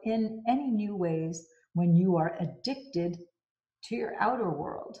feel in any new ways when you are addicted to your outer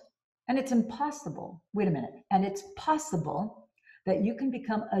world. And it's impossible, wait a minute, and it's possible that you can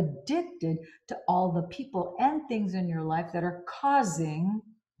become addicted to all the people and things in your life that are causing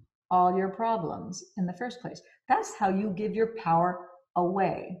all your problems in the first place. That's how you give your power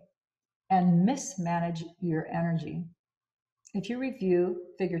away and mismanage your energy. If you review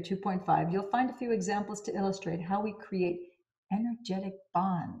figure 2.5, you'll find a few examples to illustrate how we create energetic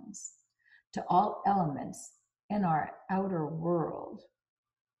bonds to all elements in our outer world.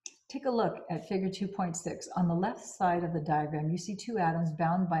 Take a look at figure 2.6. On the left side of the diagram, you see two atoms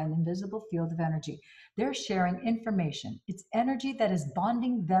bound by an invisible field of energy. They're sharing information. It's energy that is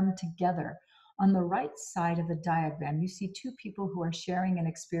bonding them together. On the right side of the diagram, you see two people who are sharing an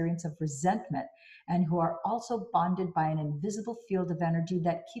experience of resentment and who are also bonded by an invisible field of energy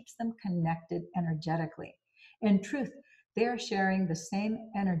that keeps them connected energetically. In truth, they are sharing the same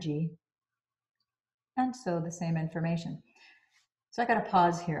energy and so the same information. So I got to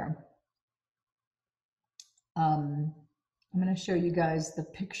pause here. I'm going to show you guys the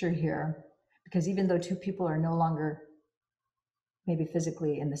picture here, because even though two people are no longer maybe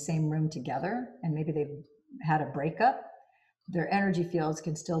physically in the same room together, and maybe they've had a breakup, their energy fields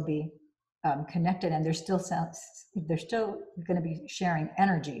can still be connected, and they're still going to be sharing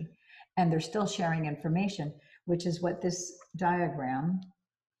energy, and they're still sharing information, which is what this diagram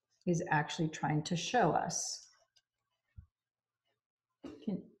is actually trying to show us.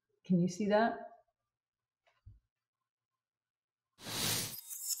 Can you see that?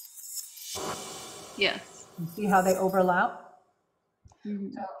 Yes. You see how they overlap? Mm-hmm.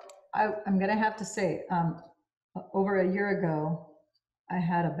 So I'm going to have to say, over a year ago, I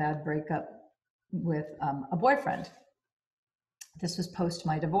had a bad breakup with a boyfriend. This was post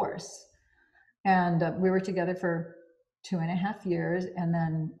my divorce. And we were together for 2.5 years. And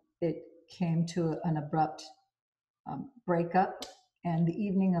then it came to an abrupt breakup. And the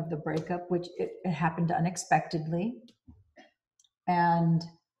evening of the breakup, which it happened unexpectedly. And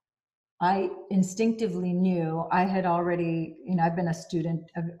I instinctively knew. I had already, I've been a student.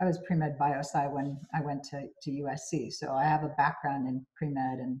 I was pre-med bio-sci when I went to USC. So I have a background in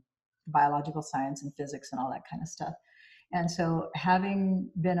pre-med and biological science and physics and all that kind of stuff. And so having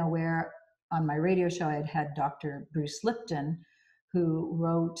been aware, on my radio show, I had Dr. Bruce Lipton, who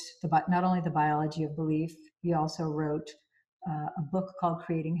wrote not only The Biology of Belief, he also wrote a book called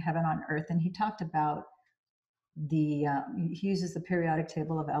Creating Heaven on Earth. And he talked about he uses the periodic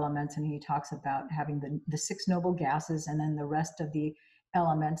table of elements, and he talks about having the 6 noble gases and then the rest of the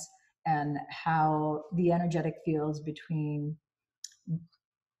elements, and how the energetic fields between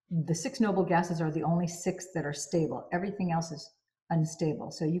the 6 noble gases are the only 6 that are stable. Everything else is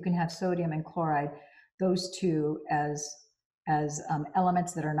unstable. So you can have sodium and chloride, those two, as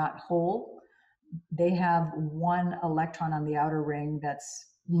elements that are not whole. They have 1 electron on the outer ring that's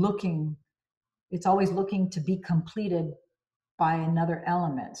it's always looking to be completed by another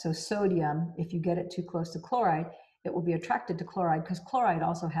element. So sodium, if you get it too close to chloride, it will be attracted to chloride, because chloride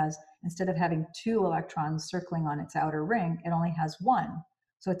also has, instead of having 2 electrons circling on its outer ring, it only has 1.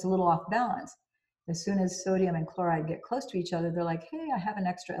 So it's a little off balance. As soon as sodium and chloride get close to each other, they're like, hey, I have an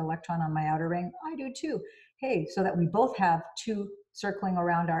extra electron on my outer ring. I do too. Hey, so that we both have 2 circling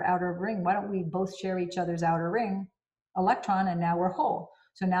around our outer ring, why don't we both share each other's outer ring electron, and now we're whole.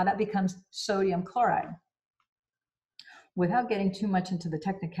 So now that becomes sodium chloride. Without getting too much into the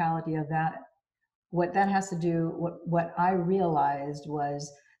technicality of that, what that has to do, what I realized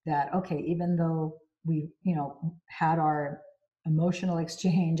was that, okay, even though we, had our emotional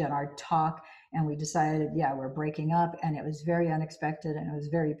exchange and our talk, and we decided, yeah, we're breaking up, and it was very unexpected and it was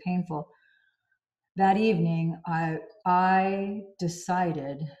very painful. That evening, I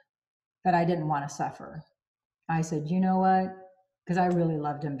decided that I didn't want to suffer. I said, you know what? Because I really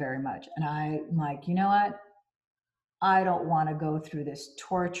loved him very much. And I'm like, you know what? I don't want to go through this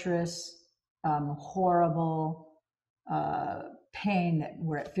torturous, horrible pain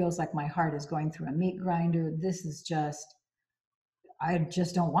where it feels like my heart is going through a meat grinder. This is I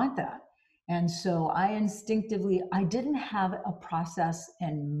just don't want that. And so I didn't have a process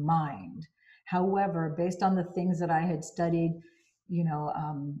in mind. However, based on the things that I had studied,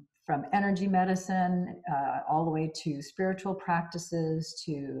 from energy medicine all the way to spiritual practices,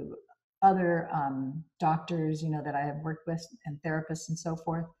 to other doctors, that I have worked with, and therapists and so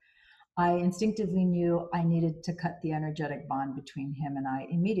forth, I instinctively knew I needed to cut the energetic bond between him and I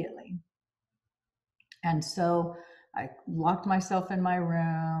immediately. And so I locked myself in my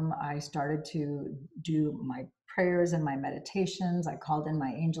room. I started to do my prayers and my meditations. I called in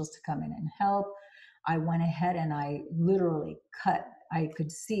my angels to come in and help. I went ahead and I literally cut. I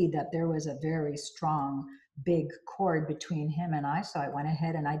could see that there was a very strong, big cord between him and I. So I went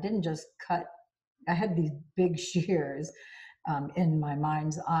ahead and I didn't just cut. I had these big shears in my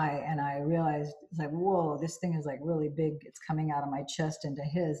mind's eye, and I realized, it's like, whoa, this thing is like really big. It's coming out of my chest into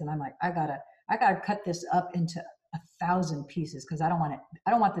his, and I'm like, I gotta cut this up into 1,000 pieces, because I don't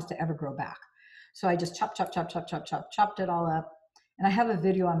want this to ever grow back. So I just chopped it all up. And I have a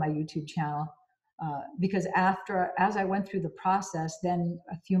video on my YouTube channel, because as I went through the process, then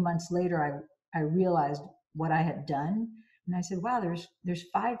a few months later, I realized what I had done. And I said, wow, there's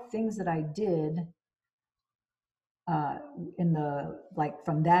 5 things that I did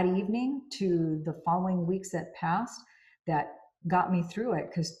from that evening to the following weeks that passed, that got me through it.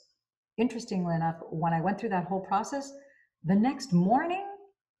 Because interestingly enough, when I went through that whole process, the next morning,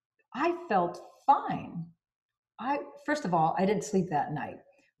 I felt fine. First of all, I didn't sleep that night,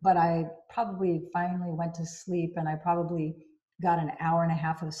 but I probably finally went to sleep, and I probably got an hour and a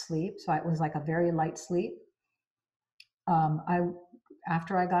half of sleep. So it was like a very light sleep.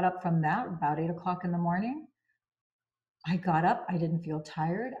 After I got up from that, about 8 o'clock in the morning, I got up. I didn't feel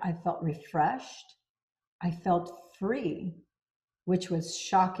tired. I felt refreshed. I felt free, which was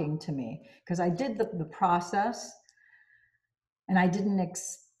shocking to me because I did the process and I didn't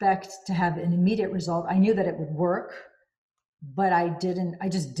expect to have an immediate result. I knew that it would work, but I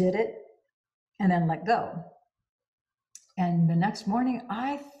just did it and then let go. And the next morning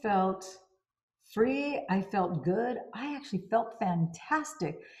I felt free. I felt good. I actually felt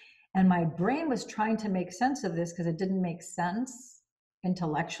fantastic. And my brain was trying to make sense of this because it didn't make sense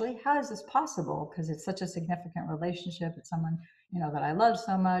intellectually. How is this possible? Because it's such a significant relationship. It's someone, that I love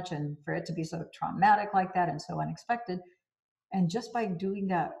so much, and for it to be so traumatic like that and so unexpected. And just by doing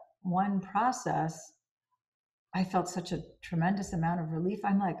that one process, I felt such a tremendous amount of relief.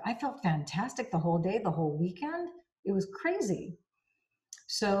 I'm like, I felt fantastic the whole day, the whole weekend. It was crazy.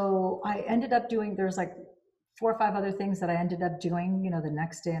 So I ended up doing, there's like 4 or 5 other things that I ended up doing, the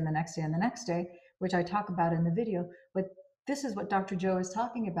next day and the next day and the next day, which I talk about in the video. But this is what Dr. Joe is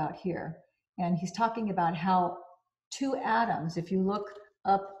talking about here. And he's talking about how 2 atoms, if you look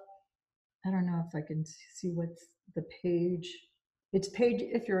up, I don't know if I can see what's the page. It's page,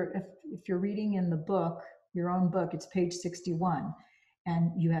 if you're reading in the book, your own book, it's page 61.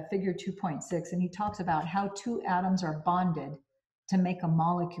 And you have figure 2.6. And he talks about how 2 atoms are bonded to make a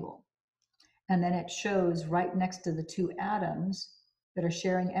molecule. And then it shows right next to the 2 atoms that are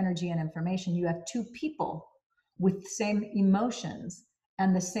sharing energy and information, you have 2 people with the same emotions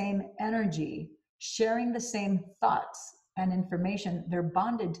and the same energy, sharing the same thoughts and information. They're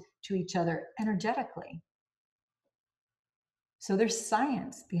bonded to each other energetically. So there's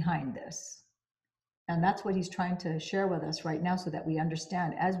science behind this. And that's what he's trying to share with us right now so that we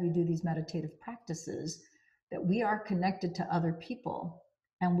understand as we do these meditative practices that we are connected to other people.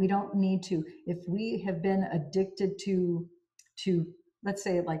 And we don't need to, if we have been addicted to let's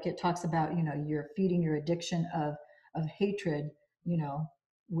say, like it talks about, you're feeding your addiction of hatred,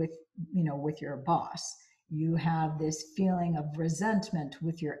 with your boss. You have this feeling of resentment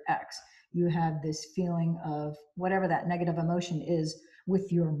with your ex. You have this feeling of whatever that negative emotion is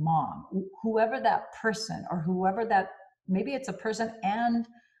with your mom, whoever that person or whoever that, maybe it's a person and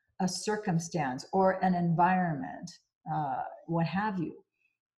a circumstance or an environment, what have you.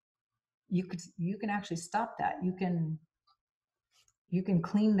 You can actually stop that. You can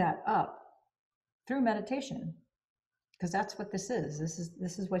clean that up through meditation, because that's what this is.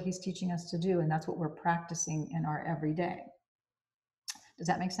 This is what he's teaching us to do, and that's what we're practicing in our everyday. Does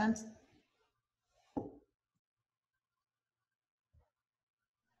that make sense?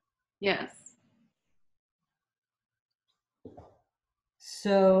 Yes.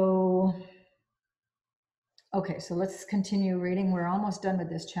 So, okay, so let's continue reading. We're almost done with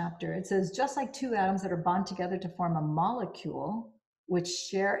this chapter. It says, just like 2 atoms that are bound together to form a molecule, which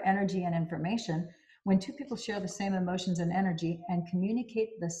share energy and information, when 2 people share the same emotions and energy and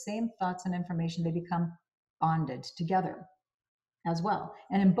communicate the same thoughts and information, they become bonded together as well.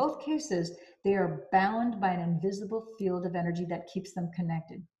 And in both cases, they are bound by an invisible field of energy that keeps them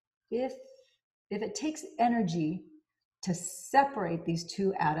connected. If it takes energy to separate these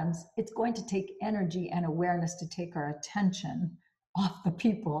 2 atoms, it's going to take energy and awareness to take our attention off the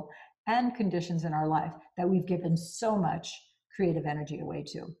people and conditions in our life that we've given so much creative energy away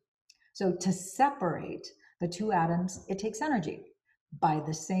to. So to separate the 2 atoms, it takes energy. By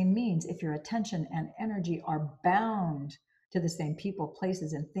the same means, if your attention and energy are bound to the same people,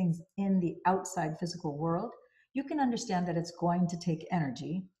 places, and things in the outside physical world, you can understand that it's going to take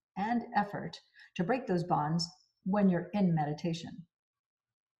energy and effort to break those bonds when you're in meditation.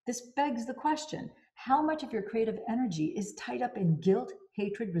 This begs the question, how much of your creative energy is tied up in guilt,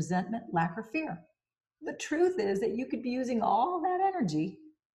 hatred, resentment, lack, or fear? The truth is that you could be using all that energy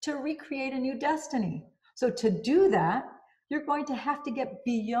to recreate a new destiny. So to do that, you're going to have to get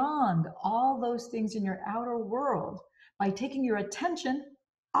beyond all those things in your outer world by taking your attention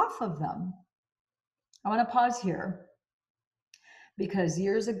off of them. I want to pause here because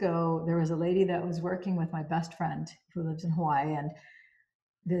years ago, there was a lady that was working with my best friend who lives in Hawaii, and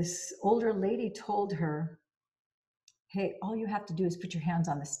this older lady told her, hey, all you have to do is put your hands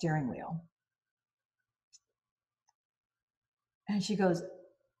on the steering wheel. And she goes,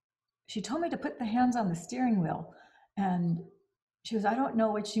 she told me to put the hands on the steering wheel. And she goes, I don't know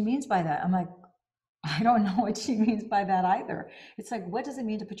what she means by that. I'm like, I don't know what she means by that either. It's like, what does it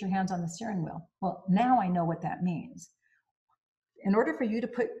mean to put your hands on the steering wheel? Well, now I know what that means. In order for you to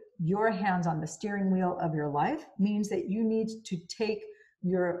put your hands on the steering wheel of your life means that you need to take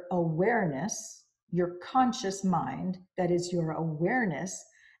your awareness, your conscious mind, that is your awareness,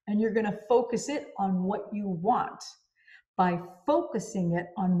 and you're going to focus it on what you want. By focusing it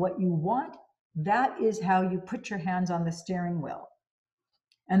on what you want, that is how you put your hands on the steering wheel.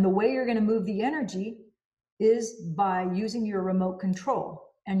 And the way you're going to move the energy is by using your remote control.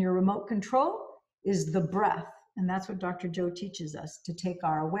 And your remote control is the breath. And that's what Dr. Joe teaches us, to take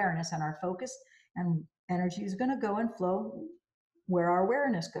our awareness and our focus, and energy is going to go and flow where our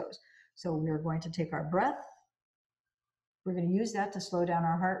awareness goes. So we're going to take our breath. We're going to use that to slow down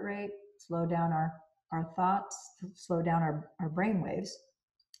our heart rate, slow down our thoughts, slow down our brain waves,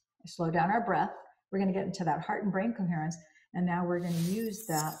 slow down our breath. We're going to get into that heart and brain coherence. And now we're going to use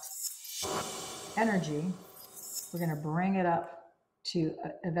that energy. We're going to bring it up to,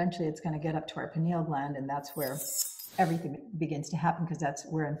 eventually it's going to get up to our pineal gland. And that's where everything begins to happen, because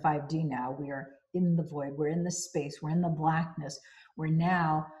we're in 5D now. We are in the void. We're in the space. We're in the blackness. We're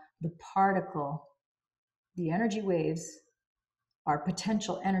now the particle, the energy waves are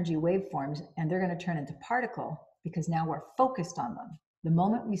potential energy waveforms, and they're going to turn into particle because now we're focused on them. The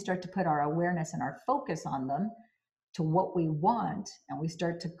moment we start to put our awareness and our focus on them to what we want, and we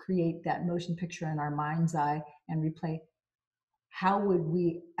start to create that motion picture in our mind's eye and replay, how would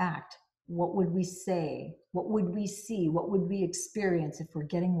we act? What would we say? What would we see? What would we experience if we're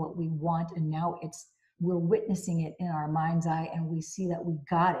getting what we want? And now we're witnessing it in our mind's eye, and we see that we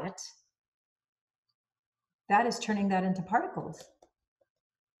got it. That is turning that into particles.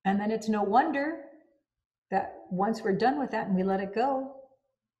 And then it's no wonder that once we're done with that and we let it go,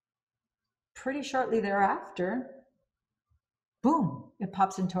 pretty shortly thereafter, boom, it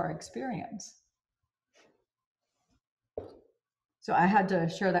pops into our experience. So I had to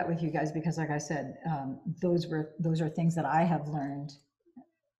share that with you guys because, like I said, those are things that I have learned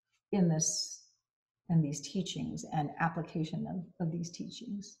in these teachings and application of these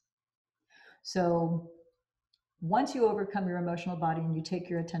teachings. So once you overcome your emotional body and you take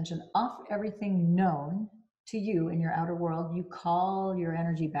your attention off everything known to you in your outer world, you call your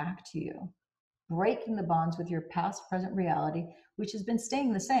energy back to you, breaking the bonds with your past, present reality, which has been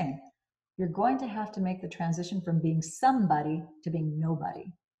staying the same. You're going to have to make the transition from being somebody to being nobody,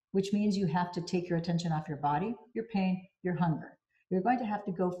 which means you have to take your attention off your body, your pain, your hunger. You're going to have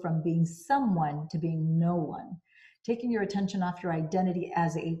to go from being someone to being no one, taking your attention off your identity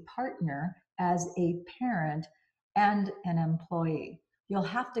as a partner, as a parent, and an employee. You'll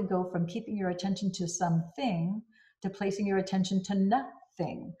have to go from keeping your attention to something to placing your attention to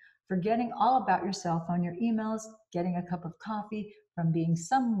nothing, forgetting all about yourself on your emails, getting a cup of coffee, from being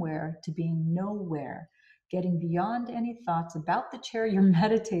somewhere to being nowhere, getting beyond any thoughts about the chair you're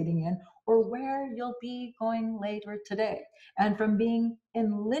meditating in or where you'll be going later today, and from being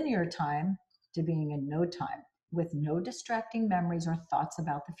in linear time to being in no time, with no distracting memories or thoughts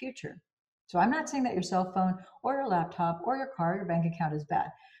about the future. So I'm not saying that your cell phone or your laptop or your car or your bank account is bad,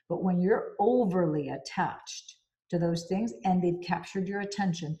 but when you're overly attached to those things and they've captured your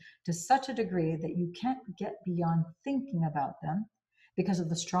attention to such a degree that you can't get beyond thinking about them because of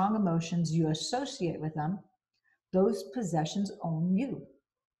the strong emotions you associate with them, those possessions own you.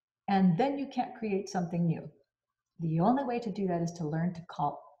 And then you can't create something new. The only way to do that is to learn to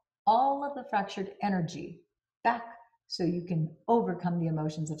call all of the fractured energy back so you can overcome the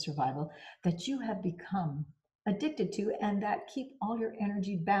emotions of survival that you have become addicted to and that keep all your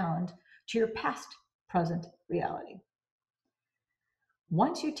energy bound to your past, present reality.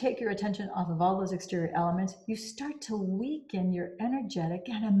 Once you take your attention off of all those exterior elements, you start to weaken your energetic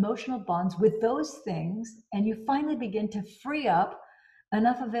and emotional bonds with those things, and you finally begin to free up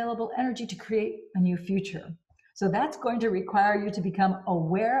enough available energy to create a new future. So that's going to require you to become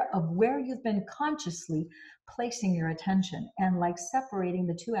aware of where you've been consciously placing your attention. And like separating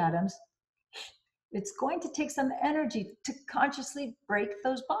the two atoms, it's going to take some energy to consciously break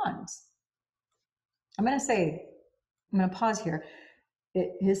those bonds. I'm going to pause here.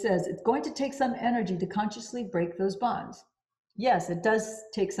 It says it's going to take some energy to consciously break those bonds. Yes, it does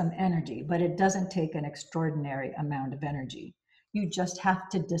take some energy, but it doesn't take an extraordinary amount of energy. You just have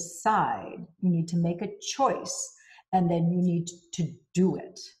to decide. You need to make a choice, and then you need to do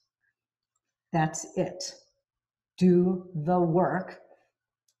it. That's it. Do the work,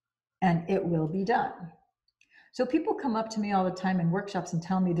 and it will be done. So people come up to me all the time in workshops and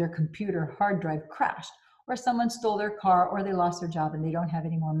tell me their computer hard drive crashed, or someone stole their car, or they lost their job and they don't have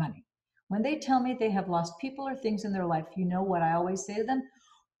any more money. When they tell me they have lost people or things in their life, you know what I always say to them?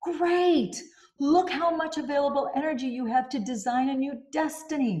 Great! Look how much available energy you have to design a new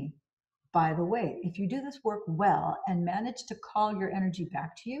destiny. By the way, if you do this work well and manage to call your energy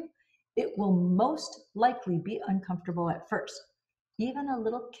back to you, it will most likely be uncomfortable at first, even a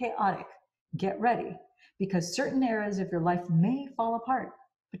little chaotic. Get ready, because certain areas of your life may fall apart.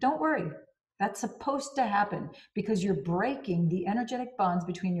 But don't worry, that's supposed to happen because you're breaking the energetic bonds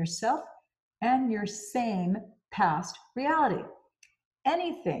between yourself and your same past reality.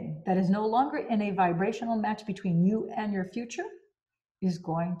 Anything that is no longer in a vibrational match between you and your future is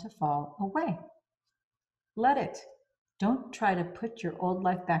going to fall away. Let it. Don't try to put your old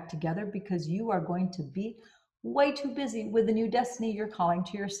life back together because you are going to be way too busy with the new destiny you're calling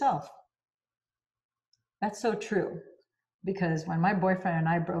to yourself. That's so true, because when my boyfriend and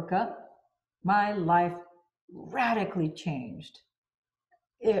I broke up, my life radically changed.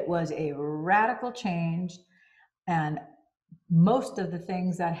 It was a radical change, and most of the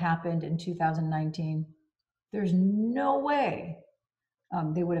things that happened in 2019, there's no way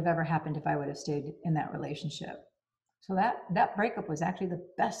they would have ever happened if I would have stayed in that relationship. So that breakup was actually the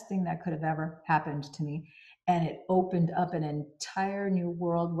best thing that could have ever happened to me. And it opened up an entire new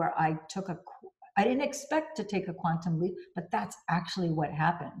world where I didn't expect to take a quantum leap, but that's actually what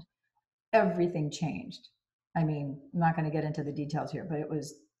happened. Everything changed. I mean, I'm not going to get into the details here, but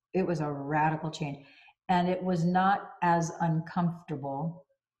it was a radical change. And it was not as uncomfortable.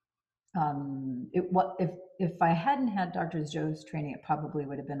 If I hadn't had Dr. Joe's training, it probably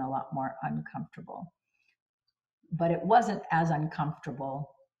would have been a lot more uncomfortable. But it wasn't as uncomfortable.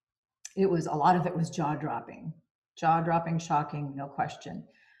 A lot of it was jaw-dropping, shocking, no question.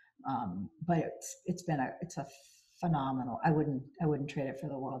 But it's a phenomenal. I wouldn't trade it for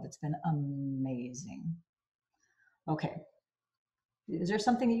the world. It's been amazing. Okay. Is there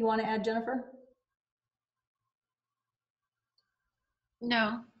something you want to add, Jennifer?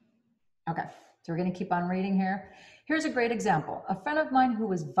 No. Okay. So we're going to keep on reading here. Here's a great example. A friend of mine who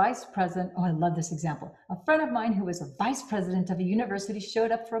was vice president, oh, I love this example. A friend of mine who was a vice president of a university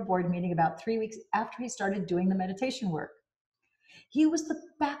showed up for a board meeting about 3 weeks after he started doing the meditation work. He was the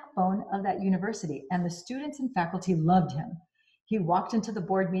backbone of that university, and the students and faculty loved him. He walked into the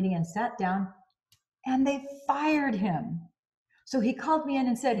board meeting and sat down, and they fired him. So he called me in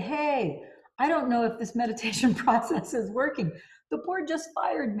and said, "Hey, I don't know if this meditation process is working. The board just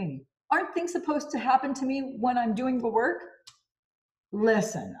fired me. Aren't things supposed to happen to me when I'm doing the work?"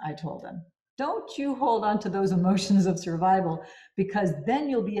 Listen, I told him, don't you hold on to those emotions of survival, because then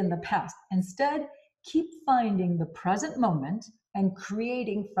you'll be in the past. Instead, keep finding the present moment and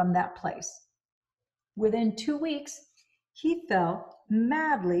creating from that place. Within 2 weeks, he fell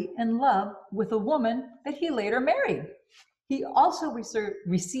madly in love with a woman that he later married. He also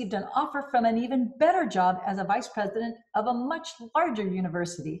received an offer from an even better job as a vice president of a much larger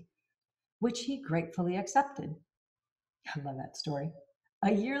university, which he gratefully accepted. I love that story.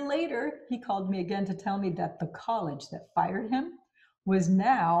 A year later, he called me again to tell me that the college that fired him was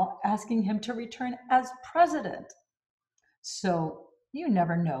now asking him to return as president. So you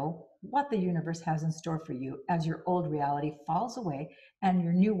never know what the universe has in store for you as your old reality falls away and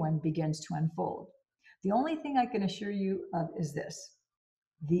your new one begins to unfold. The only thing I can assure you of is this: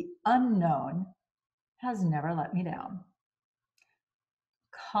 the unknown has never let me down.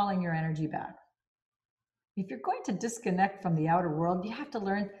 Calling your energy back. If you're going to disconnect from the outer world, you have to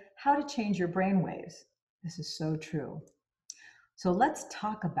learn how to change your brain waves. This is so true. So let's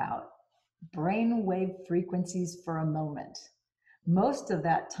talk about brainwave frequencies for a moment. Most of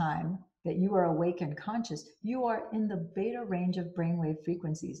that time that you are awake and conscious, you are in the beta range of brainwave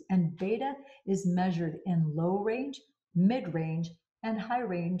frequencies. And beta is measured in low range, mid range, and high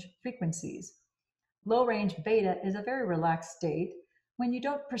range frequencies. Low range beta is a very relaxed state when you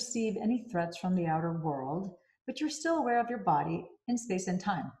don't perceive any threats from the outer world, but you're still aware of your body in space and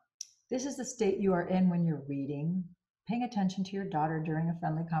time. This is the state you are in when you're reading, paying attention to your daughter during a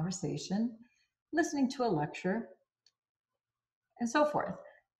friendly conversation, listening to a lecture, and so forth.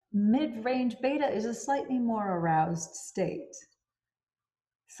 Mid-range beta is a slightly more aroused state,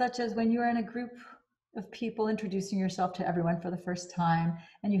 such as when you're in a group of people introducing yourself to everyone for the first time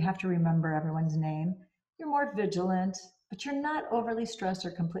and you have to remember everyone's name. You're more vigilant, but you're not overly stressed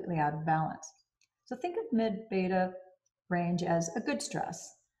or completely out of balance. So think of mid-beta range as a good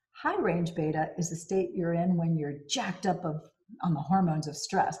stress. High range beta is the state you're in when you're jacked up on the hormones of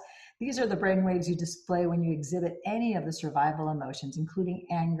stress. These are the brain waves you display when you exhibit any of the survival emotions, including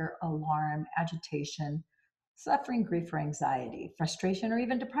anger, alarm, agitation, suffering, grief, or anxiety, frustration, or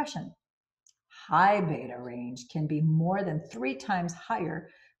even depression. High beta range can be more than 3 times higher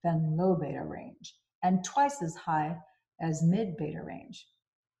than low beta range and twice as high as mid beta range.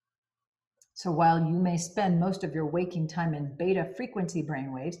 So while you may spend most of your waking time in beta frequency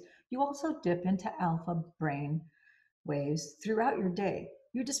brainwaves, you also dip into alpha brain waves throughout your day.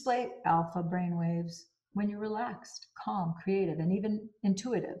 You display alpha brainwaves when you're relaxed, calm, creative, and even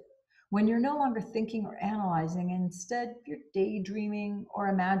intuitive. When you're no longer thinking or analyzing, instead you're daydreaming or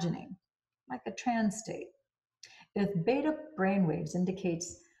imagining, like a trance state. If beta brainwaves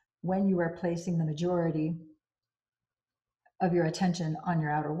indicates when you are placing the majority of your attention on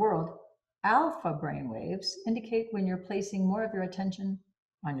your outer world, alpha brainwaves indicate when you're placing more of your attention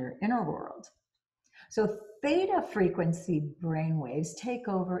on your inner world. So theta frequency brainwaves take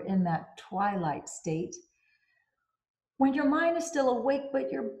over in that twilight state when your mind is still awake,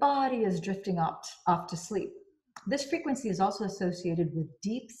 but your body is drifting off to sleep. This frequency is also associated with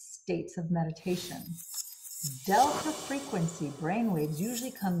deep states of meditation. Delta frequency brainwaves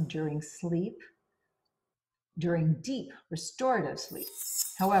usually come during sleep, during deep restorative sleep.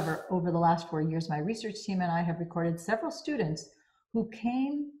 However, over the last 4 years, my research team and I have recorded several students who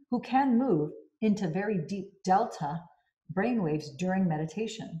can move into very deep delta brainwaves during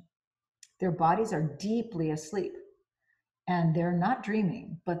meditation. Their bodies are deeply asleep and they're not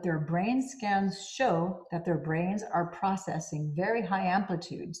dreaming, but their brain scans show that their brains are processing very high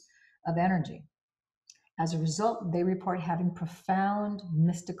amplitudes of energy. As a result, they report having profound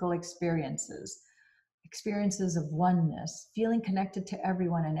mystical experiences of oneness, feeling connected to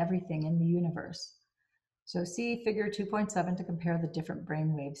everyone and everything in the universe. So see figure 2.7 to compare the different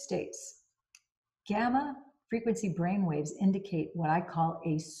brainwave states. Gamma frequency brainwaves indicate what I call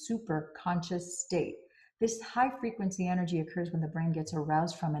a super conscious state. This high frequency energy occurs when the brain gets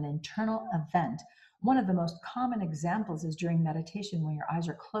aroused from an internal event. One of the most common examples is during meditation when your eyes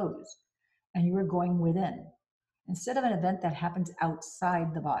are closed and you are going within, instead of an event that happens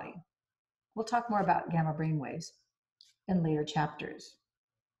outside the body. We'll talk more about gamma brainwaves in later chapters.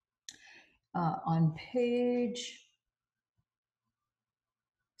 On page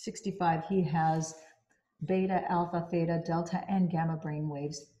 65, he has beta, alpha, theta, delta, and gamma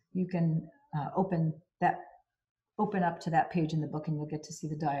brainwaves. You can open up to that page in the book and you'll get to see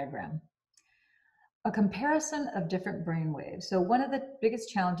the diagram. A comparison of different brainwaves. So one of the biggest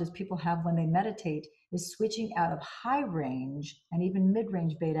challenges people have when they meditate is switching out of high range and even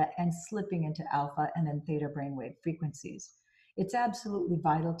mid-range beta and slipping into alpha and then theta brainwave frequencies. It's absolutely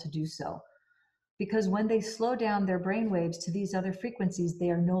vital to do so, because when they slow down their brainwaves to these other frequencies, they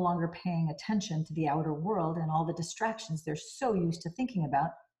are no longer paying attention to the outer world and all the distractions they're so used to thinking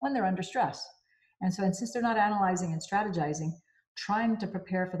about when they're under stress. And since they're not analyzing and strategizing, trying to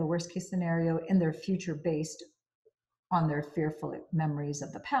prepare for the worst case scenario in their future based on their fearful memories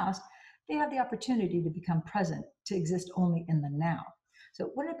of the past, they have the opportunity to become present, to exist only in the now.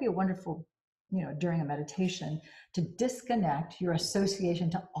 So wouldn't it be a wonderful, during a meditation, to disconnect your association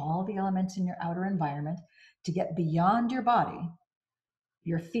to all the elements in your outer environment, to get beyond your body,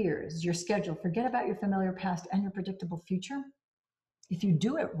 your fears, your schedule, forget about your familiar past and your predictable future? If you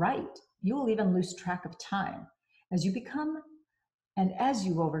do it right, you will even lose track of time. As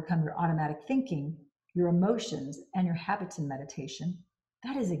you overcome your automatic thinking, your emotions, and your habits in meditation,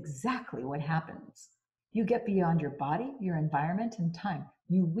 that is exactly what happens. You get beyond your body, your environment, and time.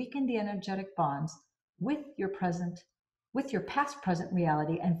 You weaken the energetic bonds with your past present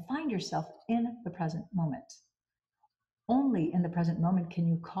reality and find yourself in the present moment. Only in the present moment can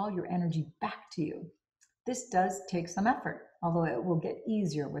you call your energy back to you. This does take some effort, although it will get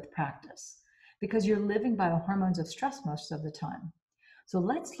easier with practice, because you're living by the hormones of stress most of the time. So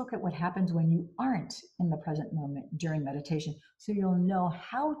let's look at what happens when you aren't in the present moment during meditation, so you'll know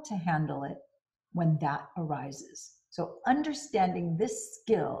how to handle it when that arises. So understanding this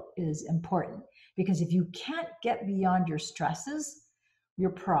skill is important, because if you can't get beyond your stresses, your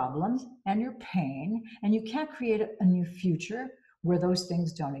problems, and your pain, and you can't create a new future where those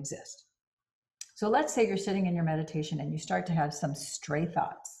things don't exist. So let's say you're sitting in your meditation and you start to have some stray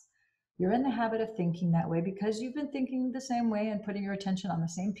thoughts. You're in the habit of thinking that way because you've been thinking the same way and putting your attention on the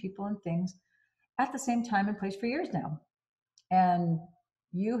same people and things at the same time and place for years now. And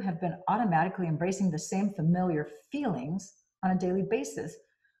you have been automatically embracing the same familiar feelings on a daily basis,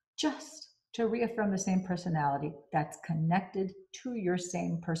 just to reaffirm the same personality that's connected to your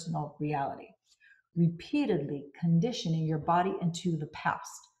same personal reality, repeatedly conditioning your body into the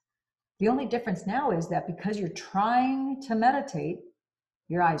past. The only difference now is that because you're trying to meditate,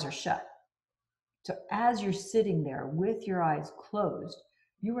 your eyes are shut. So as you're sitting there with your eyes closed,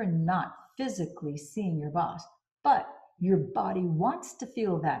 you are not physically seeing your boss, but your body wants to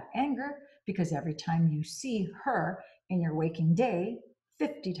feel that anger, because every time you see her in your waking day,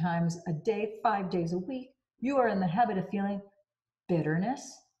 50 times a day, 5 days a week, you are in the habit of feeling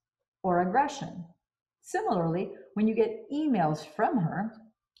bitterness or aggression. Similarly, when you get emails from her,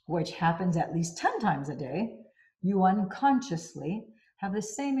 which happens at least 10 times a day, you unconsciously have the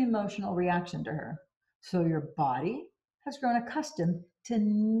same emotional reaction to her. So your body has grown accustomed to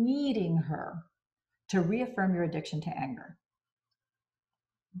needing her to reaffirm your addiction to anger.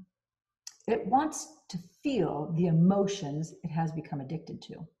 It wants to feel the emotions it has become addicted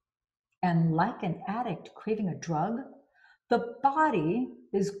to. And like an addict craving a drug, The body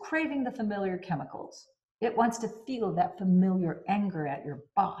is craving the familiar chemicals. It wants to feel that familiar anger at your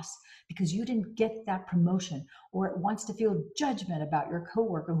boss because you didn't get that promotion, or it wants to feel judgment about your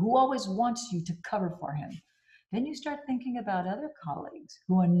coworker who always wants you to cover for him. Then you start thinking about other colleagues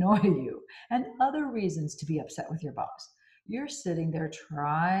who annoy you and other reasons to be upset with your boss. You're sitting there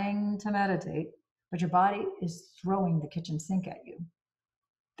trying to meditate, but your body is throwing the kitchen sink at you.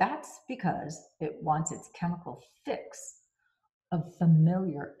 That's because it wants its chemical fix of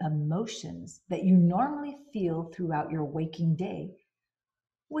familiar emotions that you normally feel throughout your waking day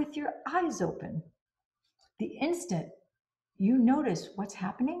with your eyes open. The instant you notice what's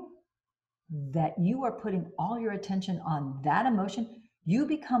happening, that you are putting all your attention on that emotion, you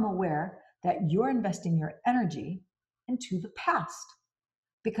become aware that you're investing your energy into the past,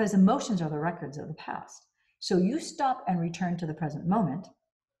 because emotions are the records of the past. So you stop and return to the present moment,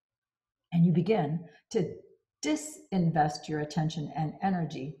 and you begin to disinvest your attention and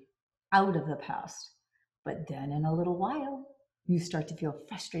energy out of the past. But then in a little while, you start to feel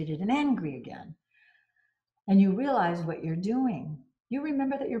frustrated and angry again. And you realize what you're doing. You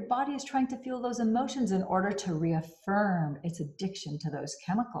remember that your body is trying to feel those emotions in order to reaffirm its addiction to those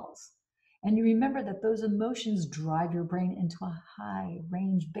chemicals. And you remember that those emotions drive your brain into a high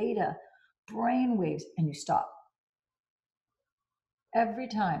range beta brain waves, and you stop. Every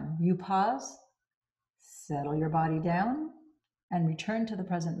time you pause, settle your body down, and return to the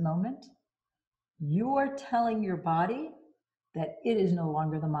present moment, you are telling your body that it is no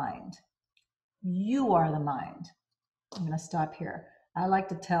longer the mind. You are the mind. I'm going to stop here. I like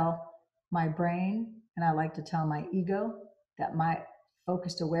to tell my brain and I like to tell my ego, that my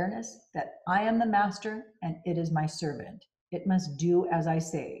focused awareness, that I am the master and it is my servant. It must do as I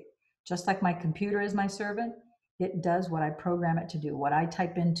say. Just like my computer is my servant, it does what I program it to do, what I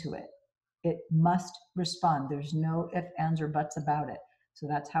type into it. It must respond. There's no ifs, ands, or buts about it. So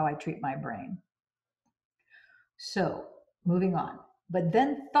that's how I treat my brain. So moving on. But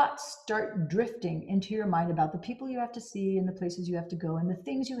then thoughts start drifting into your mind about the people you have to see and the places you have to go and the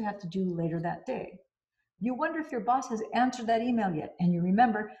things you have to do later that day. You wonder if your boss has answered that email yet, and you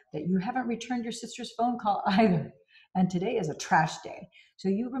remember that you haven't returned your sister's phone call either. And today is a trash day. So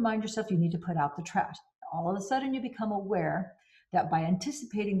you remind yourself you need to put out the trash. All of a sudden you become aware that by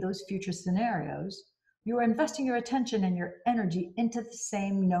anticipating those future scenarios, you are investing your attention and your energy into the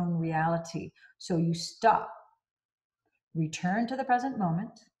same known reality. So you stop, return to the present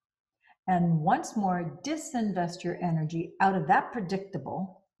moment, and once more disinvest your energy out of that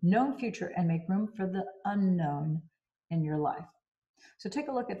predictable, known future and make room for the unknown in your life. So take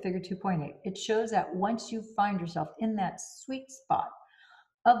a look at figure 2.8. It shows that once you find yourself in that sweet spot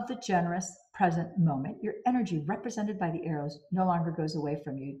of the generous present moment, your energy represented by the arrows no longer goes away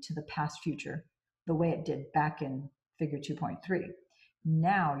from you to the past future the way it did back in figure 2.3.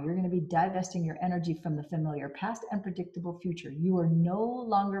 Now you're going to be divesting your energy from the familiar past and predictable future. You are no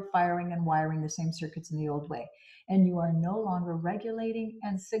longer firing and wiring the same circuits in the old way, and you are no longer regulating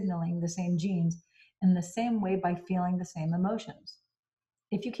and signaling the same genes in the same way by feeling the same emotions.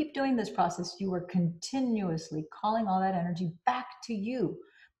 If you keep doing this process, you are continuously calling all that energy back to you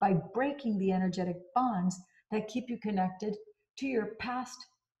by breaking the energetic bonds that keep you connected to your past,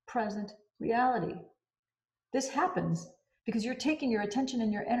 present reality. This happens because you're taking your attention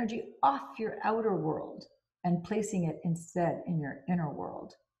and your energy off your outer world and placing it instead in your inner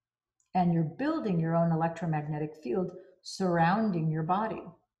world. And you're building your own electromagnetic field surrounding your body.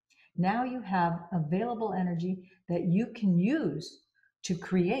 Now you have available energy that you can use to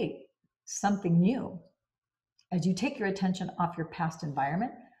create something new. As you take your attention off your past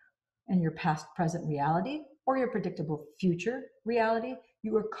environment and your past present reality or your predictable future reality,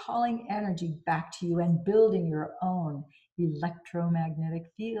 you are calling energy back to you and building your own electromagnetic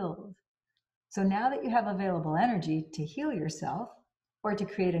field. So now that you have available energy to heal yourself or to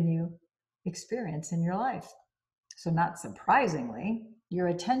create a new experience in your life. So not surprisingly, your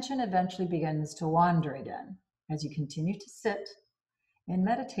attention eventually begins to wander again. As you continue to sit in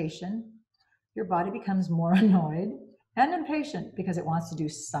meditation, your body becomes more annoyed and impatient because it wants to do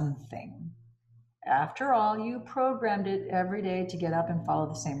something. After all, you programmed it every day to get up and follow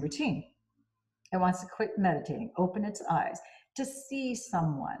the same routine. It wants to quit meditating, open its eyes, to see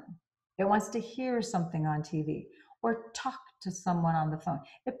someone. It wants to hear something on TV or talk to someone on the phone.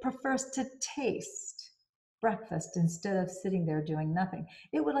 It prefers to taste breakfast instead of sitting there doing nothing.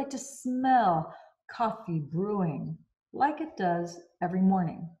 It would like to smell coffee brewing like it does every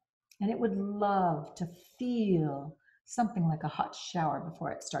morning. And it would love to feel something like a hot shower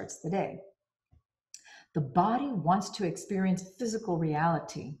before it starts the day. The body wants to experience physical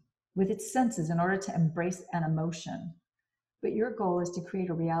reality with its senses in order to embrace an emotion. But your goal is to create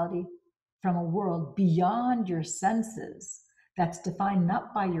a reality from a world beyond your senses that's defined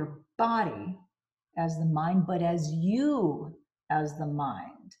not by your body as the mind, but as you as the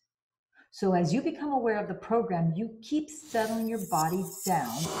mind. So as you become aware of the program, you keep settling your body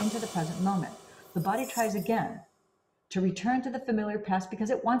down into the present moment. The body tries again to return to the familiar past because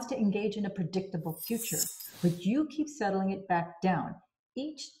it wants to engage in a predictable future, but you keep settling it back down.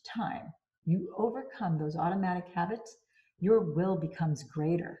 Each time you overcome those automatic habits, your will becomes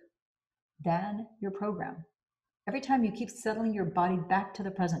greater than your program. Every time you keep settling your body back to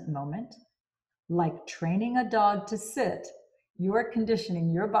the present moment, like training a dog to sit, you are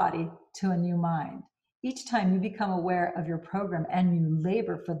conditioning your body to a new mind. Each time you become aware of your program and you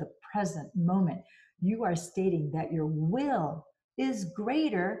labor for the present moment, you are stating that your will is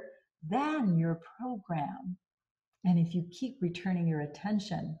greater than your program. And if you keep returning your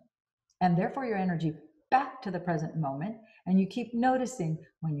attention and therefore your energy back to the present moment, and you keep noticing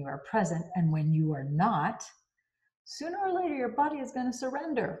when you are present and when you are not, sooner or later your body is going to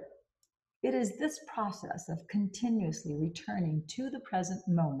surrender. It is this process of continuously returning to the present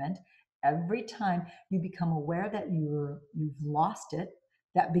moment every time you become aware that you've lost it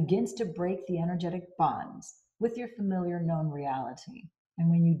that begins to break the energetic bonds with your familiar known reality. And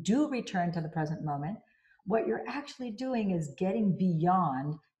when you do return to the present moment, what you're actually doing is getting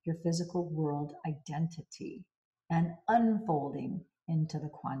beyond your physical world identity and unfolding into the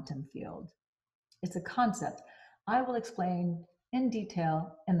quantum field. It's a concept I will explain in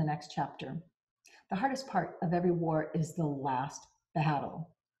detail in the next chapter. The hardest part of every war is the last battle.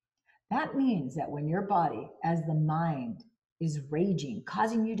 That means that when your body, as the mind, is raging,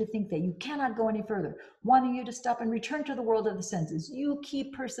 causing you to think that you cannot go any further, wanting you to stop and return to the world of the senses, you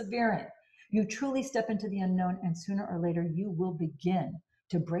keep persevering. You truly step into the unknown, and sooner or later you will begin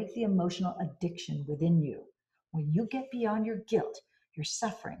to break the emotional addiction within you. When you get beyond your guilt, your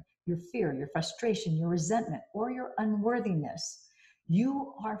suffering, your fear, your frustration, your resentment, or your unworthiness,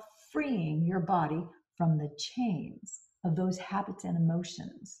 you are freeing your body from the chains of those habits and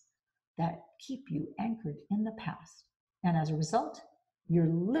emotions that keep you anchored in the past. And as a result,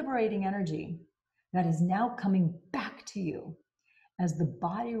 you're liberating energy that is now coming back to you. As the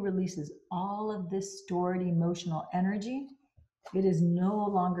body releases all of this stored emotional energy, it is no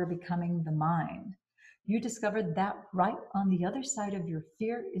longer becoming the mind. You discovered that right on the other side of your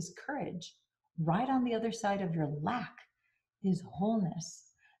fear is courage. Right on the other side of your lack is wholeness.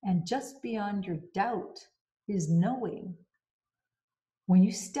 And just beyond your doubt is knowing. When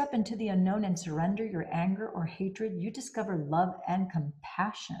you step into the unknown and surrender your anger or hatred, you discover love and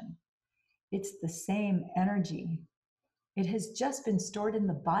compassion. It's the same energy. It has just been stored in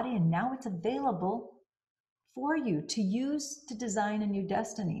the body and now it's available for you to use to design a new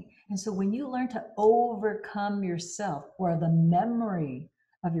destiny. And so when you learn to overcome yourself or the memory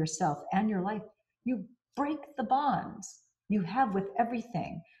of yourself and your life, you break the bonds you have with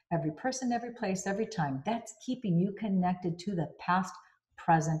everything, every person, every place, every time. That's keeping you connected to the past,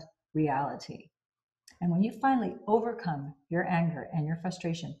 present reality. And when you finally overcome your anger and your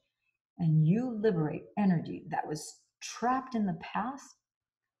frustration and you liberate energy that was trapped in the past,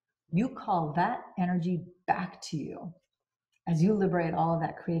 you call that energy back to you. As you liberate all of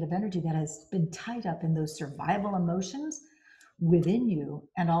that creative energy that has been tied up in those survival emotions within you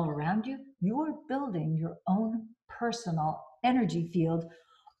and all around you, you are building your own personal energy field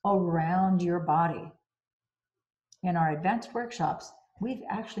around your body. In our advanced workshops, we've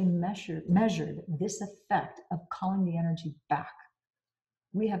actually measured this effect of calling the energy back.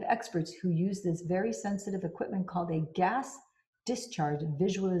 We have experts who use this very sensitive equipment called a gas discharge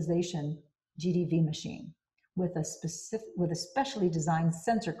visualization GDV machine with a specially designed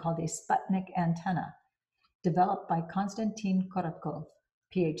sensor called a Sputnik antenna, developed by Konstantin Korotkov,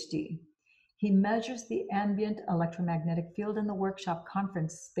 PhD. He measures the ambient electromagnetic field in the workshop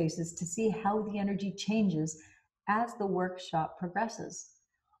conference spaces to see how the energy changes as the workshop progresses.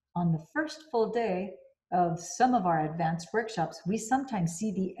 On the first full day of some of our advanced workshops, we sometimes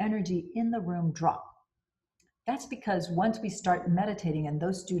see the energy in the room drop. That's because once we start meditating, and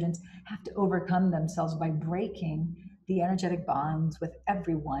those students have to overcome themselves by breaking the energetic bonds with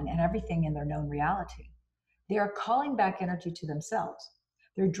everyone and everything in their known reality, they are calling back energy to themselves.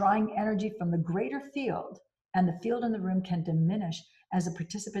 They're drawing energy from the greater field, and the field in the room can diminish as the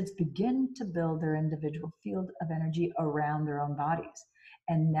participants begin to build their individual field of energy around their own bodies.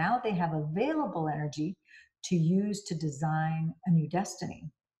 And now they have available energy to use to design a new destiny.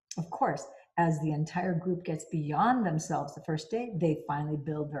 Of course, as the entire group gets beyond themselves the first day, they finally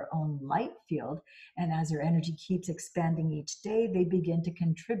build their own light field. And as their energy keeps expanding each day, they begin to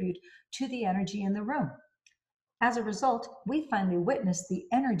contribute to the energy in the room. As a result, we finally witness the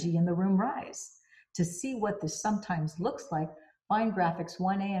energy in the room rise. To see what this sometimes looks like, find graphics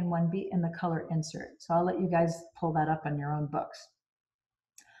 1A and 1B in the color insert. So I'll let you guys pull that up in your own books.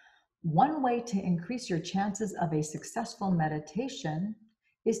 One way to increase your chances of a successful meditation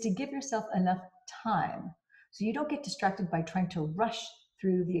is to give yourself enough time so you don't get distracted by trying to rush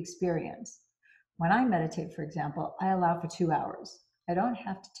through the experience. When I meditate, for example, I allow for 2 hours. I don't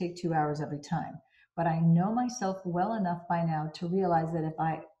have to take 2 hours every time, but I know myself well enough by now to realize that if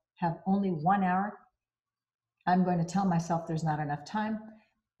I have only 1 hour, I'm going to tell myself there's not enough time.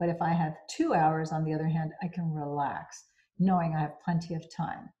 But if I have 2 hours, on the other hand, I can relax, knowing I have plenty of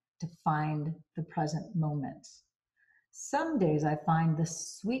time to find the present moment. Some days I find the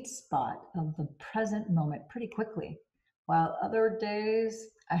sweet spot of the present moment pretty quickly, while other days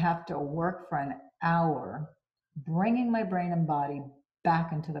I have to work for an hour, bringing my brain and body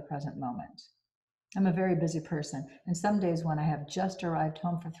back into the present moment. I'm a very busy person, and some days when I have just arrived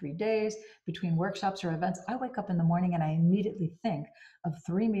home for 3 days between workshops or events, I wake up in the morning and I immediately think of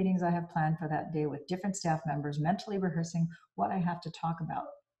 3 meetings I have planned for that day with different staff members, mentally rehearsing what I have to talk about.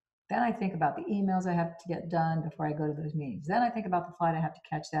 Then I think about the emails I have to get done before I go to those meetings. Then I think about the flight I have to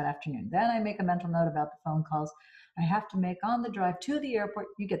catch that afternoon. Then I make a mental note about the phone calls I have to make on the drive to the airport.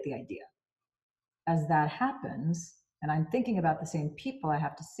 You get the idea. As that happens, and I'm thinking about the same people I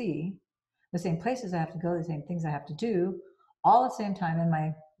have to see, the same places I have to go, the same things I have to do, all at the same time in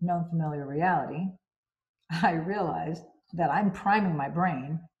my known familiar reality, I realize that I'm priming my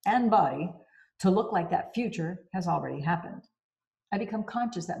brain and body to look like that future has already happened. I become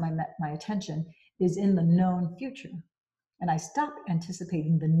conscious that my attention is in the known future, and I stop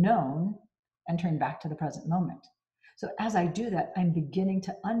anticipating the known and turn back to the present moment. So as I do that, I'm beginning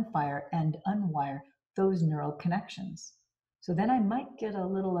to unfire and unwire those neural connections. So then I might get a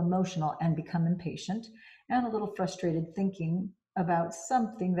little emotional and become impatient and a little frustrated thinking about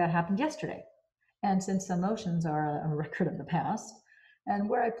something that happened yesterday. And since emotions are a record of the past, and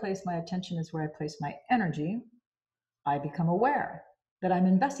where I place my attention is where I place my energy, I become aware that I'm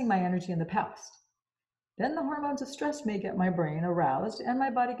investing my energy in the past. Then the hormones of stress may get my brain aroused and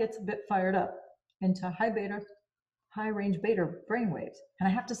my body gets a bit fired up into high range beta brainwaves. And I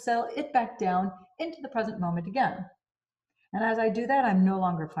have to settle it back down into the present moment again. And as I do that, I'm no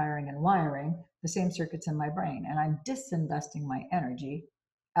longer firing and wiring the same circuits in my brain, and I'm disinvesting my energy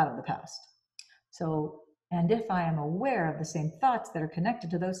out of the past. So, and if I am aware of the same thoughts that are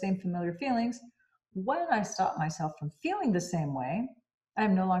connected to those same familiar feelings, when I stop myself from feeling the same way,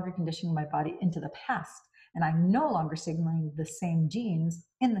 I'm no longer conditioning my body into the past, and I'm no longer signaling the same genes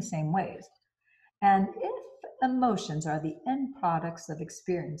in the same ways. And if emotions are the end products of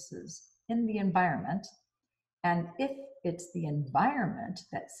experiences in the environment, and if it's the environment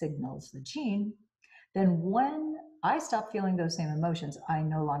that signals the gene, then when I stop feeling those same emotions, I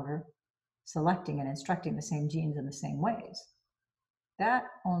no longer selecting and instructing the same genes in the same ways. That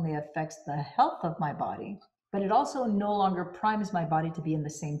only affects the health of my body, but it also no longer primes my body to be in the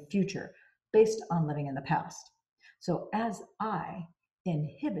same future based on living in the past. So as I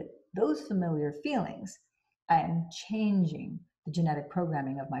inhibit those familiar feelings, I am changing the genetic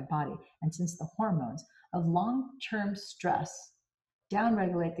programming of my body. And since the hormones of long-term stress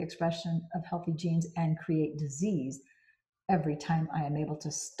downregulate the expression of healthy genes and create disease, every time I am able to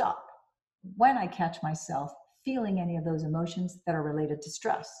stop when I catch myself feeling any of those emotions that are related to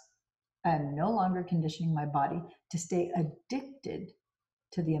stress, I am no longer conditioning my body to stay addicted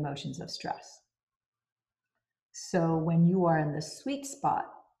to the emotions of stress. So when you are in the sweet spot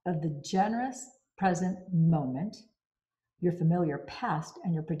of the generous present moment, your familiar past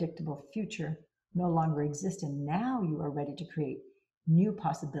and your predictable future no longer exist, and now you are ready to create new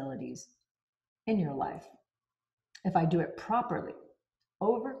possibilities in your life. If I do it properly,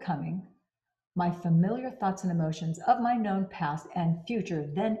 overcoming my familiar thoughts and emotions of my known past and future,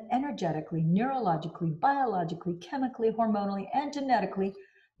 then energetically, neurologically, biologically, chemically, hormonally, and genetically,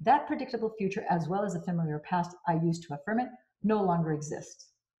 that predictable future, as well as the familiar past I used to affirm it, no longer exists.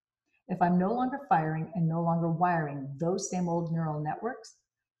 If I'm no longer firing and no longer wiring those same old neural networks,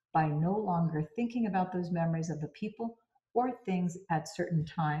 by no longer thinking about those memories of the people or things at certain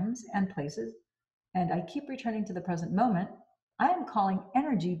times and places, and I keep returning to the present moment, I am calling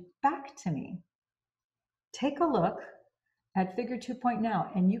energy back to me. Take a look at figure 2 now,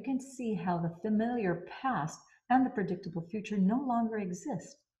 and you can see how the familiar past and the predictable future no longer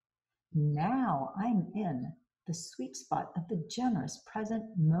exist. Now I'm in the sweet spot of the generous present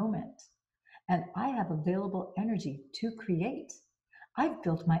moment, and I have available energy to create. I've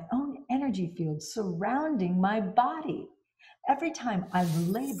built my own energy field surrounding my body, Every time I've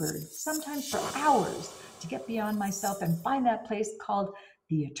labored, sometimes for hours, to get beyond myself and find that place called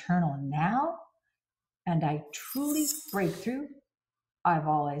the eternal now, and I truly break through, I've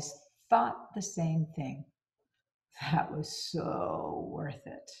always thought the same thing. That was so worth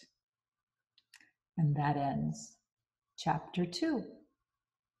it. And that ends chapter 2.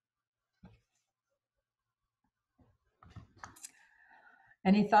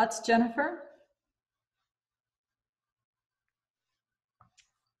 Any thoughts, Jennifer?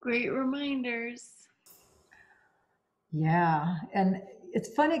 Great reminders. Yeah, and it's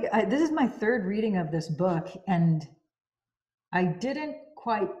funny, this is my third reading of this book, and I didn't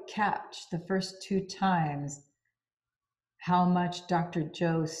quite catch the first 2 times how much Dr.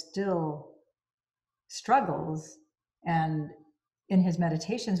 Joe still struggles, and in his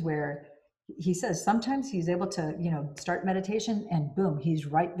meditations where he says sometimes he's able to, start meditation and boom, he's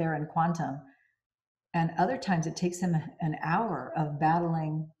right there in quantum. And other times it takes him an hour of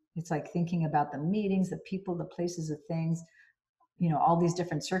battling. It's like thinking about the meetings, the people, the places, the things, all these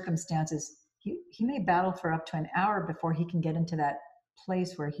different circumstances. He may battle for up to an hour before he can get into that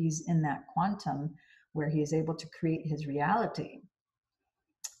place where he's in that quantum, where he is able to create his reality.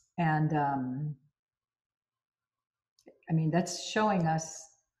 And that's showing us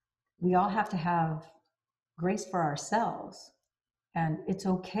we all have to have grace for ourselves. And it's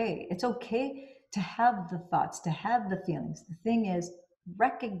okay. It's okay to have the thoughts, to have the feelings. The thing is,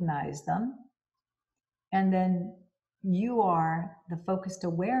 recognize them. And then you are the focused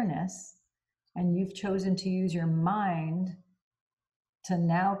awareness, and you've chosen to use your mind to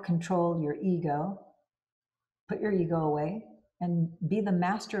now control your ego. Put your ego away and be the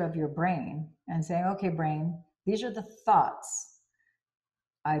master of your brain and say, okay, brain, these are the thoughts.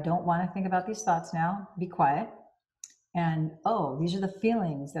 I don't want to think about these thoughts now. Be quiet. And oh, these are the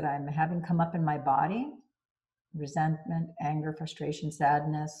feelings that I'm having come up in my body: resentment, anger, frustration,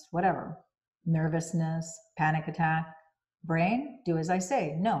 sadness, whatever, nervousness, panic attack. Brain, do as I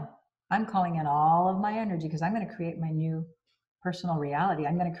say. No, I'm calling in all of my energy because I'm going to create my new personal reality.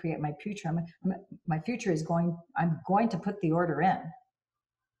 I'm going to create my future. My future is I'm going to put the order in.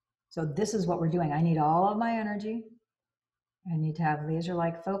 So this is what we're doing. I need all of my energy. I need to have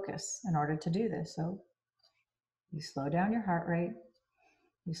laser-like focus in order to do this. So you slow down your heart rate,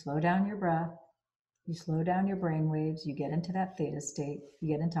 you slow down your breath, you slow down your brain waves, you get into that theta state,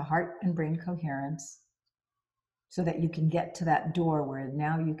 you get into heart and brain coherence so that you can get to that door where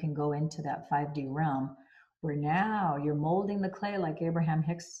now you can go into that 5D realm where now you're molding the clay like Abraham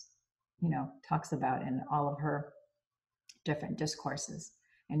Hicks, talks about in all of her different discourses.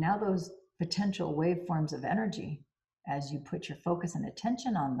 And now those potential waveforms of energy, as you put your focus and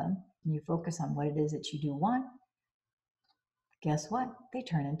attention on them, and you focus on what it is that you do want, guess what? They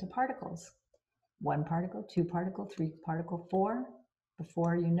turn into particles. 1 particle, 2 particle, 3 particle, 4.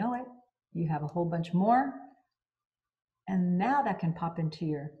 Before you know it, you have a whole bunch more. And now that can pop into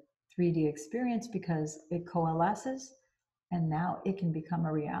your 3D experience because it coalesces, and now it can become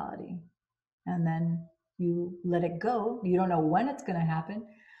a reality. And then you let it go. You don't know when it's going to happen,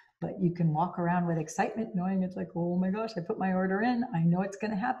 but you can walk around with excitement knowing it's like, oh my gosh, I put my order in. I know it's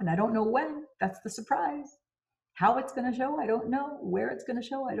going to happen. I don't know when. That's the surprise. How it's going to show, I don't know. Where it's going to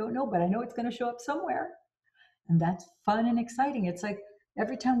show, I don't know, but I know it's going to show up somewhere. And that's fun and exciting. It's like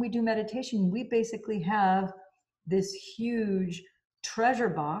every time we do meditation, we basically have this huge treasure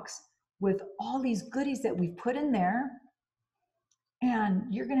box with all these goodies that we've put in there.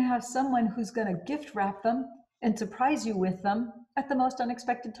 And you're going to have someone who's going to gift wrap them and surprise you with them at the most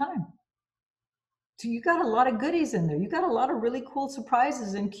unexpected time. So you got a lot of goodies in there. You got a lot of really cool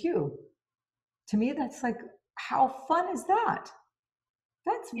surprises in queue. To me, that's like, how fun is that?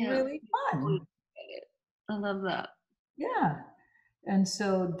 That's really fun. I love that. Yeah. And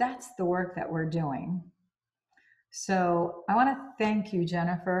so that's the work that we're doing. So I want to thank you,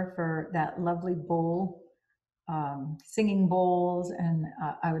 Jennifer, for that lovely bowl, singing bowls. And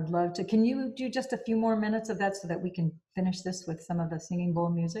I would love to, can you do just a few more minutes of that so that we can finish this with some of the singing bowl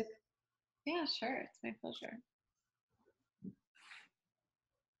music? Yeah, sure. It's my pleasure.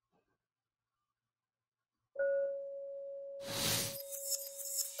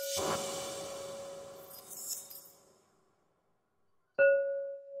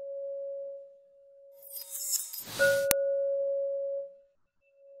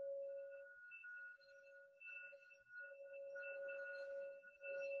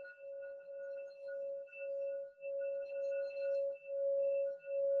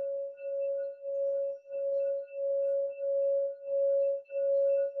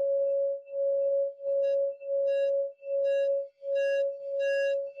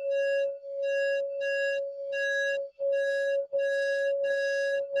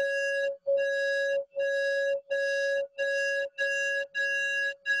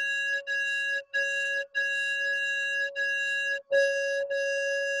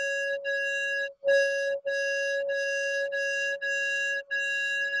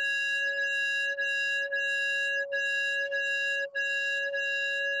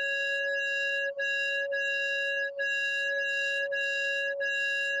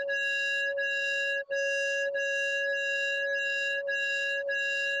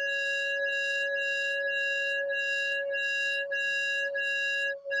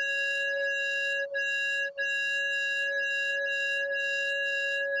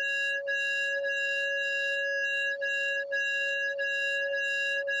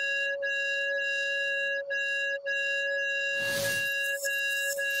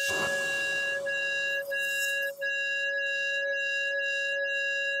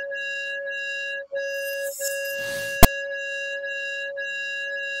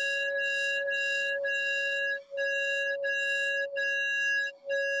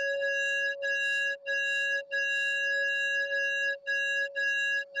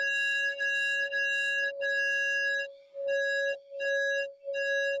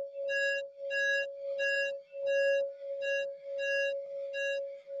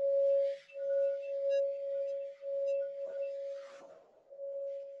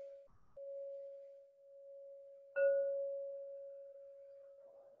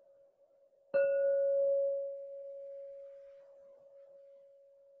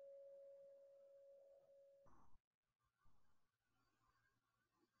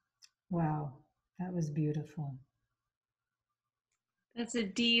 Wow, that was beautiful. That's a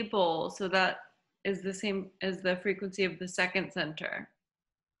D bowl, so that is the same as the frequency of the second center.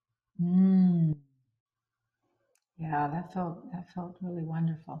 Mm. Yeah, that felt really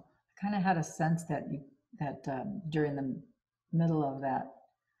wonderful. I kind of had a sense that during the middle of that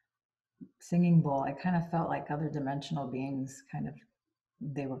singing bowl, I kind of felt like other dimensional beings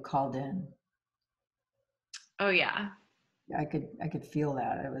they were called in. Oh yeah. I could feel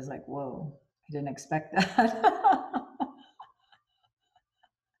that. It was like, whoa, I didn't expect that.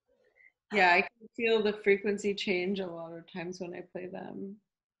 Yeah, I can feel the frequency change a lot of times when I play them.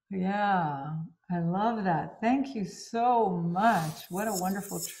 Yeah, I love that. Thank you so much. What a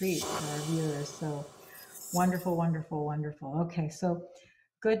wonderful treat for our viewers. So wonderful, wonderful, wonderful. Okay, so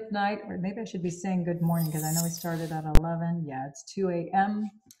good night, or maybe I should be saying good morning because I know we started at 11. Yeah, it's 2 a.m.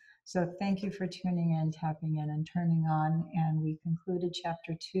 So thank you for tuning in, tapping in, and turning on. And we concluded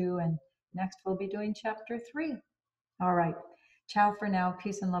chapter 2, and next we'll be doing chapter 3. All right. Ciao for now.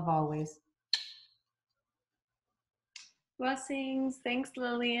 Peace and love always. Blessings. Thanks,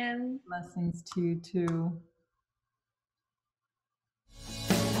 Lillian. Blessings to you too.